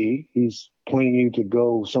he's pointing you to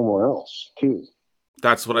go somewhere else too.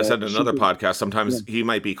 That's what I said in another podcast. Sometimes he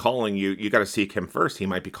might be calling you. You got to seek him first. He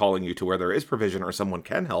might be calling you to where there is provision or someone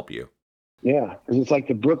can help you. Yeah, because it's like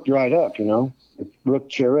the brook dried up, the brook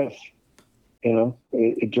Cherith,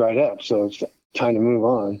 it dried up. So it's time to move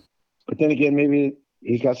on. But then again, maybe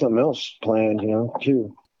he's got something else planned,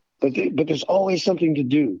 too. But there's always something to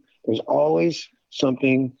do. There's always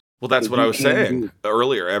something. Well, that's what I was saying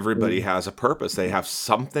earlier. Everybody has a purpose. They have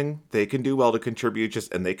something they can do well to contribute,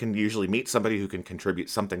 and they can usually meet somebody who can contribute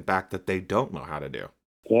something back that they don't know how to do.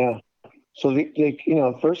 Yeah. So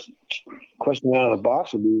the first question out of the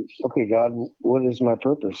box would be, okay, God, what is my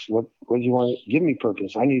purpose? What do you want to give me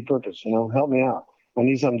purpose? I need purpose. Help me out. I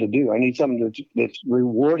need something to do. I need something that's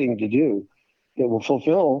rewarding to do that will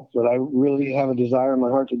fulfill what I really have a desire in my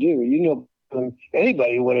heart to do.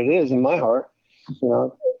 Anybody what it is in my heart,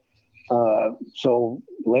 so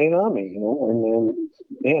lay it on me, and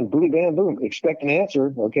then, boom, bam, boom, expect an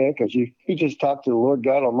answer, okay? Because you just talked to the Lord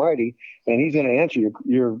God Almighty, and He's going to answer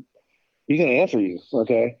He's going to answer you,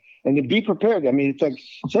 okay? And to be prepared. I mean, it's like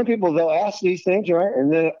some people, they'll ask these things, right?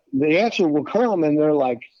 And then the answer will come, and they're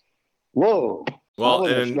like, whoa. Well,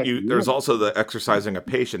 and there's also the exercising of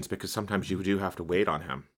patience, because sometimes you do have to wait on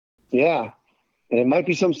Him. Yeah. And it might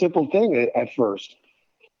be some simple thing at first,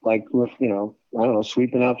 like with, I don't know,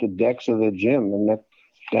 sweeping out the decks of the gym and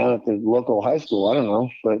down at the local high school. I don't know,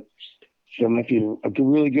 but there might be a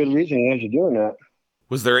really good reason as you're doing that.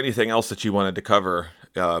 Was there anything else that you wanted to cover,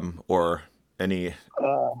 or any?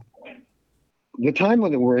 The time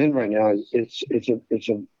that we're in right now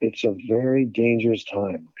it's a very dangerous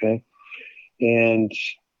time. Okay, and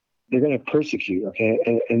they're going to persecute.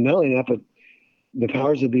 Okay, and not only that, but the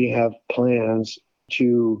powers that be have plans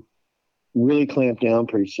to really clamp down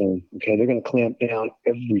pretty soon. Okay, they're going to clamp down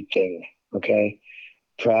everything. Okay,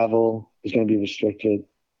 travel is going to be restricted.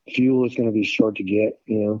 Fuel is going to be short to get.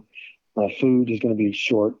 Food is going to be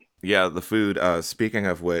short. Yeah, the food. Speaking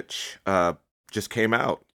of which, just came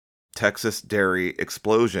out. Texas dairy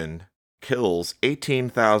explosion kills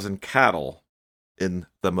 18,000 cattle in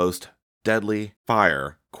the most deadly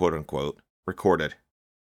fire, quote unquote, recorded.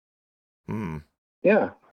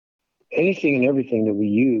 Yeah. Anything and everything that we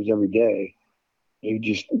use every day, you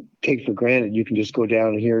just take for granted. You can just go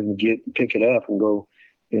down here and pick it up and go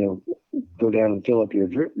down and fill up your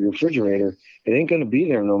refrigerator. It ain't going to be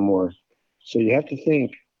there no more. So you have to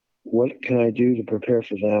think, what can I do to prepare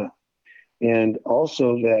for that? And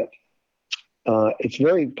also that it's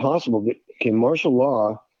very possible that martial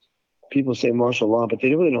law, people say martial law, but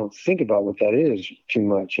they really don't think about what that is too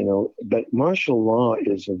much, But martial law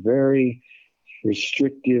is a very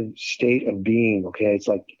restrictive state of being, okay? It's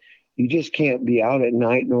like you just can't be out at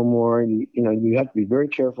night no more. You have to be very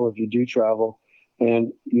careful if you do travel,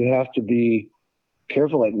 and you have to be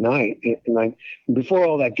careful at night. And before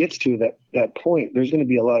all that gets to that point, there's going to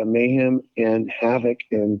be a lot of mayhem and havoc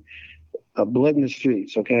and blood in the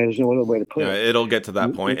streets. Okay, there's no other way to put it. It'll get to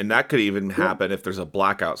that point, and that could even happen if there's a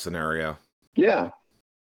blackout scenario. Yeah,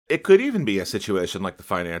 it could even be a situation like the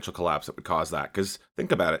financial collapse that would cause that. Because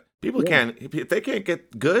think about it, people if they can't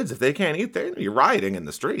get goods, if they can't eat, they're going to be rioting in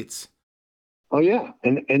the streets. Oh yeah,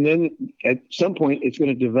 and then at some point it's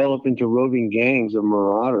going to develop into roving gangs of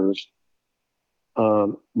marauders,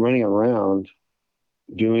 running around,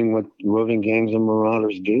 doing what roving gangs of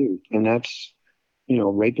marauders do, and that's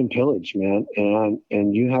rape and pillage, man.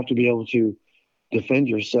 And you have to be able to defend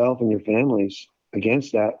yourself and your families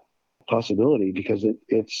against that possibility, because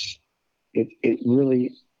it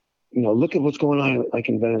really, look at what's going on like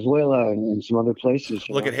in Venezuela and some other places.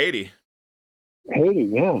 Look at Haiti. Haiti,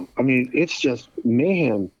 yeah. I mean, it's just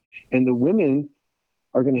mayhem. And the women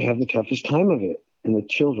are going to have the toughest time of it, and the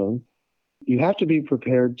children. You have to be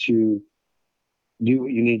prepared to do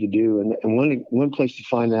what you need to do. And one place to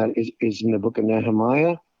find that is in the book of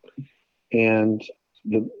Nehemiah and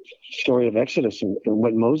the story of Exodus and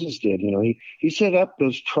what Moses did. He set up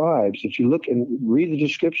those tribes. If you look and read the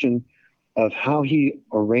description of how he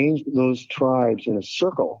arranged those tribes in a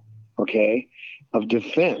circle, okay, of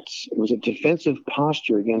defense. It was a defensive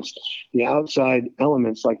posture against the outside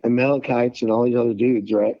elements like the Amalekites and all these other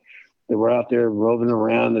dudes, right? That were out there roving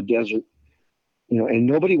around the desert. And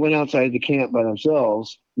nobody went outside the camp by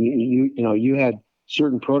themselves. You had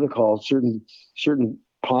certain protocols, certain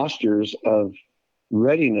postures of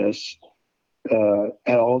readiness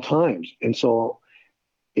at all times. And so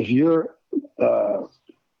if you're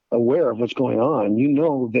aware of what's going on, you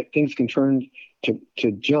know that things can turn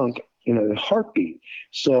to junk in a heartbeat.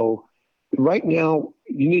 So right now,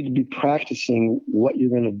 you need to be practicing what you're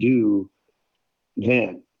going to do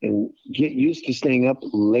then, and get used to staying up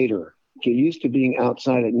later. Get used to being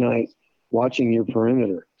outside at night, watching your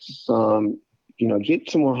perimeter. Get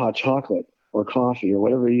some more hot chocolate or coffee or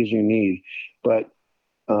whatever it is you need, but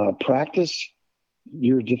practice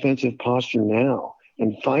your defensive posture now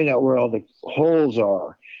and find out where all the holes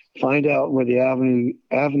are. Find out where the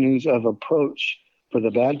avenues of approach for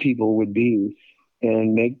the bad people would be,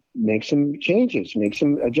 and make some changes, make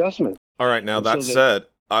some adjustments. All right, now that said,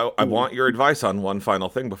 I want your advice on one final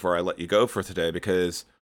thing before I let you go for today, because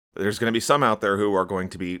there's going to be some out there who are going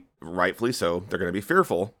to be, rightfully so, they're going to be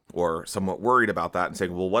fearful or somewhat worried about that and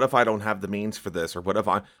saying, well, what if I don't have the means for this? Or what if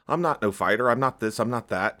I'm not no fighter, I'm not this, I'm not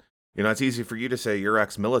that. You know, it's easy for you to say you're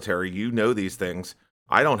ex-military, you know these things.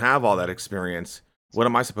 I don't have all that experience. What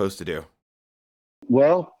am I supposed to do?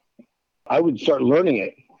 Well, I would start learning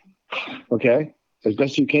it, okay, as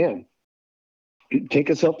best you can. Take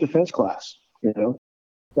a self-defense class, you know.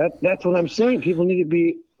 That's what I'm saying. People need to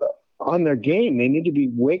be on their game. They need to be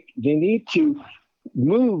they need to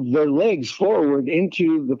move their legs forward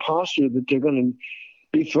into the posture that they're going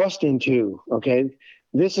to be thrust into, okay?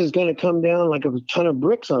 This is going to come down like a ton of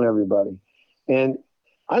bricks on everybody. And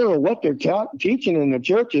I don't know what they're teaching in the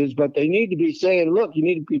churches, but they need to be saying, look, you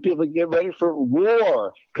need to be people to get ready for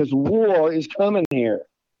war, because war is coming here,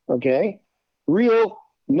 okay? Real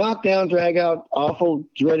knockdown, drag out, awful,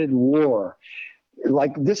 dreaded war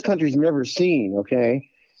like this country's never seen, okay?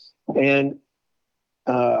 And,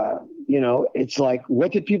 it's like,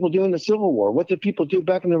 what did people do in the Civil War? What did people do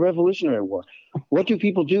back in the Revolutionary War? What do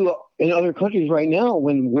people do in other countries right now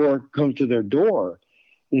when war comes to their door?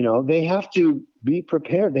 You know, they have to be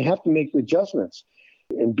prepared. They have to make adjustments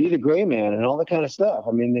and be the gray man and all that kind of stuff.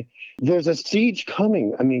 I mean, there's a siege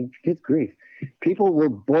coming. I mean, good grief. People were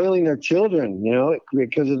boiling their children, you know,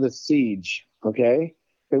 because of the siege, okay?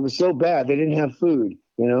 It was so bad they didn't have food.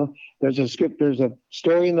 You know, there's a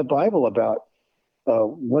story in the Bible about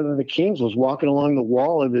one of the kings was walking along the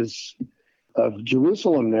wall of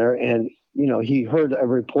Jerusalem there, and he heard a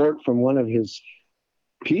report from one of his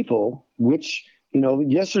people, which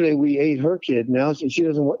yesterday we ate her kid, now she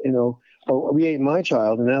doesn't want, or we ate my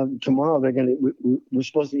child, and now tomorrow we're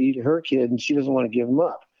supposed to eat her kid, and she doesn't want to give him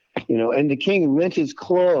up, and the king rent his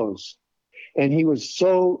clothes, and he was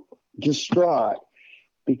so distraught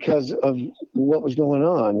because of what was going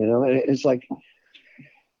on, and it's like,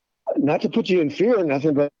 not to put you in fear or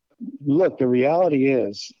nothing, but look, the reality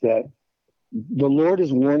is that the Lord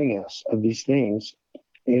is warning us of these things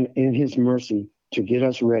in his mercy to get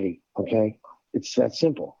us ready. Okay. It's that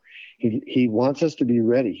simple. He wants us to be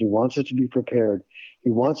ready. He wants us to be prepared. He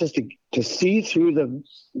wants us to see through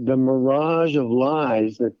the mirage of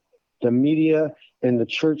lies that the media and the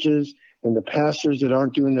churches and the pastors that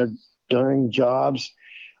aren't doing their darn jobs.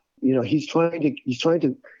 He's trying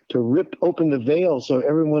to rip open the veil so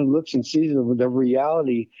everyone looks and sees the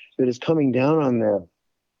reality that is coming down on them.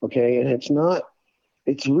 Okay. And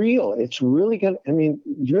it's real. It's really good. I mean,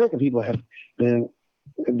 American people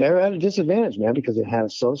they're at a disadvantage, man, because it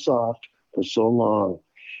has so soft for so long.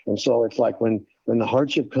 And so it's like when the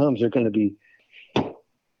hardship comes, they're going to be,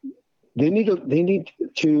 they need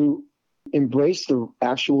to embrace the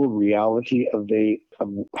actual reality of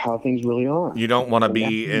how things really are. You don't want to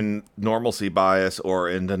be in normalcy bias or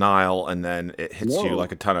in denial, and then it hits you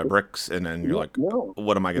like a ton of bricks, and then you're like,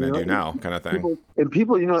 what am I going to do now, kind of thing.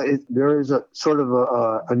 People, there is a sort of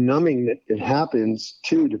a numbing that happens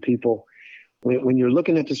too to people when you're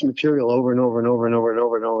looking at this material over and over and over and over and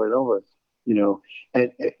over and over and over,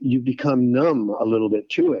 and you become numb a little bit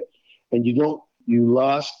to it, and you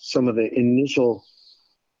lost some of the initial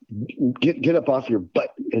get up off your butt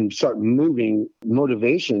and start moving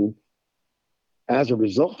motivation as a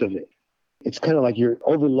result of it. It's kind of like you're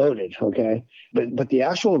overloaded, okay? But the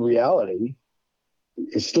actual reality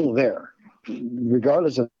is still there,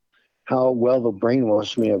 regardless of how well the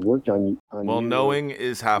brainwash may have worked on you. Well, knowing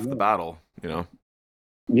is half the battle,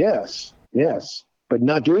 Yes. But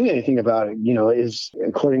not doing anything about it, is,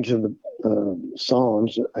 according to the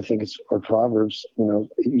Psalms, I think or Proverbs,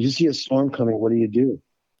 you see a storm coming, what do?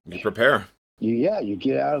 You prepare. You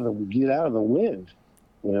get out of the wind.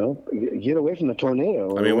 Get away from the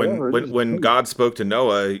tornado. I mean, when God spoke to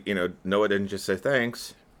Noah, Noah didn't just say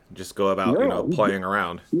thanks, just go about playing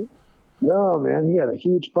around. No, man, he had a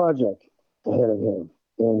huge project ahead of him,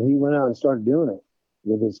 and he went out and started doing it.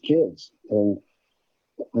 with his kids and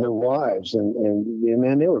their wives. And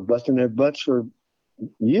man, they were busting their butts for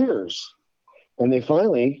years. And they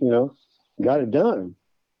finally, got it done,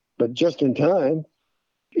 but just in time.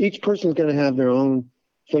 Each person's going to have their own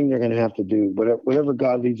thing they're going to have to do, whatever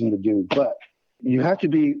God leads them to do. But you have to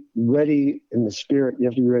be ready in the spirit. You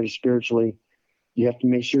have to be ready spiritually. You have to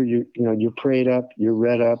make sure you're prayed up, you're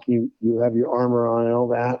read up, you have your armor on and all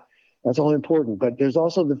that. That's all important. But there's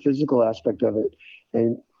also the physical aspect of it,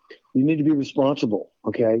 and you need to be responsible.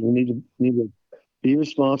 Okay, you need to be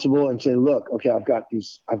responsible and say, look, okay, I've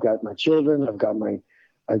got my children,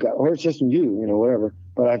 or it's just you, whatever.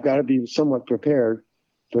 But I've got to be somewhat prepared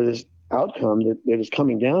for this outcome that is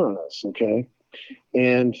coming down on us. Okay,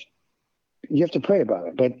 and you have to pray about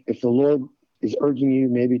it. But if the Lord is urging you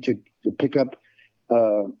maybe to pick up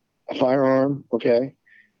a firearm, okay,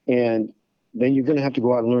 and then you're going to have to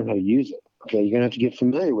go out and learn how to use it. Okay, you're going to have to get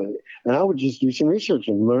familiar with it. And I would just do some research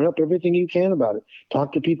and learn up everything you can about it.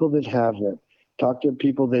 Talk to people that have them. Talk to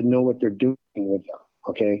people that know what they're doing with them.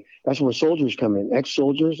 Okay, that's where soldiers come in,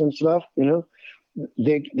 ex-soldiers and stuff.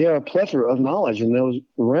 They are a plethora of knowledge in those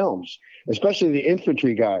realms, especially the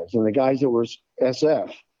infantry guys and the guys that were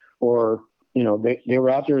SF, or they were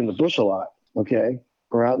out there in the bush a lot. Okay,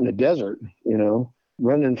 or out in the desert.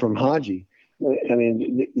 Running from Haji. I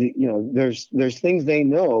mean, there's things they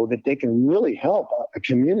know that they can really help a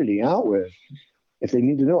community out with if they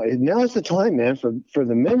need to know it. And now is the time, man, for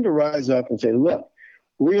the men to rise up and say, look,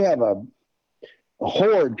 we have a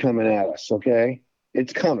horde coming at us, okay?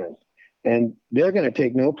 It's coming. And they're going to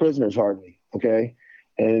take no prisoners hardly, okay?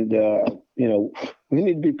 And, we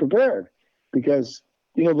need to be prepared because,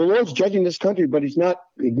 the Lord's judging this country, but he's not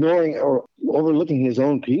ignoring or overlooking his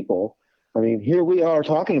own people. I mean, here we are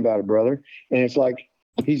talking about it, brother. And it's like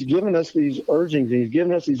he's given us these urgings and he's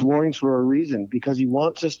given us these warnings for a reason because he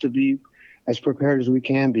wants us to be as prepared as we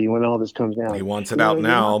can be when all this comes down. He wants it out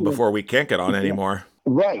now before we can't get on anymore.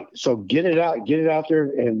 Right. So get it out there.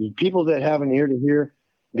 And the people that have an ear to hear,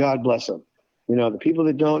 God bless them. The people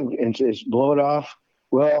that don't and just blow it off,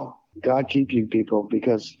 well, God keep you people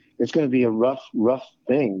because it's going to be a rough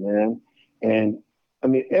thing, man. And I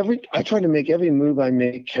mean, I try to make every move I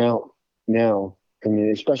make count now. I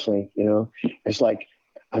mean, especially, it's like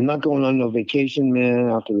I'm not going on no vacation, man,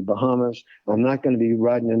 out to the Bahamas. I'm not going to be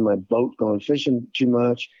riding in my boat going fishing too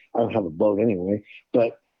much. I don't have a boat anyway,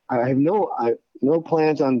 but I have no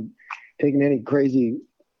plans on taking any crazy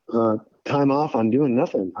time off on doing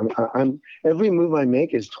nothing. I'm every move I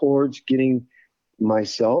make is towards getting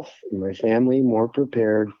myself and my family more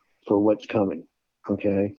prepared for what's coming.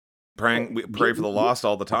 Okay. We pray for the lost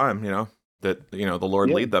all the time, that, the Lord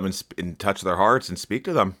lead them and touch their hearts and speak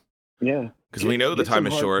to them. Yeah. Because we know the time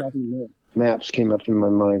is short. Maps came up in my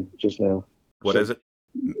mind just now. What is it?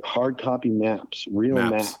 Hard copy maps, real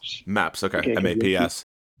maps. Maps, okay. MAPS.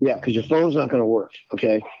 Yeah, because your phone's not going to work,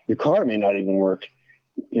 okay? Your car may not even work.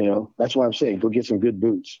 That's why I'm saying go get some good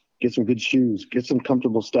boots, get some good shoes, get some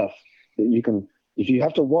comfortable stuff that you can, if you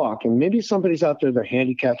have to walk, and maybe somebody's out there, they're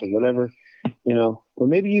handicapped or whatever, or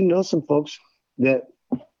maybe some folks that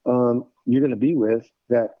you're going to be with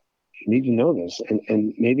that need to know this,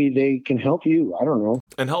 and maybe they can help you. I don't know.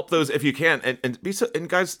 And help those if you can. And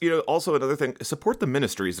guys, also another thing, support the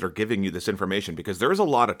ministries that are giving you this information because there's a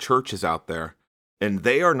lot of churches out there and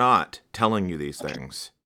they are not telling you these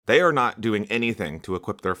things. They are not doing anything to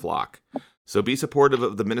equip their flock. So be supportive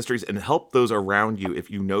of the ministries and help those around you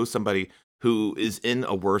if you know somebody who is in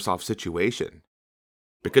a worse off situation.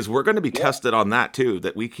 Because we're going to be tested on that too,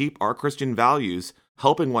 that we keep our Christian values,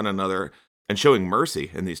 helping one another and showing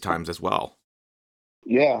mercy in these times as well.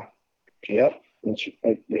 Yeah. Yep.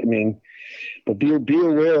 I mean, but be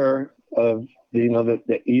aware of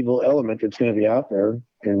the evil element that's going to be out there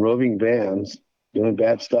and roving bands doing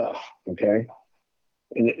bad stuff. Okay.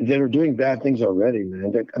 And that are doing bad things already,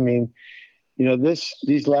 man.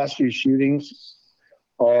 These last few shootings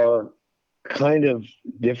are kind of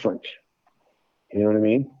different. You know what I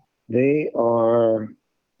mean? They're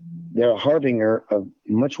a harbinger of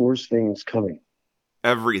much worse things coming.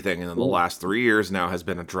 Everything in the last 3 years now has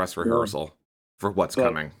been a dress rehearsal for what's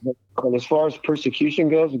coming. But as far as persecution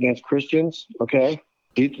goes against Christians, okay,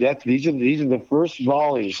 these are the first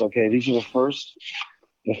volleys. Okay, these are the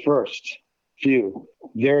first few.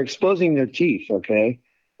 They're exposing their teeth. Okay,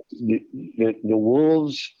 the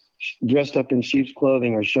wolves dressed up in sheep's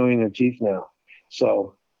clothing are showing their teeth now.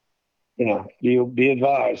 So, you'll be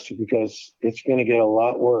advised because it's going to get a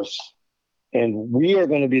lot worse. And we are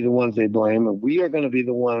going to be the ones they blame, and we are going to be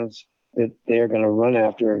the ones that they're going to run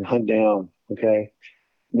after and hunt down, okay?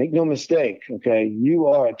 Make no mistake, okay? You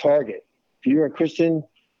are a target. If you're a Christian,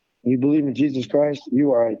 you believe in Jesus Christ,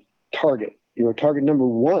 you are a target. You're target number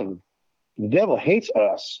one. The devil hates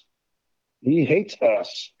us. He hates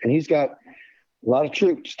us, and he's got a lot of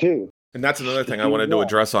troops too. And that's another thing I wanted to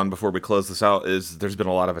address on before we close this out is there's been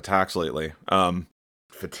a lot of attacks lately.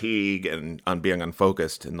 Fatigue and on being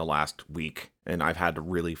unfocused in the last week, and I've had to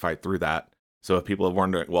really fight through that. So if people are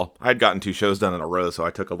wondering, well, I'd gotten 2 shows done in a row, so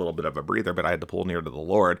I took a little bit of a breather, but I had to pull near to the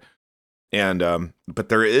Lord. And but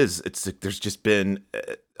there's just been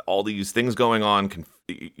all these things going on.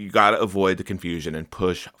 You got to avoid the confusion and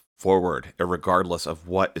push forward, regardless of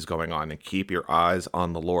what is going on, and keep your eyes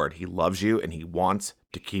on the Lord. He loves you, and he wants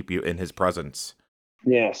to keep you in his presence.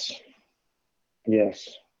 Yes.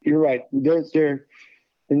 You're right. There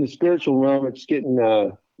in the spiritual realm, it's getting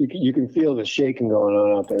you can feel the shaking going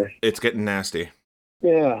on out there. It's getting nasty.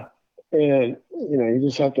 Yeah, and you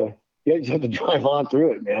just have to drive on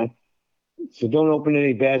through it, man. So don't open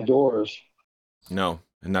any bad doors. No,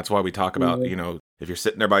 and that's why we talk about if you're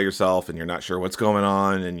sitting there by yourself and you're not sure what's going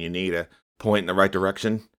on and you need a point in the right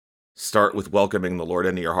direction, start with welcoming the Lord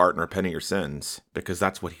into your heart and repenting your sins, because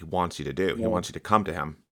that's what he wants you to do. He wants you to come to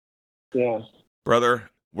him. Yeah. Brother,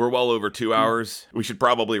 we're well over 2 hours. We should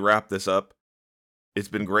probably wrap this up. It's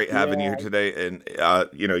been great having you here today. And,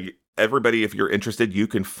 everybody, if you're interested, you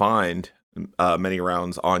can find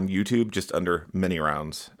Manyrounds on YouTube just under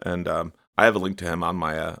Manyrounds. And I have a link to him on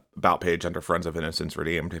my About page under Friends of Innocence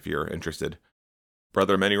Redeemed if you're interested.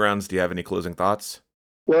 Brother Manyrounds, do you have any closing thoughts?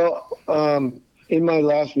 Well, in my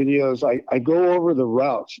last videos, I go over the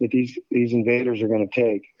routes that these invaders are going to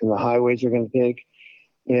take and the highways they're going to take.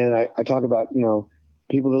 And I talk about,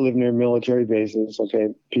 people that live near military bases, okay,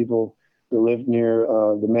 people that live near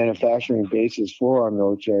the manufacturing bases for our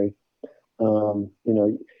military. I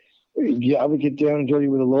would get down and dirty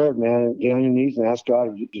with the Lord, man, and get on your knees and ask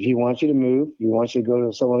God if he wants you to move, if he wants you to go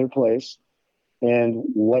to some other place, and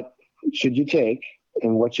what should you take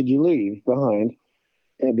and what should you leave behind?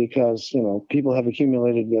 And because, people have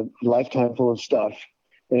accumulated a lifetime full of stuff,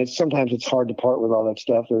 and sometimes it's hard to part with all that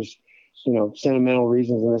stuff. There's, sentimental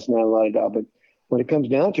reasons and this and that, la da. But when it comes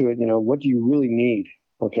down to it, what do you really need?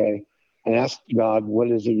 Okay. And ask God,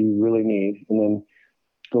 what is it you really need? And then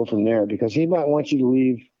go from there, because he might want you to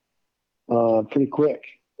leave pretty quick,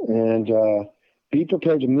 and be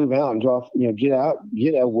prepared to move out and draw,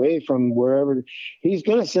 get away from wherever. He's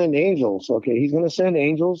going to send angels. Okay. He's going to send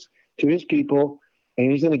angels to his people,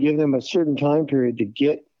 and he's going to give them a certain time period to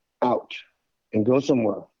get out and go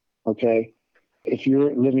somewhere. Okay. If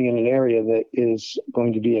you're living in an area that is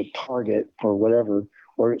going to be a target or whatever,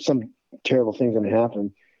 or some terrible thing's going to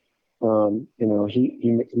happen,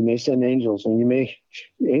 he may send angels, and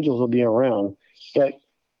angels will be around, but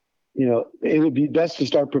it would be best to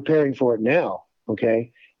start preparing for it now.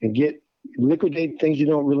 Okay. And liquidate things you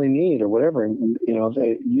don't really need or whatever. And,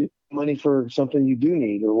 you money for something you do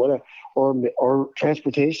need or whatever, or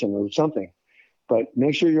transportation or something, but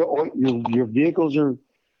make sure your vehicles are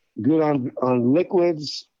good on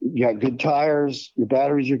liquids. You got good tires. Your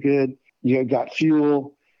batteries are good. You got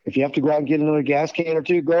fuel. If you have to go out and get another gas can or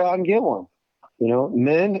two, go out and get one.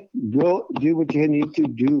 Men, go do what you need to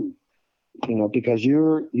do. Because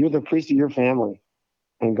you're the priest of your family,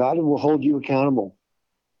 and God will hold you accountable.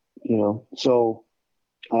 So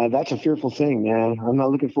that's a fearful thing, man. I'm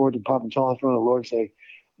not looking forward to popping tall in front of the Lord and say,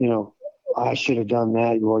 I should have done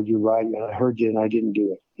that, Lord. You're right. I heard you and I didn't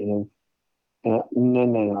do it. No. I don't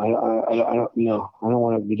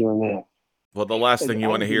want to be doing that. Well, the last thing you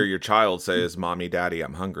want to hear your child say is, "Mommy, Daddy,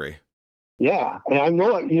 I'm hungry." Yeah, and I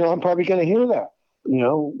know, I'm probably going to hear that.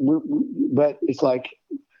 But it's like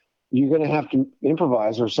you're going to have to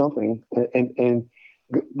improvise or something, and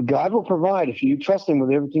God will provide if you trust Him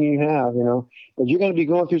with everything you have. But you're going to be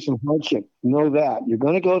going through some hardship. Know that you're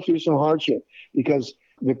going to go through some hardship, because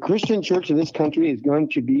the Christian church of this country is going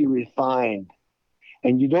to be refined.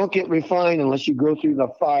 And you don't get refined unless you go through the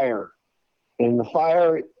fire. And the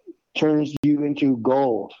fire turns you into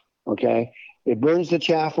gold, okay? It burns the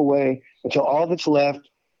chaff away until all that's left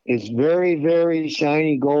is very, very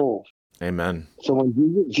shiny gold. Amen. So when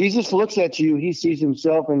Jesus looks at you, he sees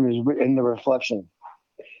himself in the reflection.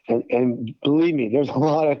 And believe me, there's a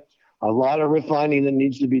lot of refining that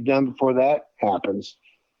needs to be done before that happens.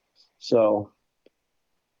 So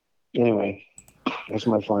anyway, that's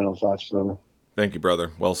my final thoughts, brother. Thank you,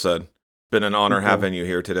 brother. Well said. Been an honor having you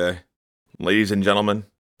here today. Ladies and gentlemen,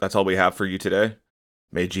 that's all we have for you today.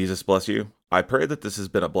 May Jesus bless you. I pray that this has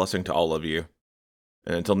been a blessing to all of you.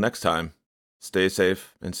 And until next time, stay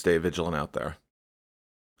safe and stay vigilant out there.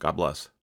 God bless.